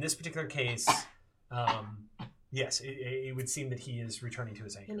 In this particular case, yes, it would seem that he is returning to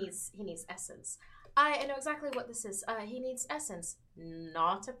his anchor. He needs essence. I know exactly what this is. He needs essence.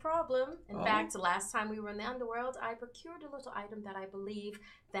 Not a problem. In fact, last time we were in the underworld, I procured a little item that I believe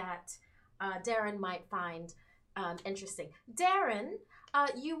that Darren might find interesting. Darren,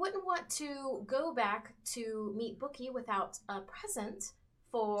 you wouldn't want to go back to meet Bookie without a present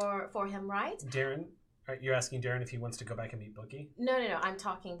for him, right? Darren, you're asking Darren if he wants to go back and meet Bookie? No. I'm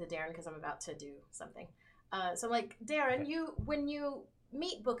talking to Darren because I'm about to do something. So I'm like, Darren, when you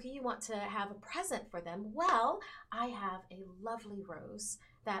meet Bookie, you want to have a present for them. Well, I have a lovely rose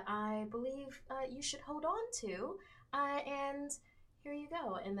that I believe you should hold on to. And here you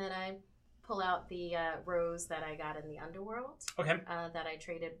go. And then I pull out the rose that I got in the underworld. Okay. That I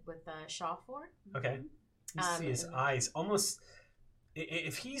traded with Shaw for. Okay. You see his eyes almost.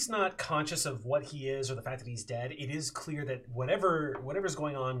 If he's not conscious of what he is or the fact that he's dead, it is clear that whatever's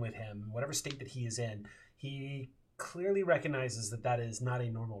going on with him, whatever state that he is in, he clearly recognizes that is not a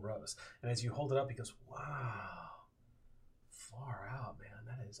normal rose. And as you hold it up, he goes, "Wow, far out, man.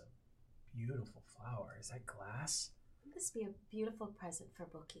 That is a beautiful flower. Is that glass?" This be a beautiful present for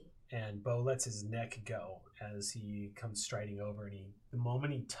Bookie. And Bo lets his neck go as he comes striding over, and the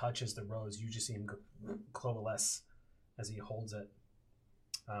moment he touches the rose, you just see him go coalesce as he holds it,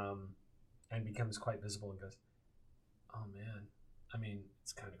 and becomes quite visible and goes, "Oh man, I mean,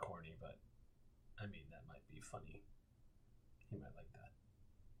 it's kind of corny, but I mean, that might be funny. He might like that."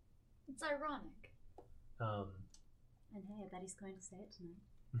 It's ironic. And hey, I bet he's going to say it tonight.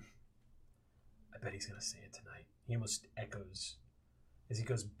 I bet he's going to say it tonight. He almost echoes as he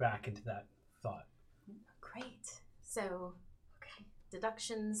goes back into that thought. Great. So, okay,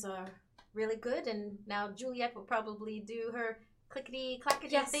 deductions are really good, and now Juliet will probably do her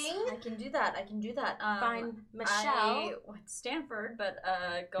clickety-clackety thing. I can do that. Find Michelle. I went to Stanford, but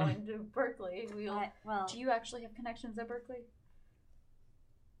going to Berkeley, Well, do you actually have connections at Berkeley?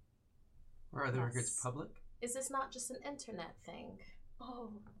 Or are the records Yes. public? Is this not just an internet thing?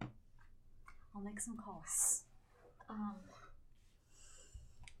 Oh, I'll make some calls.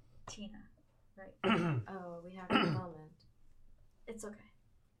 Tina, right? Oh, we have a moment. It's okay.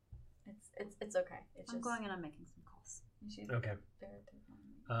 It's okay. It's I'm just going and I'm making some calls. she's Okay. there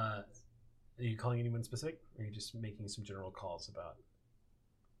to- Are you calling anyone specific, or are you just making some general calls about?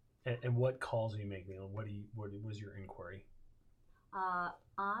 And what calls are you making? What was your inquiry?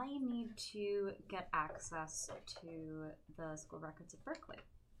 I need to get access to the school records at Berkeley.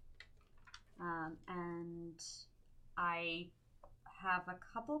 And I have a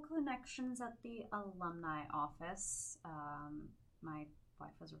couple connections at the alumni office. My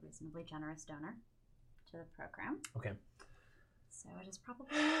wife was a reasonably generous donor to the program. Okay. So it is probably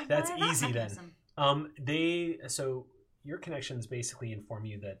That's via that easy then. mechanism. So your connections basically inform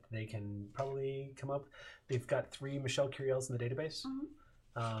you that they can probably come up. They've got 3 Michelle Curiels in the database.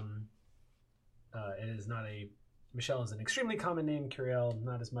 Mhm. It is not Michelle is an extremely common name. Curiel,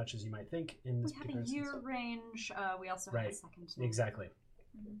 not as much as you might think in this We have particular a year instance. range. We also have Right. a second name. Exactly.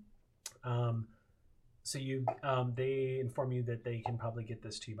 So they inform you that they can probably get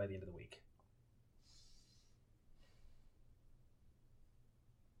this to you by the end of the week.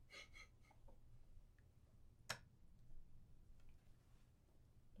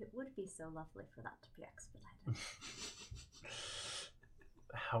 It would be so lovely for that to be expedited.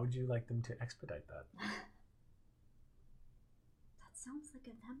 How would you like them to expedite that? That sounds like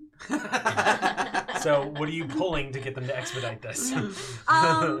a them. So what are you pulling to get them to expedite this?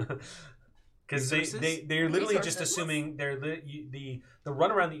 Because they're literally just Resources. assuming the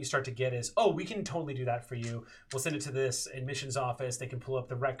runaround that you start to get is, oh, we can totally do that for you. We'll send it to this admissions office. They can pull up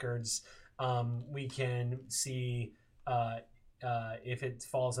the records. We can see if it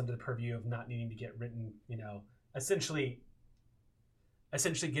falls under the purview of not needing to get written. Essentially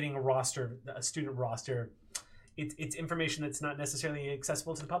getting a student roster. It's information that's not necessarily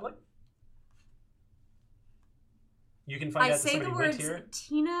accessible to the public. You can find I out that say the somebody went words here.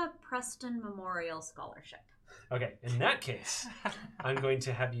 Tina Preston Memorial Scholarship. Okay, in that case, I'm going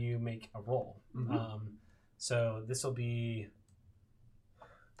to have you make a roll. Mhm. So this will be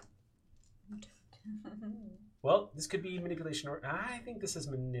Well, this could be manipulation, or I think this is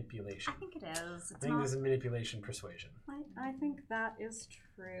manipulation. I think it is. I think this is manipulation persuasion. I think that is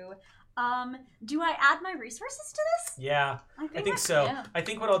true. Do I add my resources to this? Yeah, I think so. yeah. I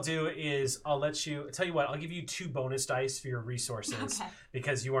think what I'll do is I'll tell you what, I'll give you 2 bonus dice for your resources Okay.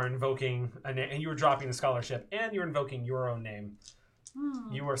 because you are invoking, and you were dropping the scholarship, and you're invoking your own name.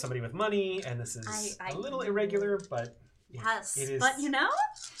 You are somebody with money, and this is I- a little irregular, but Yes, it is. but you know,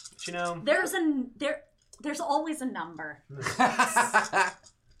 there's always a number. Let's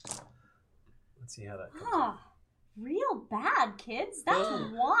see how that goes. Oh, real bad, kids. That's Oh,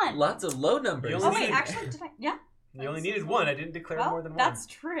 1. Lots of low numbers. You Oh only wait, need- actually, did I? Yeah. You only needed 1. I didn't declare more than 1. That's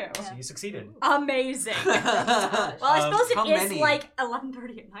true. So you succeeded. Amazing. Well, I suppose How it is many? like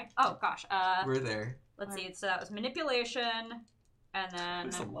 11:30 at night. Oh gosh. We're there. Let's see. So that was manipulation, and then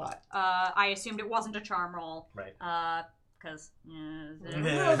That's a lot. I assumed it wasn't a charm roll. Right. Because a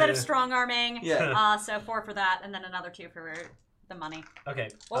little bit of strong arming. Yeah. So 4 for that, and then another 2 for the money. Okay.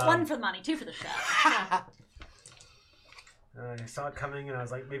 Well, 1 for the money, 2 for the show. I saw it coming, and I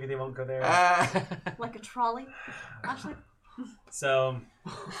was like, maybe they won't go there. Like a trolley. Actually, So,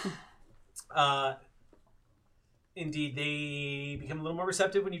 indeed, they become a little more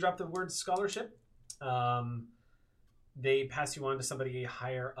receptive when you drop the word scholarship. They pass you on to somebody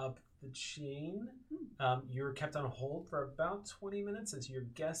higher up the chain. You're kept on hold for about 20 minutes as you're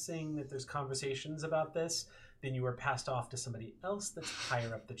guessing that there's conversations about this. Then you are passed off to somebody else that's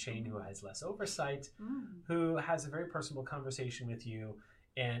higher up the chain who has less oversight, who has a very personal conversation with you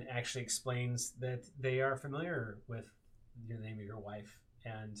and actually explains that they are familiar with the name of your wife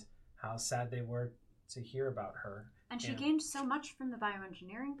and how sad they were to hear about her. and she Yeah. gained so much from the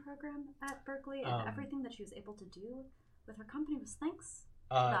bioengineering program at Berkeley, and Um, everything that she was able to do with her company was thanks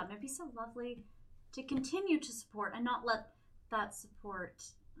to Uh, that. And it'd be so lovely to continue to support and not let that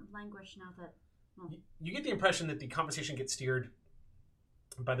support languish now that. you get the impression that the conversation gets steered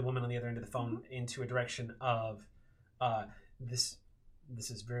by the woman on the other end of the phone into a direction of this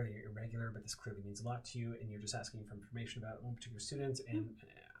is very irregular, but this clearly means a lot to you, and you're just asking for information about one particular student. And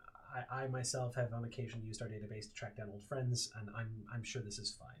I myself have on occasion used our database to track down old friends, and I'm sure this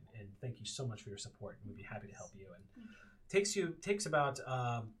is fine. And thank you so much for your support, and we'd be happy to help you. And takes about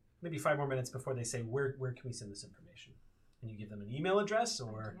maybe 5 more minutes before they say, where can we send this information? And you give them an email address,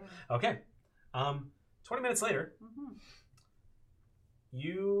 or okay. 20 minutes later, Mm-hmm.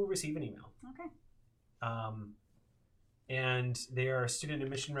 you receive an email. Okay. And they are student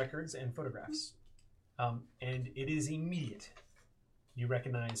admission records and photographs. And it is immediate. You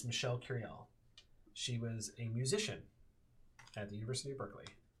recognize Michelle Curiel. She was a musician at the University of Berkeley.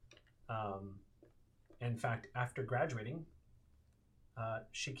 In fact, after graduating,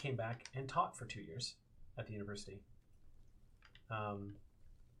 she came back and taught for 2 years at the university.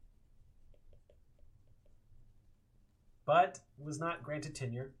 But was not granted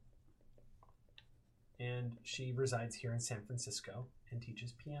tenure. And she resides here in San Francisco and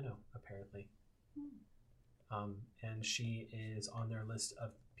teaches piano, apparently. And she is on their list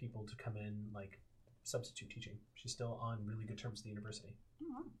of people to come in, like, substitute teaching. She's still on really good terms with the university.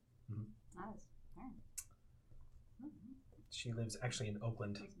 Oh, Mhm. that is very. She lives actually in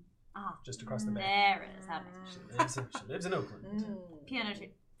Oakland, Ah, just across the bay. there it is. That makes sense. She lives in Oakland. Piano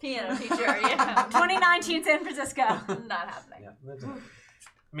teacher. Piano teacher, yeah. 2019 San Francisco. Not happening. Yeah, lives in Oakland.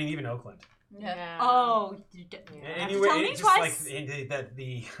 I mean, even Oakland. Yeah. Oh, you have to Anyway, tell me it's twice. just like that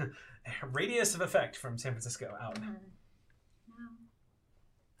the radius of effect from San Francisco out. No.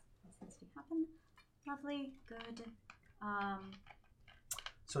 This to happen. Lovely, good.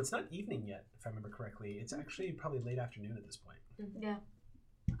 So it's not evening yet, if I remember correctly. It's actually probably late afternoon at this point. Yeah.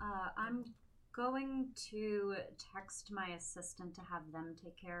 I'm going to text my assistant to have them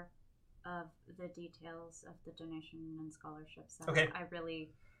take care of the details of the donation and scholarship. So Okay. I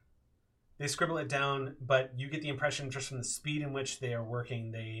really. They scribble it down, but you get the impression just from the speed in which they are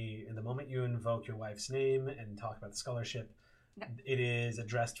working, in the moment you invoke your wife's name and talk about the scholarship, Yep. it is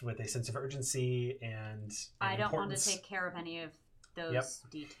addressed with a sense of urgency and I don't want to importance. take care of any of those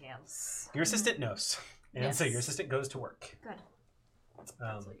Yep. details. Your assistant knows. And so Yes. your assistant goes to work. Good.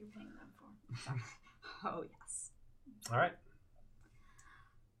 That's what you're paying them for. Oh yes. All right.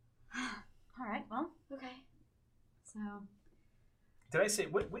 All right. Well. Okay. So. Did I say,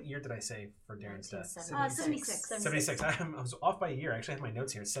 what year did I say for Darren's death? 76. 76. I was off by a year. I actually have my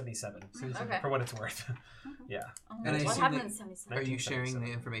notes here. It's 77. Okay. For what it's worth. Yeah. And I what assume happened that- in 77? Are you sharing the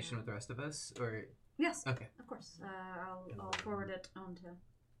 1977. information with the rest of us, or Yes. okay? Of course. I'll forward it on to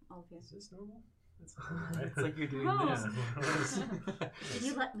all of you. Is this normal? It's like you're doing Oh. this. Did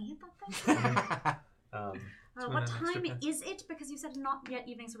you let me hit that thing? What time is it? Because you said not yet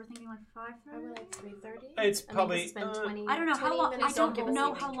evening, so we're thinking like 5:30. Probably like 3:30. It's probably. It's been 20. I don't know how long. I minutes. don't give us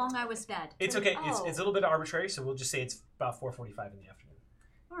know the how range. long I was dead. It's okay. It's Oh. a little bit arbitrary, so we'll just say it's about 4:45 in the afternoon.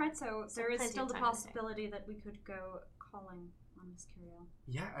 All right, so there is plenty still of the time, I think. possibility that we could go calling on Miss Curiel.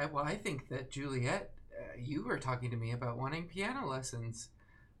 Yeah, well, I think that Juliet, you were talking to me about wanting piano lessons,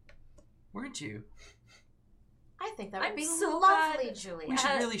 weren't you? I think that would I'm be so lovely, bad. Julia. We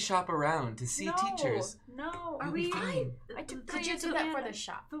should really shop around to see teachers. No. You'll be fine. Could you do that for the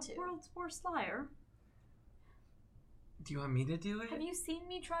shop The too? world's worst liar. Do you want me to do it? Have you seen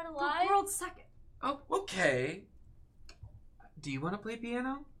me try to The lie? world's second. Oh, okay. Do you want to play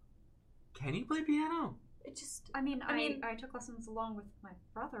piano? Can you play piano? It just. I mean, I mean- I took lessons along with my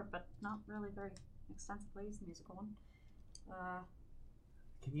brother, but not really very extensively. He's a musical one.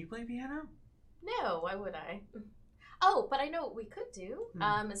 Can you play piano? No, why would I? Oh, but I know what we could do.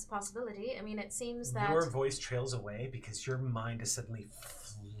 Hmm. It's a possibility. I mean, it seems that Your voice trails away because your mind is suddenly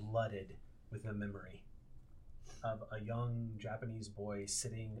flooded with a memory of a young Japanese boy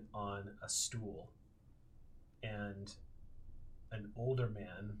sitting on a stool and an older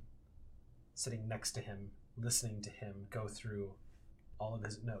man sitting next to him, listening to him go through all of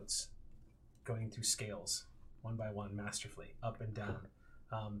his notes, going through scales one by one, masterfully, up and down.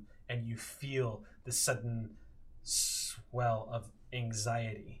 And you feel the sudden swell of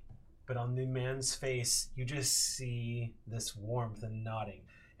anxiety. But on the man's face, you just see this warmth and nodding.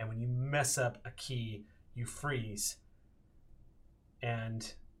 And when you mess up a key, you freeze.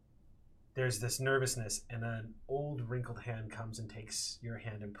 And there's this nervousness, and an old wrinkled hand comes and takes your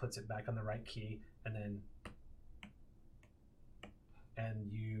hand and puts it back on the right key, and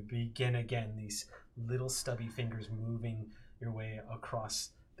you begin again, these little stubby fingers moving your way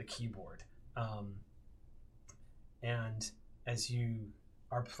across the keyboard. And as you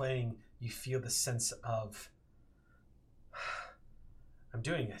are playing, you feel the sense of, I'm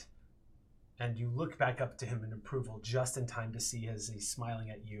doing it. And you look back up to him in approval just in time to see, as he's smiling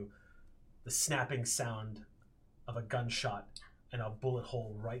at you, the snapping sound of a gunshot and a bullet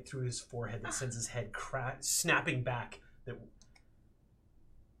hole right through his forehead that sends his head snapping back. That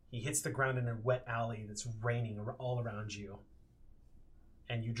he hits the ground in a wet alley that's raining all around you.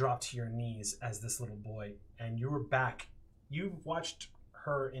 And you drop to your knees as this little boy, and you were back. You watched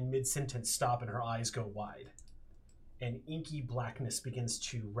her in mid-sentence stop and her eyes go wide. And inky blackness begins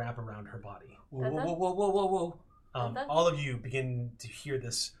to wrap around her body. Whoa, whoa, whoa, whoa, whoa, whoa. All of you begin to hear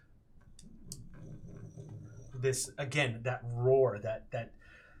this again, that roar, that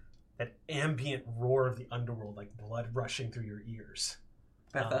ambient roar of the underworld, like blood rushing through your ears.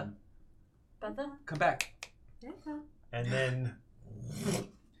 Betha, Betha? come back. And then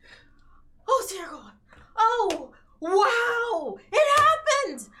Oh, dear God. Oh, wow. It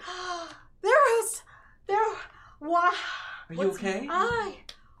happened. Wow. Are you okay?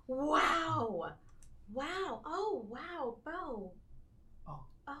 Wow. Wow. Oh, wow, Bo. Oh.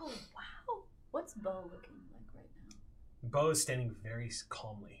 Oh, wow. What's Bo looking like right now? Bo is standing very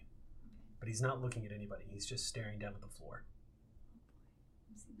calmly, but he's not looking at anybody. He's just staring down at the floor.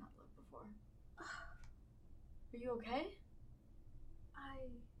 I've seen that look before. Are you okay?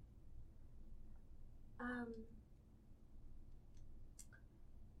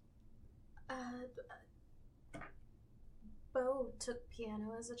 Bo took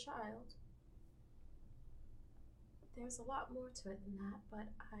piano as a child. There's a lot more to it than that, but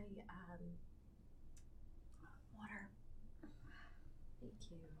water. Thank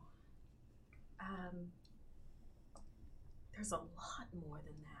you. There's a lot more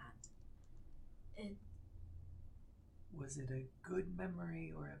than that. Was it a good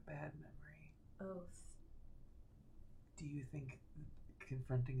memory or a bad memory? Both. Do you think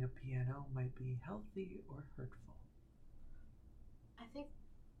confronting a piano might be healthy or hurtful? I think,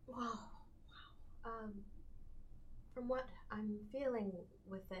 from what I'm feeling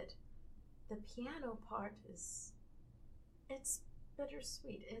with it, the piano part it's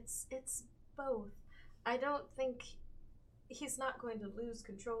bittersweet. It's both. I don't think he's not going to lose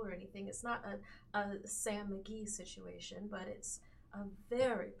control or anything. It's not a Sam McGee situation, but it's a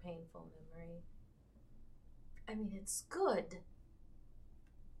very painful memory. I mean, it's good.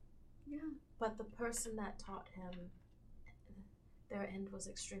 Yeah. But the person that taught him, their end was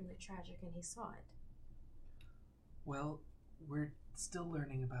extremely tragic, and he saw it. Well, we're still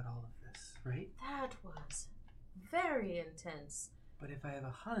learning about all of this, right? That was very intense. But if I have a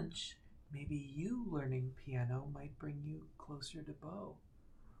hunch, maybe you learning piano might bring you closer to Bo.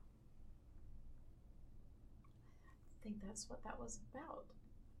 I think that's what that was about.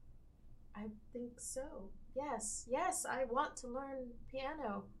 I think so. Yes, I want to learn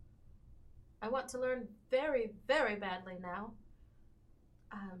piano. I want to learn very, very badly now.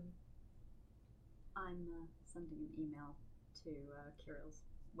 I'm sending an email to Kirill's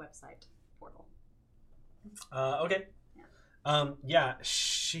website portal. Okay.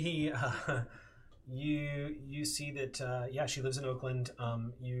 She. You see that. She lives in Oakland.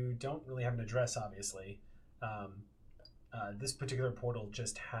 You don't really have an address, obviously. This particular portal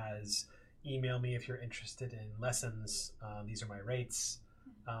just has email me if you're interested in lessons. These are my rates.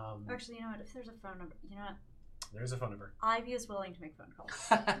 Actually, you know what? If there's a phone number, you know what? There's a phone number. Ivy is willing to make phone calls.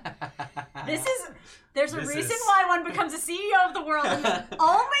 This There's a reason is- why one becomes a CEO of the world, and the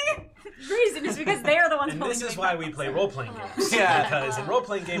only reason is because they are the ones And willing this to is make why phone we calls. play role-playing games. Yeah. Because in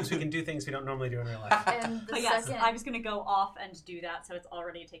role-playing games, we can do things we don't normally do in real life. And the But yes, second, I'm just gonna go off and do that, so it's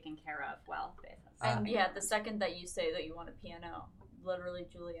already taken care of. Well, and the second that you say that you want a piano, literally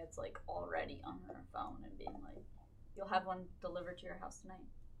Juliet's like already on her phone and being like, "You'll have one delivered to your house tonight."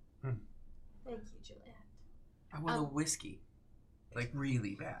 Thank you, Juliet. I want a whiskey. Like,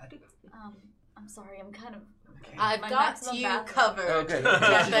 really bad. I'm sorry, I'm kind of. Okay. I've My got maximum you bathroom. covered. Okay.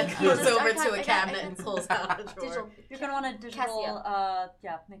 Yeah, then goes I over got- to I a got- cabinet and pulls out a drawer. Digital. You're gonna want a digital.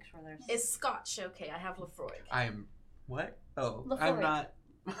 Casio. Make sure there's. Is Scotch okay? I have Lefroy. I'm... What? Oh, Lefroy. I'm not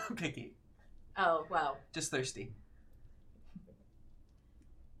picky. Oh, wow. Just thirsty.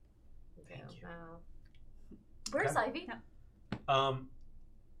 Okay, Thank you. wow. Where's Ivy?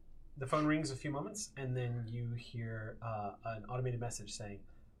 The phone rings a few moments, and then you hear an automated message saying,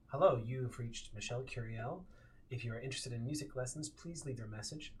 "Hello, you've reached Michelle Curiel. If you are interested in music lessons, please leave your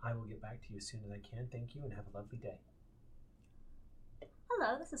message. I will get back to you as soon as I can. Thank you, and have a lovely day."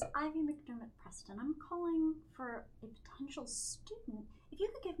 Hello, this is Ivy McDermott Preston. I'm calling for a potential student. If you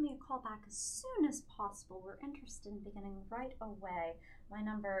could give me a call back as soon as possible, we're interested in beginning right away. My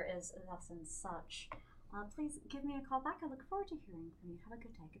number is thus and such. Please give me a call back. I look forward to hearing from you. Have a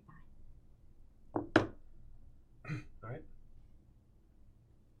good day. Goodbye. All right.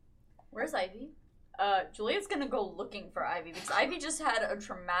 Where's Ivy? Juliet's gonna go looking for Ivy because Ivy just had a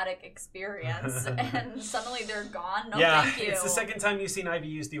traumatic experience and suddenly they're gone. No, yeah, thank you. it's the second time you've seen Ivy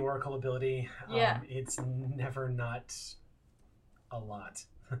use the Oracle ability. Yeah. It's never not a lot.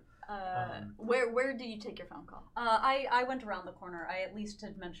 Where do you take your phone call? I went around the corner. I at least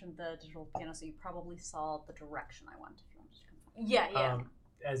had mentioned the digital piano, so you probably saw the direction I went. If you wanted to come. Yeah.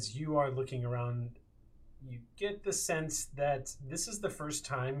 As you are looking around, you get the sense that this is the first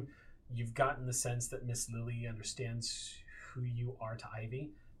time you've gotten the sense that Miss Lily understands who you are to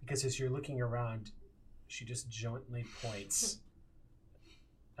Ivy, because as you're looking around, she just gently points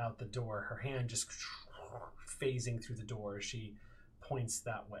out the door, her hand just phasing through the door as she points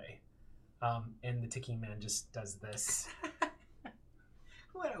that way. And the ticking man just does this.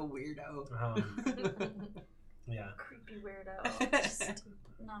 What a weirdo. Yeah. Creepy weirdo. Just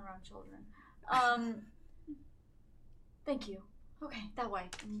not around children. Thank you. Okay, that way.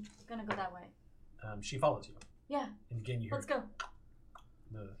 I'm gonna go that way. She follows you. Yeah. And again, you hear Let's go.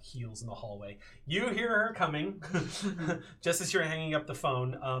 the heels in the hallway. You hear her coming. Just as you're hanging up the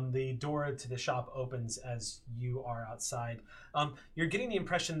phone, the door to the shop opens as you are outside. You're getting the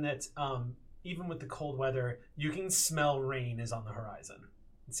impression that even with the cold weather, you can smell rain is on the horizon.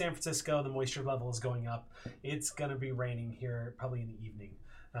 In San Francisco, the moisture level is going up. It's going to be raining here probably in the evening.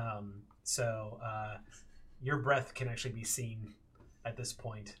 So your breath can actually be seen at this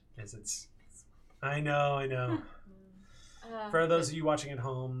point as it's... I know. For those of you watching at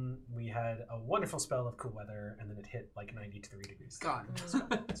home, we had a wonderful spell of cool weather, and then it hit like 93 degrees. Gone.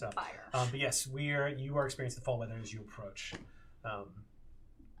 So, Fire. but yes, you are experiencing the fall weather as you approach.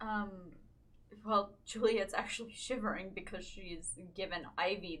 Well, Juliet's actually shivering because she's given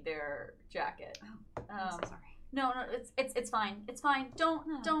Ivy their jacket. I'm so sorry. No, it's fine. It's fine. Don't.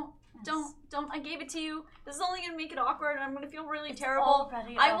 I gave it to you. This is only gonna make it awkward, and I'm gonna feel really terrible.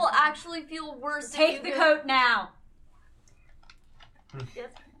 already I will awkward. actually feel worse. if Take you the give- coat now. Yes.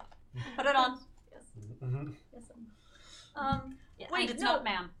 Put it on. Mhm. Yes. Yeah, Wait, and it's no. not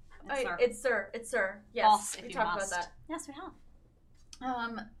ma'am. It's sir. It's sir. It's sir. Yes. Boss, if we you talked must. about Yes, we have.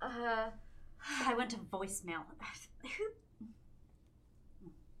 that. I went to voicemail.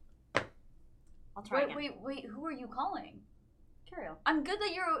 I'll try again. Wait. Who are you calling? Curiel. I'm glad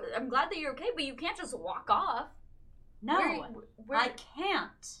that you're okay, but you can't just walk off. No, We're I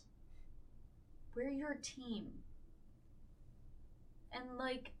can't. your team. And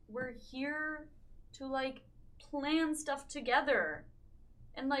like we're here to like plan stuff together.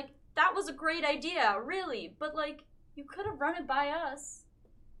 And like that was a great idea, really, but like you could have run it by us.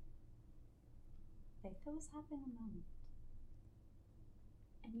 Faith was having a moment.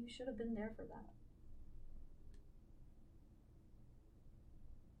 And you should have been there for that.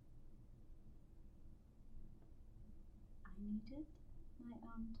 needed my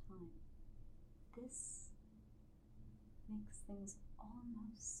own time. This makes things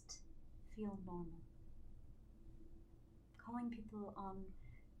almost feel normal. Calling people on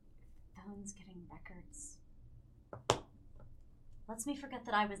phones, getting records, lets me forget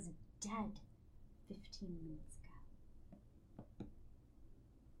that I was dead 15 minutes ago.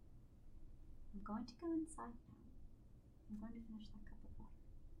 I'm going to go inside now. I'm going to finish that cup of water.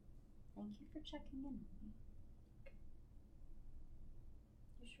 Thank you for checking in on me.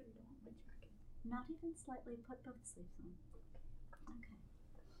 You sure you don't want my jacket? Not even slightly. Put both sleeves on. Okay.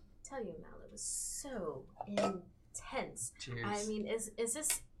 Tell you, Mal, it was so intense. Cheers. I mean, is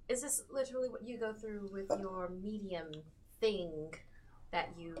this literally what you go through with your medium thing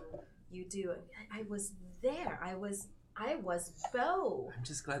that you do? I was there. I was Bo. I'm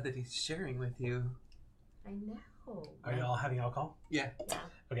just glad that he's sharing with you. I know. Are y'all having alcohol? Yeah.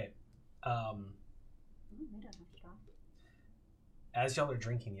 Okay. We don't have to talk. As y'all are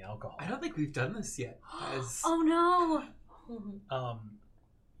drinking the alcohol, I don't think we've done this yet. As Oh no!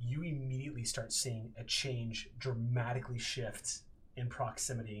 you immediately start seeing a change dramatically shift in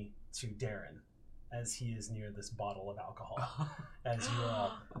proximity to Darren as he is near this bottle of alcohol. As you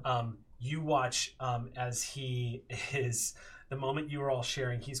all, you watch as he is, the moment you are all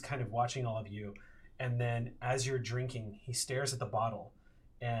sharing, he's kind of watching all of you. And then as you're drinking, he stares at the bottle.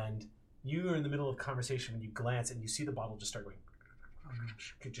 And you are in the middle of conversation when you glance and you see the bottle just start going,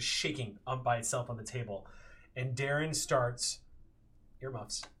 just shaking up by itself on the table. And Darren starts,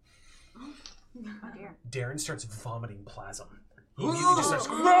 earmuffs. Oh dear. Darren starts vomiting plasm. He immediately just starts.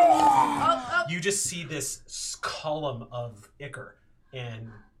 You just see this column of ichor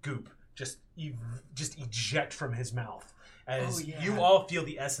and goop just eject from his mouth as you all feel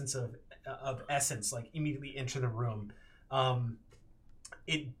the essence of essence like immediately enter the room.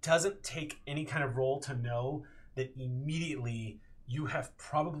 It doesn't take any kind of roll to know that immediately you have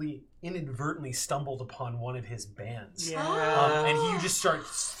probably inadvertently stumbled upon one of his bands. Yeah. And you just start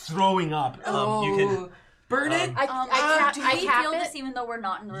throwing up. You can burn it. Do we cap feel it? this even though we're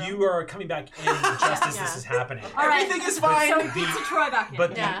not in the room? You are coming back in just as this is happening. All right. Everything is fine. So pizza Troy back in.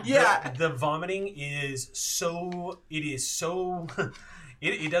 But Yeah. the vomiting is so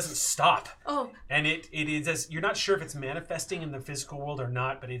it doesn't stop. Oh, And it is as you're not sure if it's manifesting in the physical world or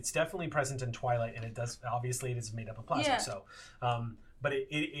not, but it's definitely present in Twilight, and it does obviously it is made up of plasma. Yeah. So, but it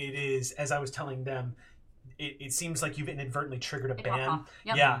is, as I was telling them, it seems like you've inadvertently triggered a ban.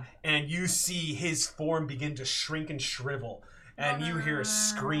 Yep. Yeah, and you see his form begin to shrink and shrivel, and you hear a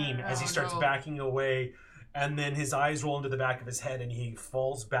scream as he starts backing away, and then his eyes roll into the back of his head, and he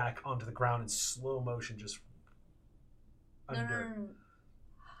falls back onto the ground in slow motion, just under.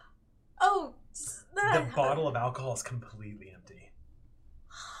 oh, The bottle of alcohol is completely empty.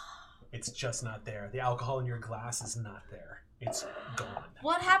 It's just not there. The alcohol in your glass is not there. It's gone.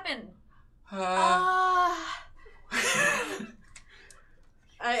 What happened? I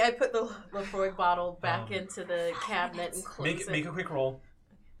put the Lefroy bottle back into the cabinet and closed Make a quick roll.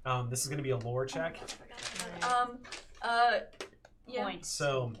 This is going to be a lore check. Yeah. Point.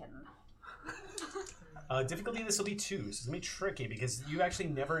 So, difficulty this will be 2. So it's going to be tricky because you actually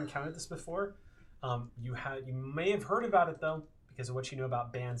never encountered this before. You may have heard about it though because of what you know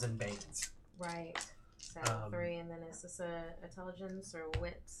about bands and banes. Right. So 3, and then is this a intelligence or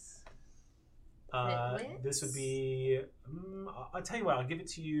wits? Wits? This would be. I'll tell you what. I'll give it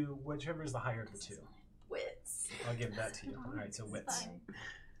to you. Whichever is the higher of the 2. Wits. I'll give that to you. All right. So wits.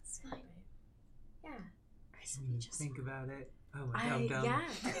 It's fine. Yeah. Think about it. Oh, I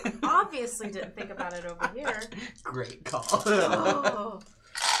obviously didn't think about it over here. Great call. Oh.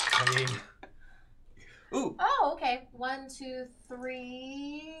 I mean, Ooh. Oh, okay. 1, 2,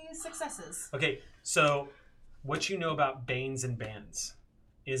 3 successes. okay. So, what you know about banes and bands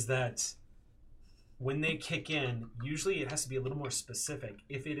is that when they kick in, usually it has to be a little more specific.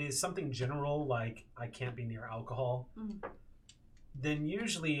 If it is something general like I can't be near alcohol, then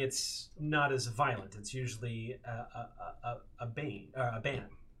usually it's not as violent. It's usually a bane or a ban.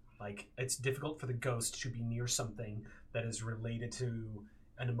 Like it's difficult for the ghost to be near something that is related to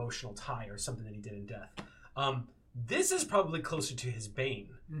an emotional tie or something that he did in death. This is probably closer to his bane.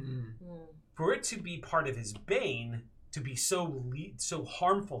 For it to be part of his bane, to be so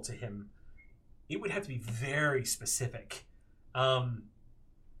harmful to him, it would have to be very specific.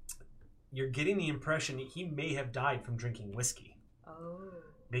 You're getting the impression that he may have died from drinking whiskey. Oh.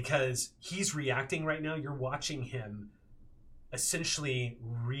 Because he's reacting right now. You're watching him essentially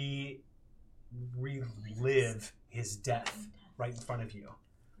relive his death right in front of you.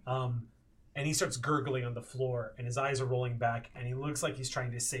 And he starts gurgling on the floor, and his eyes are rolling back, and he looks like he's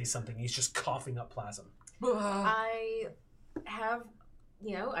trying to say something. He's just coughing up plasm. I have,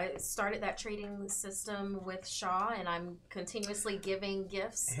 I started that trading system with Shaw, and I'm continuously giving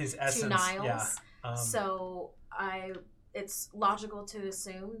gifts His essence, to Niles. yeah. So it's logical to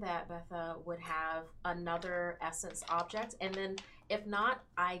assume that Betha would have another essence object, and then if not,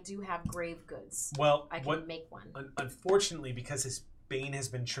 I do have grave goods. Well, I can make one. Unfortunately, because his Bane has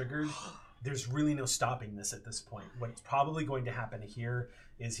been triggered, there's really no stopping this at this point. What's probably going to happen here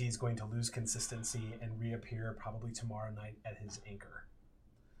is he's going to lose consistency and reappear probably tomorrow night at his anchor.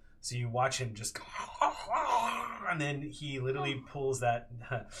 So you watch him just, and then he literally pulls that.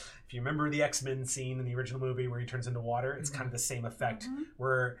 If you remember the X-Men scene in the original movie where he turns into water, it's kind of the same effect,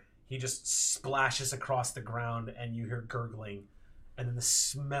 where he just splashes across the ground and you hear gurgling, and then the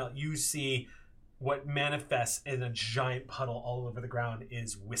smell. You see what manifests in a giant puddle all over the ground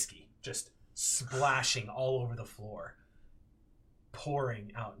is whiskey, just splashing all over the floor,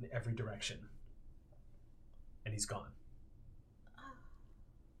 pouring out in every direction, and he's gone.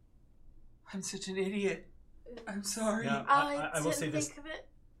 I'm such an idiot. I'm sorry. Yeah, I will say didn't this. think of it.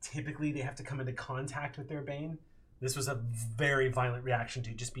 Typically, they have to come into contact with their Bane. This was a very violent reaction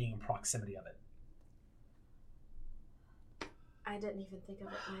to just being in proximity of it. I didn't even think of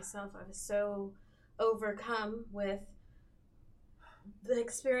it myself. I was so overcome with the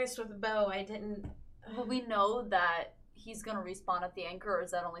experience with the bow. I didn't. Will we know that he's gonna respawn at the anchor, or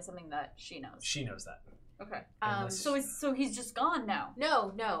is that only something that she knows? She knows that. Okay. Unless- So he's just gone now.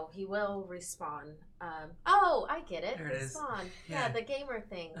 No, he will respawn. I get it. There it is. Respawn. Yeah. Yeah, the gamer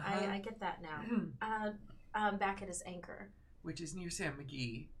thing. Uh-huh. I get that now. Back at his anchor. Which is near Sam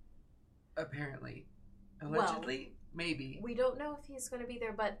McGee, apparently. Allegedly? Maybe. We don't know if he's going to be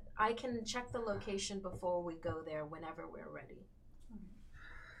there, but I can check the location before we go there whenever we're ready.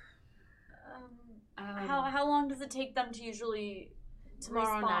 How long does it take them to usually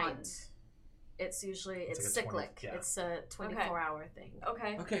Tomorrow respawn? night. It's usually It's it's like a 20 cyclic. yeah. It's a 24-hour thing.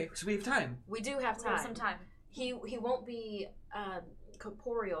 Okay. Okay, so we have time. We do have We have time. some time. He won't be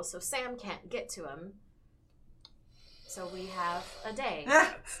corporeal, so Sam can't get to him. So we have a day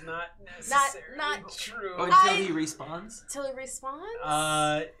That's not necessarily not true. Oh, until he respawns? till he responds.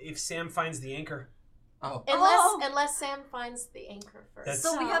 If Sam finds the anchor, Oh. Unless Sam finds the anchor first. That's-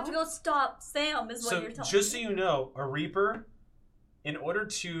 So we have to go stop Sam, is what so you're telling just so me. you know, a Reaper, in order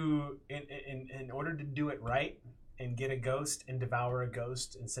to do it right and get a ghost and devour a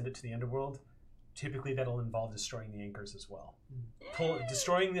ghost and send it to the underworld, typically that'll involve destroying the anchors as well.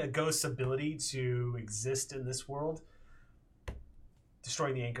 Destroying the ghost's ability to exist in this world.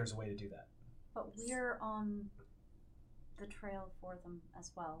 Destroying the anchor is a way to do that. But we're on the trail for them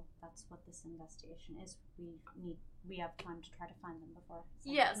as well. That's what this investigation is. We have time to try to find them before.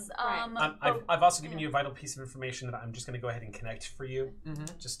 Yes. Right. I've also given you a vital piece of information that I'm just going to go ahead and connect for you, Mm-hmm.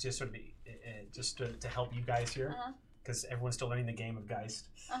 just to sort of be, just to help you guys here, Uh-huh. because everyone's still learning the game of Geist.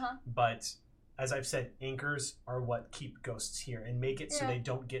 Uh-huh. But as I've said, anchors are what keep ghosts here and make it so Yeah. they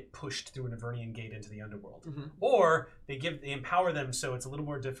don't get pushed through an Avernian gate into the underworld. Mm-hmm. Or they empower them so it's a little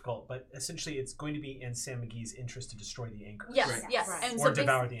more difficult, but essentially it's going to be in Sam McGee's interest to destroy the anchors. Yes, Right. yes. Right. And Or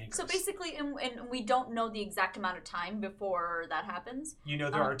devour the anchors. So basically, and we don't know the exact amount of time before that happens. You know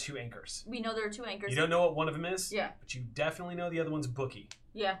there are two anchors. We know there are two anchors. You don't know what one of them is, Yeah. but you definitely know the other one's Bookie,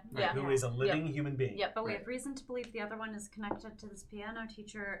 Yeah, yeah. who is a living human being. Yep. But we Right. have reason to believe the other one is connected to this piano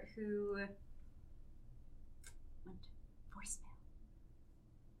teacher who went voicemail.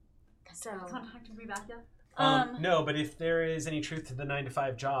 So Contacted Rebecca. No, but if there is any truth to the 9 to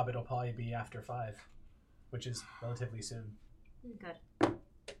 5 job, it'll probably be after 5, which is relatively soon. Good.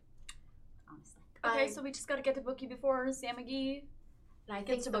 Honestly. Okay, I- so we just gotta get to Bookie before Sam McGee. and I Get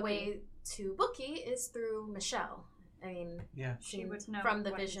think to the Bookie. way to Bookie is through Michelle. I mean, Yeah. She seemed- would know from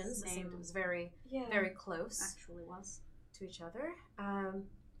the what his visions. It seemed name it was very, Yeah. very close actually was. to each other.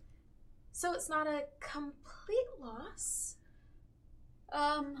 So it's not a complete loss.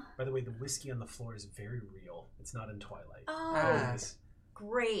 By the way, the whiskey on the floor is very real. It's not in Twilight. Oh, Ah. It's-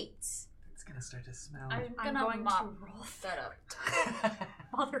 great. It's gonna start to smell. I'm I'm gonna going mop to roll that up.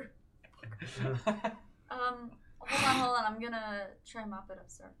 Mother. Hold on. I'm gonna try and mop it up,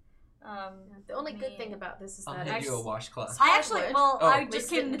 sir. The only good me- thing about this is I'll that hand I you a washcloth. I actually, Hardwood. well, Oh. I just Wasted.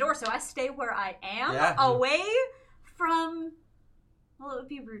 came in the door, so I stay where I am, Yeah. away from. Well, it would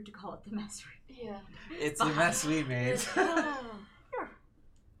be rude to call it the mess room. yeah. It's a mess we made.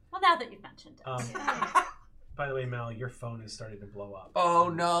 Well, now that you've mentioned it. By the way, Mel, your phone is starting to blow up. Oh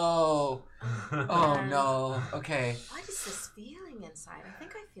no. Oh no. Okay. What is this feeling inside? I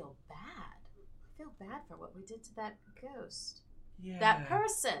think I feel bad. I feel bad for what we did to that ghost. Yeah. That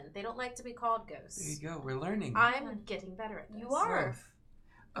person. They don't like to be called There ghosts. you go. We're learning. I'm getting better at this. You are. Growth.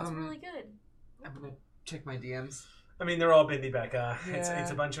 That's really good. I'm gonna check my DMs. I mean, they're all Bindi Becca. It's Yeah.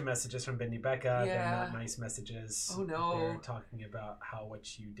 a bunch of messages from Bindi Becca. They're Yeah. not nice messages. Oh, no. They're talking about how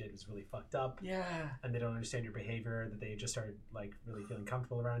what you did was really fucked up. Yeah. And they don't understand your behavior, that they just started like really feeling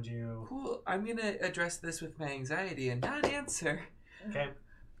comfortable around you. Cool. I'm gonna address this with my anxiety and not answer. Okay.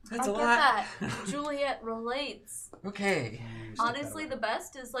 That's I a get lot. that. Juliet relates. Okay. You stick Honestly, that the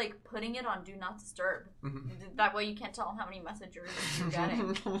best is like putting it on Do Not Disturb. Mhm. That way you can't tell how many messages you're getting.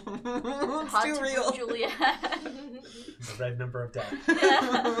 It's Hot too to real. Juliet. the red number of death.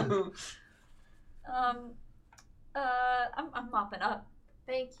 Yeah. I'm mopping up.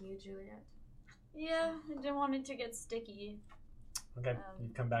 Thank you, Juliet. Yeah, I didn't want it to get sticky. Okay. You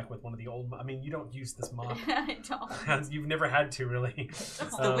come back with one of the old. I mean, you don't use this mop. I don't. You've never had to really. It's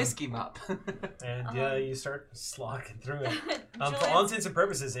the whiskey mop. And you start slogging through it. For Juliet's- all intents and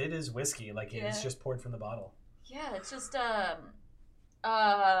purposes, it is whiskey. Like it's Yeah. just poured from the bottle. Yeah, it's just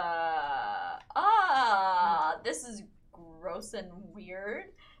this is gross and weird,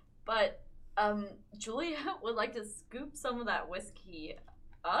 but Juliet would like to scoop some of that whiskey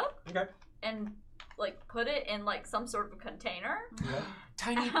up Okay. and like put it in like some sort of container.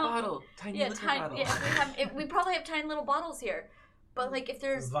 Tiny bottle. Tiny Yeah, liquor tiny. bottle. Yeah, we probably have tiny little bottles here, but like if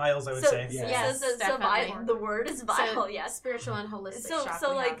there's Vials, I would say. Yeah. yes, so definitely. the word is vial. So, Yes. Spiritual and holistic So shop. so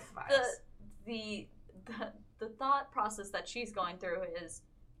we like have vials. the thought process that she's going through is,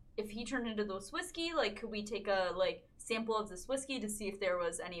 if he turned into this whiskey, like could we take a like sample of this whiskey to see if there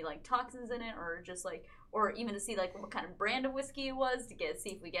was any like toxins in it, or just like, or even to see like what kind of brand of whiskey it was to see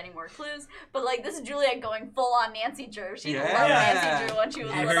if we get any more clues. But like this is Juliet going full on Nancy Drew. She loved Yeah. Nancy Drew when she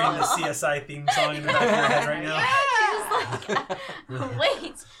was You're little. hearing the CSI theme song in the back of your head right now. She was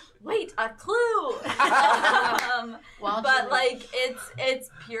like, wait, a clue. Well, But Juliet- like it's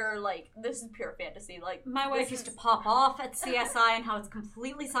pure, like this is pure fantasy. Like My wife this used to is- pop off at CSI and how it's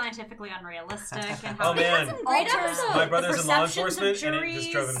completely scientifically unrealistic and how Oh, they had man. some great Alters episodes. My The brother's in law perceptions of enforcement, and it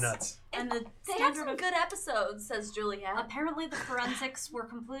just drove him juries nuts. And the They had standard some of good episodes, says Juliet. apparently the forensics were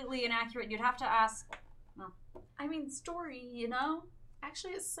completely inaccurate. You'd have to ask. I mean, story, you know?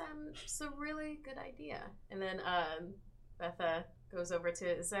 Actually, it's a really good idea. And then Betha goes over to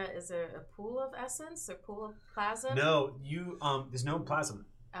is there a pool of essence or pool of plasm? No, you there's no plasm.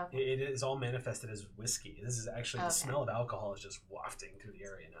 Okay. It is all manifested as whiskey. This is actually the Okay. smell of alcohol is just wafting through the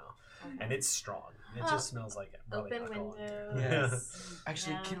area now, Okay. and it's strong. It Oh. just smells like probably Open alcohol. windows. Yes.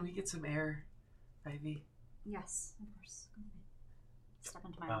 Actually, Yeah. can we get some air, Ivy? Yes, of course. Step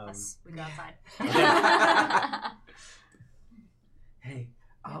into my Um, office. We go outside. Hey,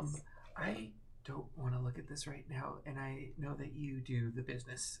 I don't want to look at this right now, and I know that you do the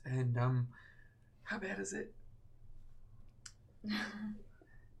business. And how bad is it?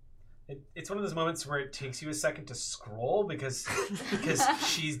 It's one of those moments where it takes you a second to scroll because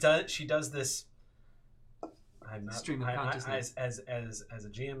she does this. I'm not Stream of consciousness. as a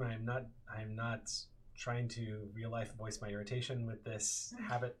GM. I'm not trying to real life voice my irritation with this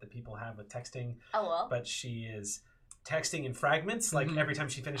habit that people have with texting. Oh well. But she is texting in fragments. Like Mhm. every time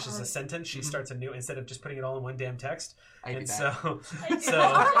she finishes a sentence, she Mhm. starts a new instead of just putting it all in one damn text. I do And that. so, I do so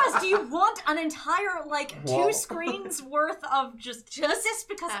that. Otherwise, do you want an entire like Whoa. 2 screens worth of just this?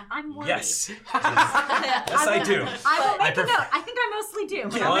 Because I'm worried. yes, Yeah. yes, I do. I will But- make a note. I think I mostly do.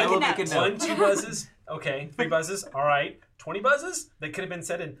 But Yeah, I'll I make will a make note. a note. 1, 2 buzzes. Okay, 3 buzzes. All right, 20 buzzes. They could have been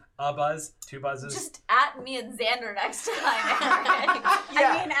said in a buzz, 2 buzzes. Just at me and Xander next time.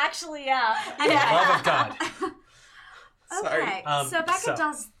 I mean, actually, yeah. Love of God. Sorry. Okay, Um, so Becca so-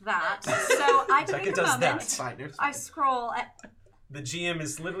 does that. So I Becca take a does moment. that. It's fine. It's I fine. scroll. The GM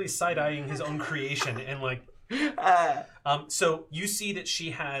is literally side-eyeing his own creation and like. Ah. So you see that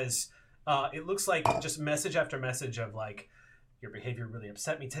she has. It looks like just message after message of like, your behavior really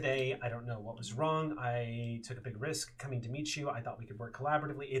upset me today. I don't know what was wrong. I took a big risk coming to meet you. I thought we could work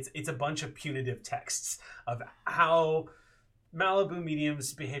collaboratively. It's a bunch of punitive texts of how Malibu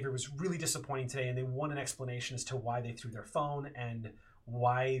Medium's behavior was really disappointing today, and they want an explanation as to why they threw their phone and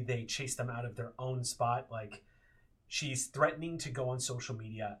why they chased them out of their own spot. Like, she's threatening to go on social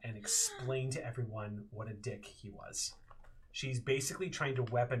media and explain to everyone what a dick he was. She's basically trying to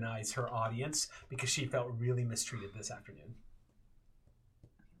weaponize her audience because she felt really mistreated this afternoon.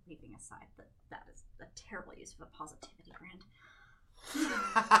 Leaving aside that is a terrible use of a positivity grant.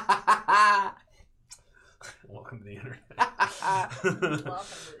 Welcome to the internet. Welcome to the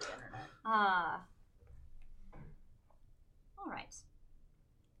internet. All right.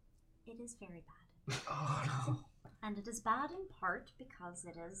 It is very bad. Oh no. And it is bad in part because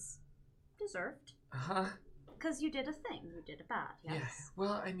it is deserved. Uh-huh. Because you did a thing. You did a bad, yes. Yeah.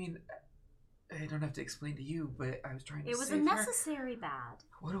 Well, I mean, I don't have to explain to you, but I was trying to It was save a her. necessary bad,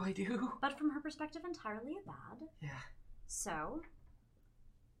 What do I do? but from her perspective, entirely a bad. Yeah. So,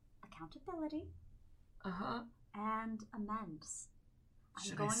 accountability Uh-huh. and amends. I'm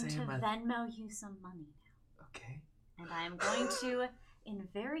Should I going say to amends? Venmo you some money now. Okay. And I am going to, in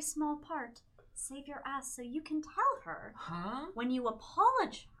very small part, save your ass so you can tell her Huh? when you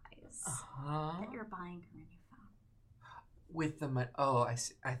apologize Uh-huh. that you're buying her a new phone. With the money. Oh, I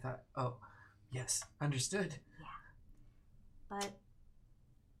see. I thought. Oh, yes. Understood. But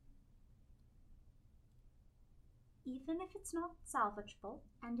even if it's not salvageable,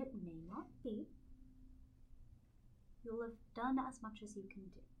 and it may not be, you'll have done as much as you can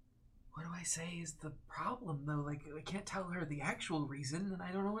do. What do I say is the problem, though? Like, I can't tell her the actual reason, and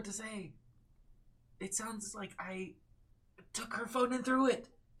I don't know what to say. It sounds like I took her phone and threw it.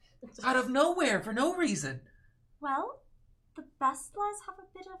 Out of nowhere, for no reason. Well, the best lies have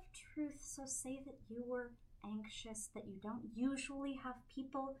a bit of truth, so say that you were anxious, that you don't usually have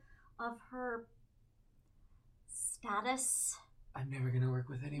people of her status. I'm never gonna work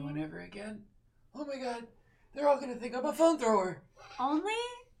with anyone ever again. Oh my god, they're all gonna think I'm a phone thrower. Only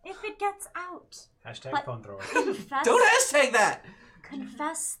if it gets out. Hashtag But- phone thrower. Confess, Don't hashtag that!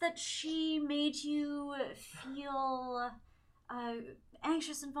 confess that she made you feel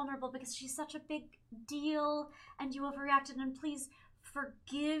anxious and vulnerable because she's such a big deal and you overreacted, and please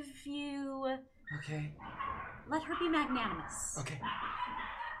forgive you. Okay, Let her be magnanimous. okay.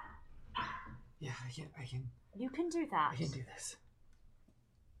 Yeah, I can You can do that. do this.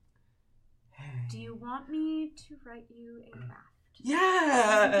 Hey. Do you want me to write you a draft?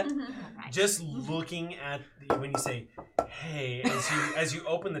 Yeah! Alright. Just looking at when you say "Hey," as you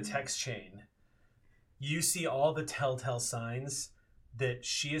open the text chain, you see all the telltale signs that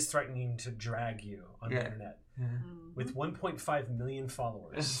she is threatening to drag you on the Yeah. internet. Mhm. With 1.5 million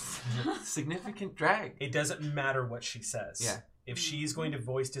followers, Significant drag. it doesn't matter what she says. Yeah. If she's going to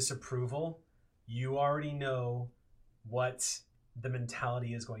voice disapproval, you already know what the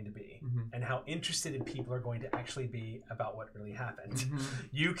mentality is going to be Mhm. and how interested people are going to actually be about what really happened. Mhm.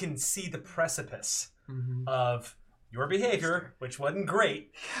 You can see the precipice Mhm. of your behavior, which wasn't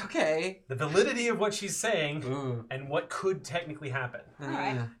great, Okay. the validity of what she's saying, Ooh. and what could technically happen.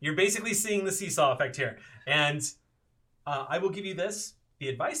 right. You're basically seeing the seesaw effect here. And I will give you this. The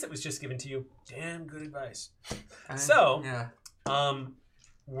advice that was just given to you, damn good advice. So- yeah.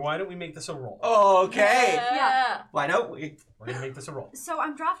 Why don't we make this a roll? Okay. Yeah. Why don't we? We're going to make this a roll. So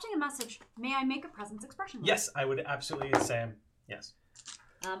I'm drafting a message. May I make a presence expression? Yes, I would absolutely say yes.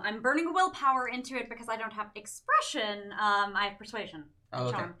 I'm burning willpower into it because I don't have expression. I have persuasion. Oh,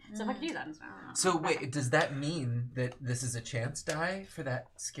 okay. Charm. So if I could do that. So wait, does that mean that this is a chance die for that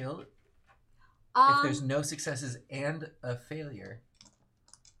skill? If there's no successes and a failure,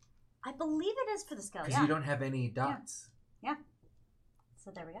 I believe it is for the skill. because Yeah. you don't have any dots. So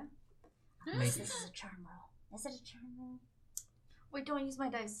there we go. Maybe. This is a charm roll. Is it a charm roll? Wait, don't use my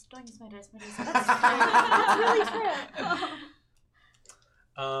dice. Don't use my dice. My dice. That's That's really fair.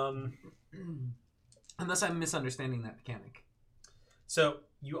 Unless I'm misunderstanding that mechanic. So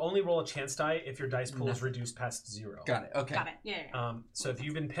you only roll a chance die if your dice pool is reduced past 0. Got it. Okay. Got it. Yeah. So if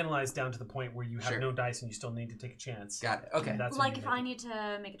you've been penalized down to the point where you have Sure. no dice and you still need to take a chance, Got it. Okay. that's when Like you if make I it. need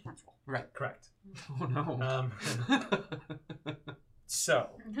to make a defense roll. Right. Correct. Oh no. So,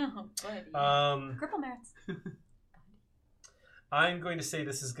 No, buddy. Cripple merits. I'm going to say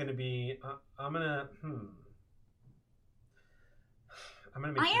this is going to be. I'm gonna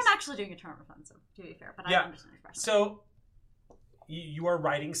make. I am this. actually doing a charm offensive, to be fair, but Yeah. I understand expression. So, you are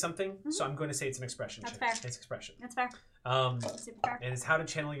writing something. So I'm going to say it's an expression. That's check. fair. It's expression. That's fair. It Super fair. is how to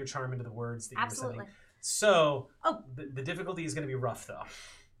channel your charm into the words that Absolutely. you're sending. So, Oh. the difficulty is going to be rough though.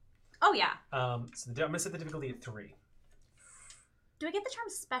 Oh yeah. So I'm going to set the difficulty at 3. Do I get the term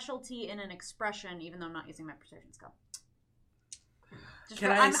specialty in an expression even though I'm not using my persuasion skill?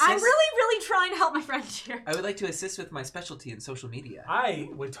 Can I I'm assist? really trying to help my friend here. I would like to assist with my specialty in social media. I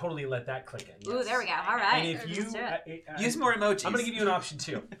would totally let that click in. Ooh, yes. there we go. All right. And if you Let's do it. Use more emojis. I'm going to give you an option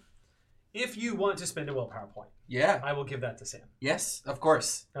too. If you want to spend a willpower point, Yeah. I will give that to Sam. Yes, of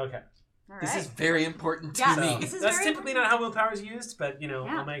course. Okay. All right. This is very important to Yeah, me. this is That's very typically not how willpower is used, but Yeah, all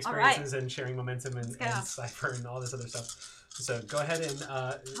my all right. experiences and sharing momentum and go. cipher and all this other stuff. So go ahead and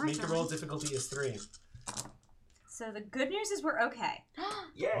make your roll difficulty is 3. So the good news is we're okay.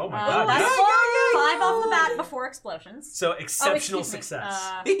 Yeah. Oh my god. That's yeah. 5 off the bat before explosions. So exceptional excuse me.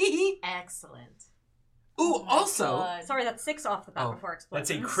 success. Excellent. Ooh, also, God. Sorry, that's 6 off the bat Oh, before explosions.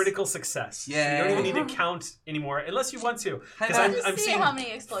 That's a critical success. So Yeah. you don't even need to count anymore unless you want to. Because How I'm, about- I'm See seeing how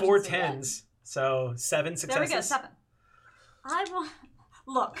many explosions 4 we get. 10s. So 7 There successes. we go, 7. I want.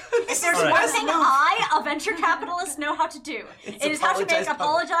 Look, if there's All right. one thing I, a venture capitalist, know how to do, it is how to make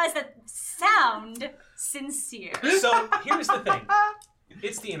apologize that sound sincere. So here's the thing.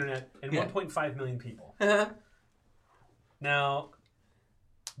 It's the internet and Yeah. 1.5 million people. Now,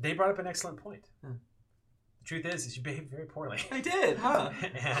 they brought up an excellent point. Hmm. The truth is you behaved very poorly. I did, huh?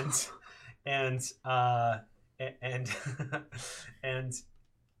 and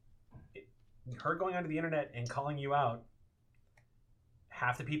her going onto the internet and calling you out,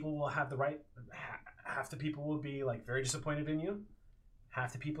 half the people will have the right, half the people will be like very disappointed in you.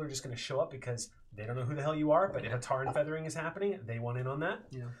 Half the people are just going to show up because they don't know who the hell you are, but if a tar and feathering is happening, they want in on that,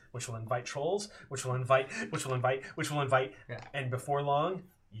 Yeah. which will invite trolls, which will invite, Yeah. and before long,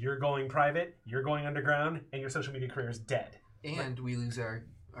 you're going private, you're going underground, and your social media career is dead. And we lose our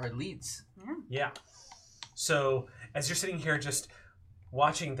leads. Yeah. So as you're sitting here just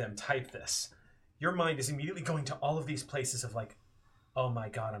watching them type this, your mind is immediately going to all of these places of like, oh my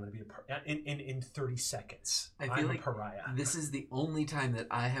god, I'm going to be in 30 seconds. I feel I'm like a pariah. This is the only time that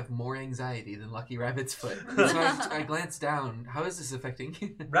I have more anxiety than Lucky Rabbit's foot. So I glance down. How is this affecting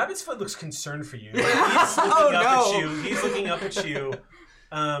you? Rabbit's foot looks concerned for you. He's looking up at you. He's looking up at you.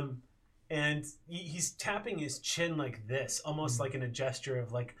 And he's tapping his chin like this, almost like in a gesture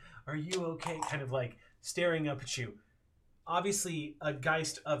of like, are you okay? Kind of like staring up at you. Obviously, a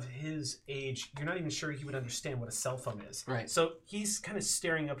Geist of his age, you're not even sure he would understand what a cell phone is. Right. So he's kind of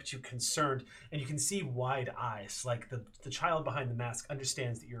staring up at you concerned, and you can see wide eyes. Like the child behind the mask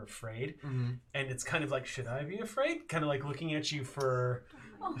understands that you're afraid. Mm-hmm. And it's kind of like, should I be afraid? Kind of like looking at you for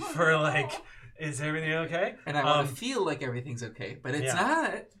like, is everything okay? And I want to feel like everything's okay, but it's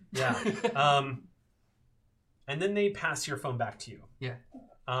not. Yeah. And then they pass your phone back to you. Yeah.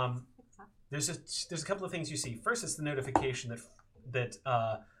 There's a couple of things you see. First, it's the notification that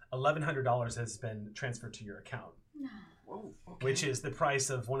 $1,100 has been transferred to your account, Whoa, okay. which is the price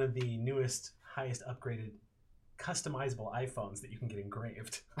of one of the newest, highest upgraded, customizable iPhones that you can get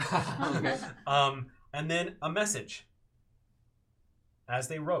engraved. Okay. And then a message, as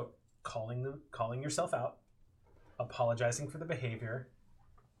they wrote, calling yourself out, apologizing for the behavior,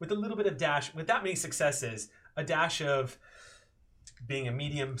 with a little bit of dash. With that many successes, a dash of being a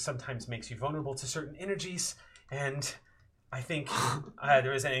medium sometimes makes you vulnerable to certain energies, and I think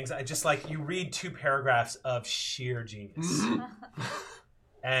there is an anxiety. Just like you read 2 paragraphs of sheer genius,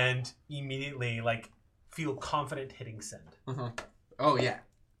 and immediately like feel confident hitting send. Oh yeah.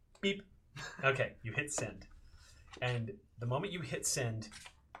 Beep. Okay, you hit send, and the moment you hit send,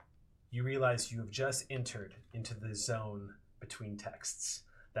 you realize you have just entered into the zone between texts.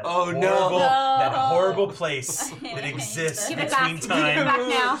 That Oh, no. that horrible place that exists Give it between back. time. Give it back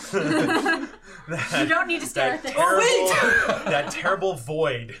now. that, You don't need to stare at that this. terrible, that terrible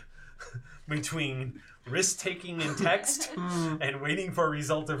void between risk-taking in text and waiting for a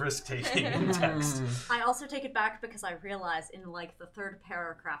result of risk-taking in text. I also take it back because I realize in like the 3rd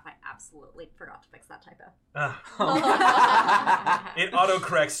paragraph I absolutely forgot to fix that typo. It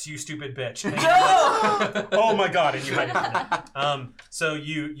autocorrects, you stupid bitch. And you're like, oh my god, and you hide it. So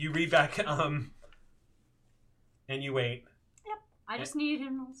you read back, and you wait, I just need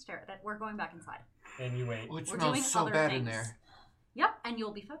him to stare at it. We're going back inside. and you wait. Oh, it We're smells doing so other bad in things. there. Yep, and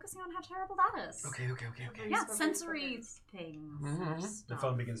you'll be focusing on how terrible that is. Okay. Yeah, sensory things. Mhm. The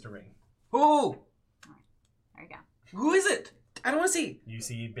phone begins to ring. Oh, There you go. who is it? I don't want to see. You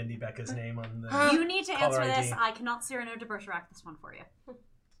see Bindi Becca's name on the... You need to answer Caller this. ID. I cannot Cyrano de Bergerac this one for you.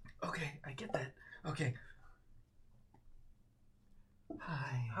 Okay, I get that. Okay.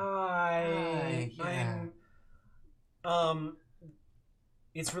 Hi. Hi. yeah.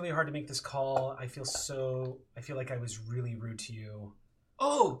 It's really hard to make this call. I feel like I was really rude to you.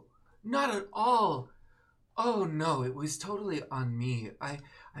 Oh, not at all. Oh no, it was totally on me.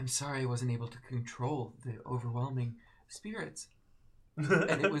 I'm sorry I wasn't able to control the overwhelming spirits,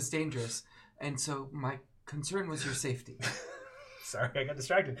 and it was dangerous. And so my concern was your safety. Sorry, I got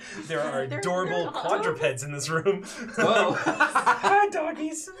distracted. There are adorable quadrupeds in this room. Oh. Hi,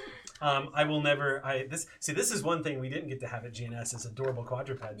 doggies. I will never. This is one thing we didn't get to have at GNS is adorable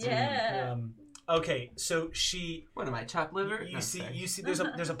quadrupeds. Yeah. Okay, so she. What am I, chopped liver? You No, see. sorry. You see. There's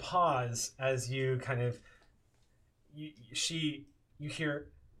a pause as you kind of. You hear.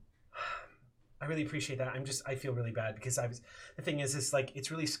 I really appreciate that. I feel really bad because the thing is like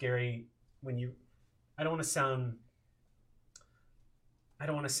it's really scary when you. I don't want to sound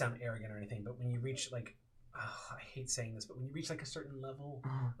arrogant or anything, but when you reach like, I hate saying this, but when you reach like a certain level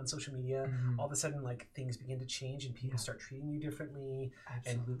on social media, all of a sudden like things begin to change and people start treating you differently,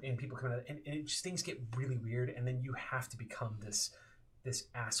 Absolutely. and people come out and it just things get really weird, and then you have to become this this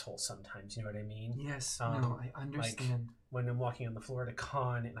asshole sometimes. You know what I mean? Yes. Um, No, I understand. When I'm walking on the floor at a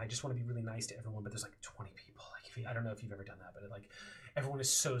con and I just want to be really nice to everyone, but there's like 20 people. Like, I don't know if you've ever done that, but like everyone is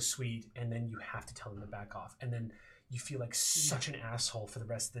so sweet, and then you have to tell them to back off, and then you feel like such an asshole for the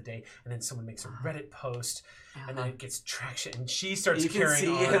rest of the day, and then someone makes a Reddit post, and then it gets traction, and she starts You can carrying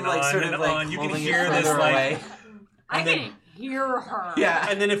see on him and like on sort and of like on. You can pulling hear it this further like, away. I and then- can hear her. Yeah.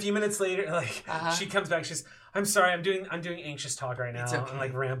 and then a few minutes later, like Uh-huh. she comes back, she's, I'm sorry, I'm doing anxious talk right now. It's okay. I'm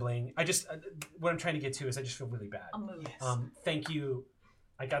like rambling. I just what I'm trying to get to is I just feel really bad. A mood. Yes. Thank you.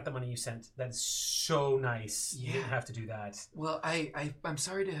 I got the money you sent. That is so nice. You didn't Yeah. have to do that. Well, I'm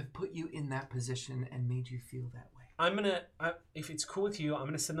sorry to have put you in that position and made you feel that way. I'm gonna, if it's cool with you, I'm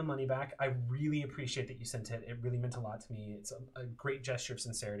gonna send the money back. I really appreciate that you sent it. It really meant a lot to me. It's a great gesture of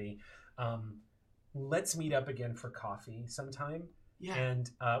sincerity. Let's meet up again for coffee sometime, Yeah.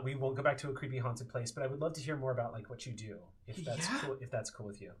 and we won't go back to a creepy haunted place. But I would love to hear more about like what you do, if that's Yeah. cool. If that's cool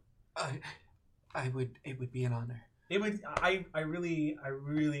with you, It would be an honor. it would. I really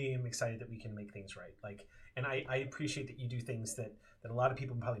am excited that we can make things right. Like, and I appreciate that you do things that a lot of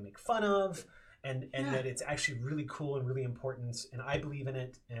people probably make fun of. And Yeah. that it's actually really cool and really important, and I believe in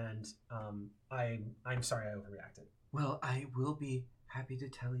it. And I'm sorry I overreacted. Well, I will be happy to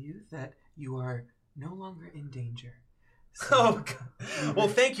tell you that you are no longer in danger. So, Oh, God. Well,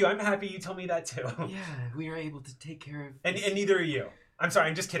 thank you. I'm happy you told me that too. yeah, we are able to take care of. And this. neither are you. I'm sorry.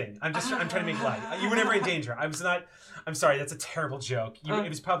 I'm just kidding. I'm trying to make light. You were never in danger. I was not. I'm sorry. That's a terrible joke. It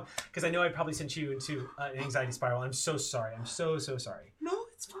was probably because I know I probably sent you into an anxiety spiral. I'm so sorry. I'm so sorry. No,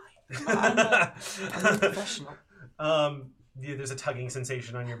 it's fine. I'm a professional. There's a tugging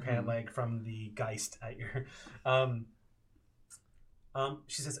sensation on your pant leg from the Geist at your.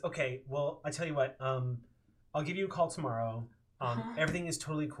 She says, "Okay, well, I tell you what. I'll give you a call tomorrow. Everything is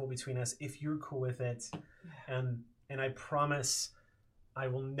totally cool between us if you're cool with it, and I promise I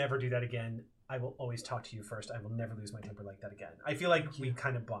will never do that again. I will always talk to you first. I will never lose my temper like that again. I feel like we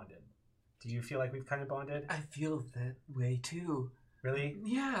kind of bonded. Do you feel like we've kind of bonded? I feel that way too. Really?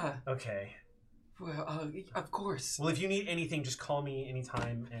 Yeah. Okay. Well, of course. Well, if you need anything, just call me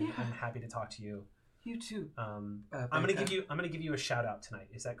anytime, and Yeah. I'm happy to talk to you. You too. I'm gonna give you a shout out tonight.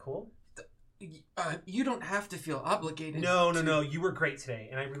 Is that cool? You don't have to feel obligated. No. You were great today,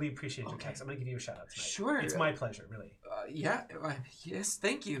 and I really appreciate your Okay. text. I'm gonna give you a shout out tonight. Sure. It's my pleasure, really. Yeah. Yes.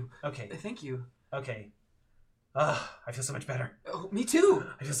 Thank you. Okay. Thank you. Okay. I feel so much better. Oh, me too.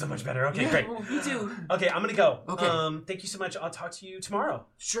 I feel so much better. Okay, Yeah, great. well, me too. Okay, I'm gonna go. Okay. Thank you so much. I'll talk to you tomorrow.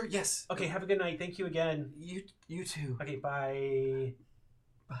 Sure. Yes. Okay, have a good night. Thank you again. You too. Okay, bye.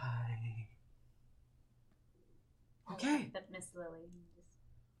 Bye. Okay. But Miss Lily.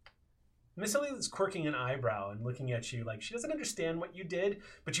 Miss Lily is quirking an eyebrow and looking at you like she doesn't understand what you did,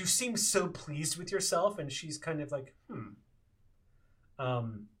 but you seem so pleased with yourself, and she's kind of like,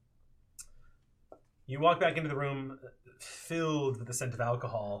 You walk back into the room filled with the scent of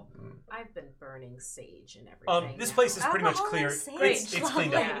alcohol. I've been burning sage and everything. This now. place is pretty much Alcohol clear. and sage. It's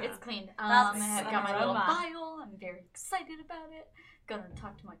cleaned up. Yeah. It's cleaned. That's I have an got my little aroma. vial. I'm very excited about it. Gonna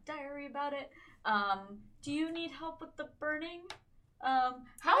talk to my diary about it. Do you need help with the burning? How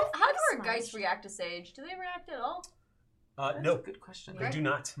do our smudge. Geists react to sage? Do they react at all? That's No, a good question. they do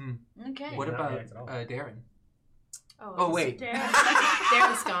not. Okay. What Not about react at all. Darren? Oh, Oh, wait.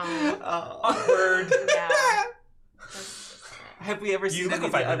 Darren's gone. Awkward. Yeah. Have we ever You seen any of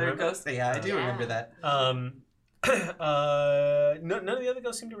liquefied the them, other remember? ghosts? Yeah, I do Yeah. remember that. None of the other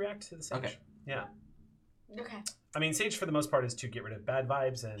ghosts seem to react to the sage. Okay. Yeah. Okay. I mean, sage for the most part is to get rid of bad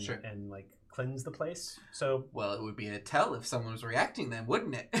vibes and Sure. and like cleanse the place. So Well, it would be a tell if someone was reacting then,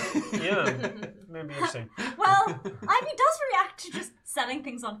 wouldn't it? yeah, maybe interesting. Well, Ivy does react to just setting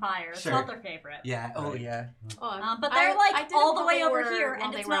things on fire. It's Sure. not their favorite. Yeah. Oh, Right. yeah. But they're like I did it all the while way they over were- here, while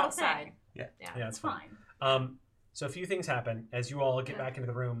and they it's were not outside. a thing. Yeah, It's it's fine. fine. So a few things happen as you all get back into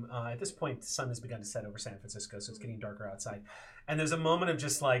the room. At this point, the sun has begun to set over San Francisco, so it's getting darker outside. And there's a moment of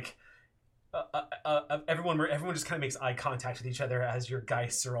just like everyone just kind of makes eye contact with each other as your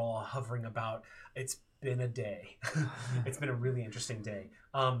Geists are all hovering about. It's been a day. It's been a really interesting day.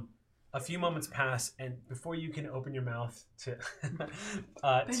 A few moments pass, and before you can open your mouth to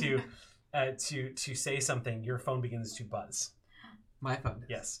to say something, your phone begins to buzz. My phone.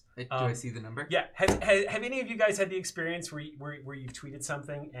 Yes. Do I see the number? Yeah. Have any of you guys had the experience where you've tweeted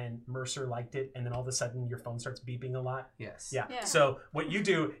something and Mercer liked it, and then all of a sudden your phone starts beeping a lot? Yes. Yeah. Yeah. So what you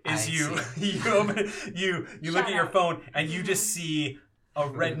do is I you look at your phone and you just see a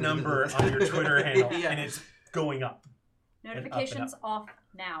red number on your Twitter handle, Yeah. and it's going up. Notifications off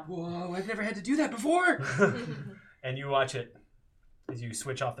now. Whoa, I've never had to do that before. And you watch it as you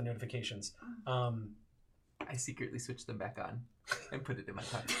switch off the notifications. I secretly switched them back on. and put it in my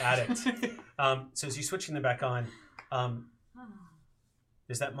pocket. Addict. So as you're switching them back on,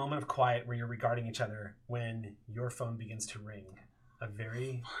 there's that moment of quiet where you're regarding each other when your phone begins to ring.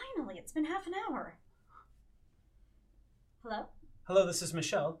 Finally, it's been half an hour. Hello? Hello, this is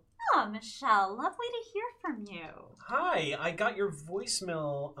Michelle. Oh, Michelle, lovely to hear from you. Hi, I got your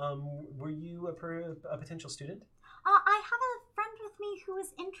voicemail. Were you a potential student? I have a friend with me who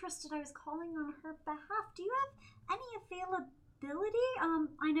is interested. I was calling on her behalf. Do you have any availability?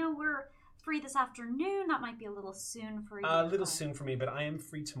 I know we're free this afternoon. That might be a little soon for you. A little soon for me, but I am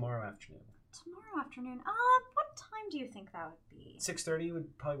free tomorrow afternoon. Tomorrow afternoon? What time do you think that would be? 6:30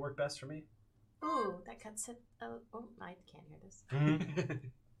 would probably work best for me. Ooh, that cuts it. Oh, I can't hear this.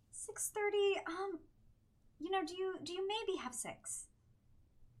 6:30. Do you maybe have 6?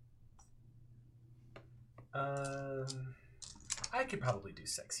 I could probably do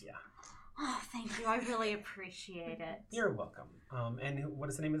 6, yeah. Oh, thank you. I really appreciate it. You're welcome. And what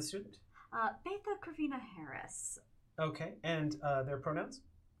is the name of the student? Betha Kravina Harris. Okay, and their pronouns?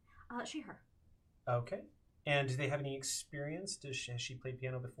 She, her. Okay. And do they have any experience? Has she played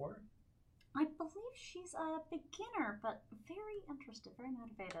piano before? I believe she's a beginner, but very interested, very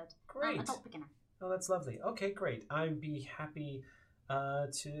motivated. Great. Adult beginner. Oh, that's lovely. Okay, great. I'd be happy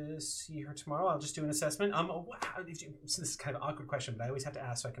to see her tomorrow. I'll just do an assessment. So this is kind of an awkward question, but I always have to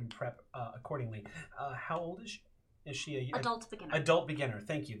ask so I can prep accordingly. How old is she? Is she a adult beginner? Adult beginner.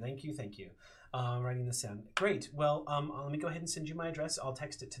 Thank you. Writing this down. Great. Well, let me go ahead and send you my address. I'll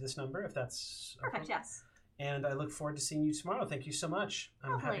text it to this number if that's perfect. Okay. Yes. And I look forward to seeing you tomorrow. Thank you so much.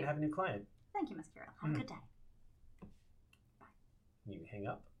 I'm happy to have a new client. Thank you, Miss Kira. Have a good day. You hang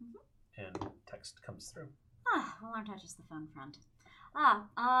up, and text comes through. Well, aren't I just the phone friend?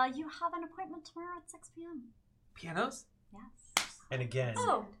 You have an appointment tomorrow at 6 p.m. Pianos? Yes. And again,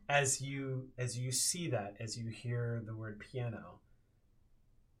 as you see that, as you hear the word piano,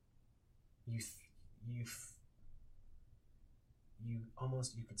 you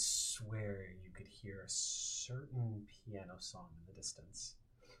could swear you could hear a certain piano song in the distance,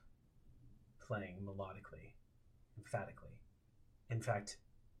 playing melodically, emphatically. In fact,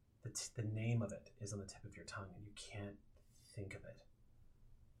 the name of it is on the tip of your tongue, and you can't think of it.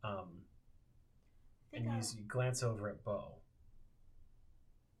 And as you glance over at Bo,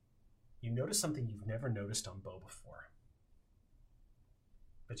 you notice something you've never noticed on Bo before.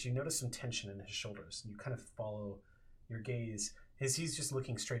 But you notice some tension in his shoulders. You kind of follow your gaze as he's just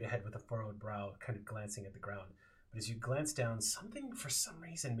looking straight ahead with a furrowed brow, kind of glancing at the ground. But as you glance down, something, for some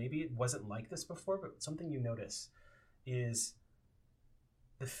reason, maybe it wasn't like this before, but something you notice is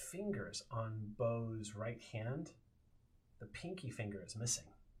the fingers on Bo's right hand, the pinky finger is missing.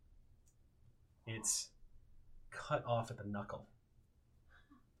 It's cut off at the knuckle.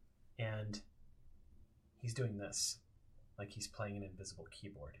 And he's doing this, like he's playing an invisible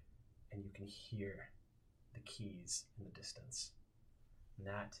keyboard, and you can hear the keys in the distance. And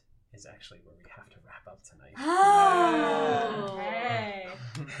that is actually where we have to wrap up tonight. Oh, hey.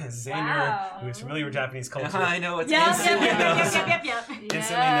 Xander, who is familiar with Japanese culture, I know what's Yep. instantly knows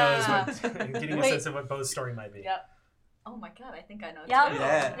what, getting a sense of what Bo's story might be. Yep. Oh my god, I think I know. Yep. Too.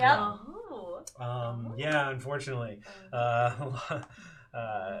 Yeah. Oh. Yeah, unfortunately. All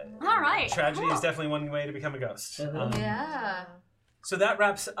right. Tragedy is definitely one way to become a ghost. Yeah. So that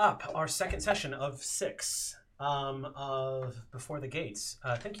wraps up our second session of 6 of Before the Gates.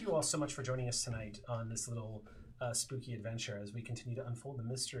 Thank you all so much for joining us tonight on this little spooky adventure as we continue to unfold the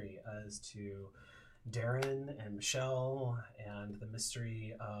mystery as to Darren and Michelle and the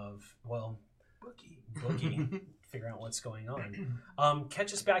mystery of, well, Boogie. Figure out what's going on.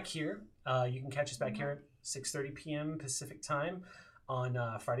 Catch us back here. You can catch us back here at 6:30 p.m. Pacific time on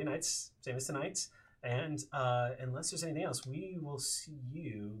Friday nights, same as tonight. And unless there's anything else, we will see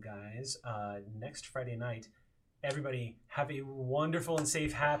you guys next Friday night. Everybody, have a wonderful and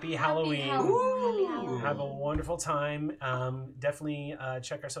safe, happy Halloween. Have a wonderful time. Definitely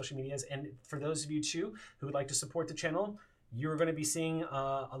check our social medias. And for those of you, too, who would like to support the channel, you're going to be seeing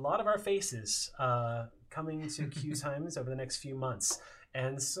a lot of our faces coming to Q Times over the next few months.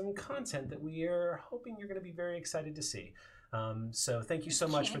 And some content that we are hoping you're going to be very excited to see. So thank you so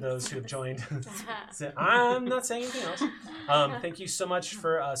much for those who have joined. I'm not saying anything else. Thank you so much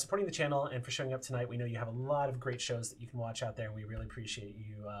for supporting the channel and for showing up tonight. We know you have a lot of great shows that you can watch out there, and we really appreciate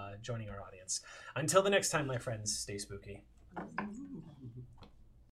you joining our audience. Until the next time, my friends, stay spooky.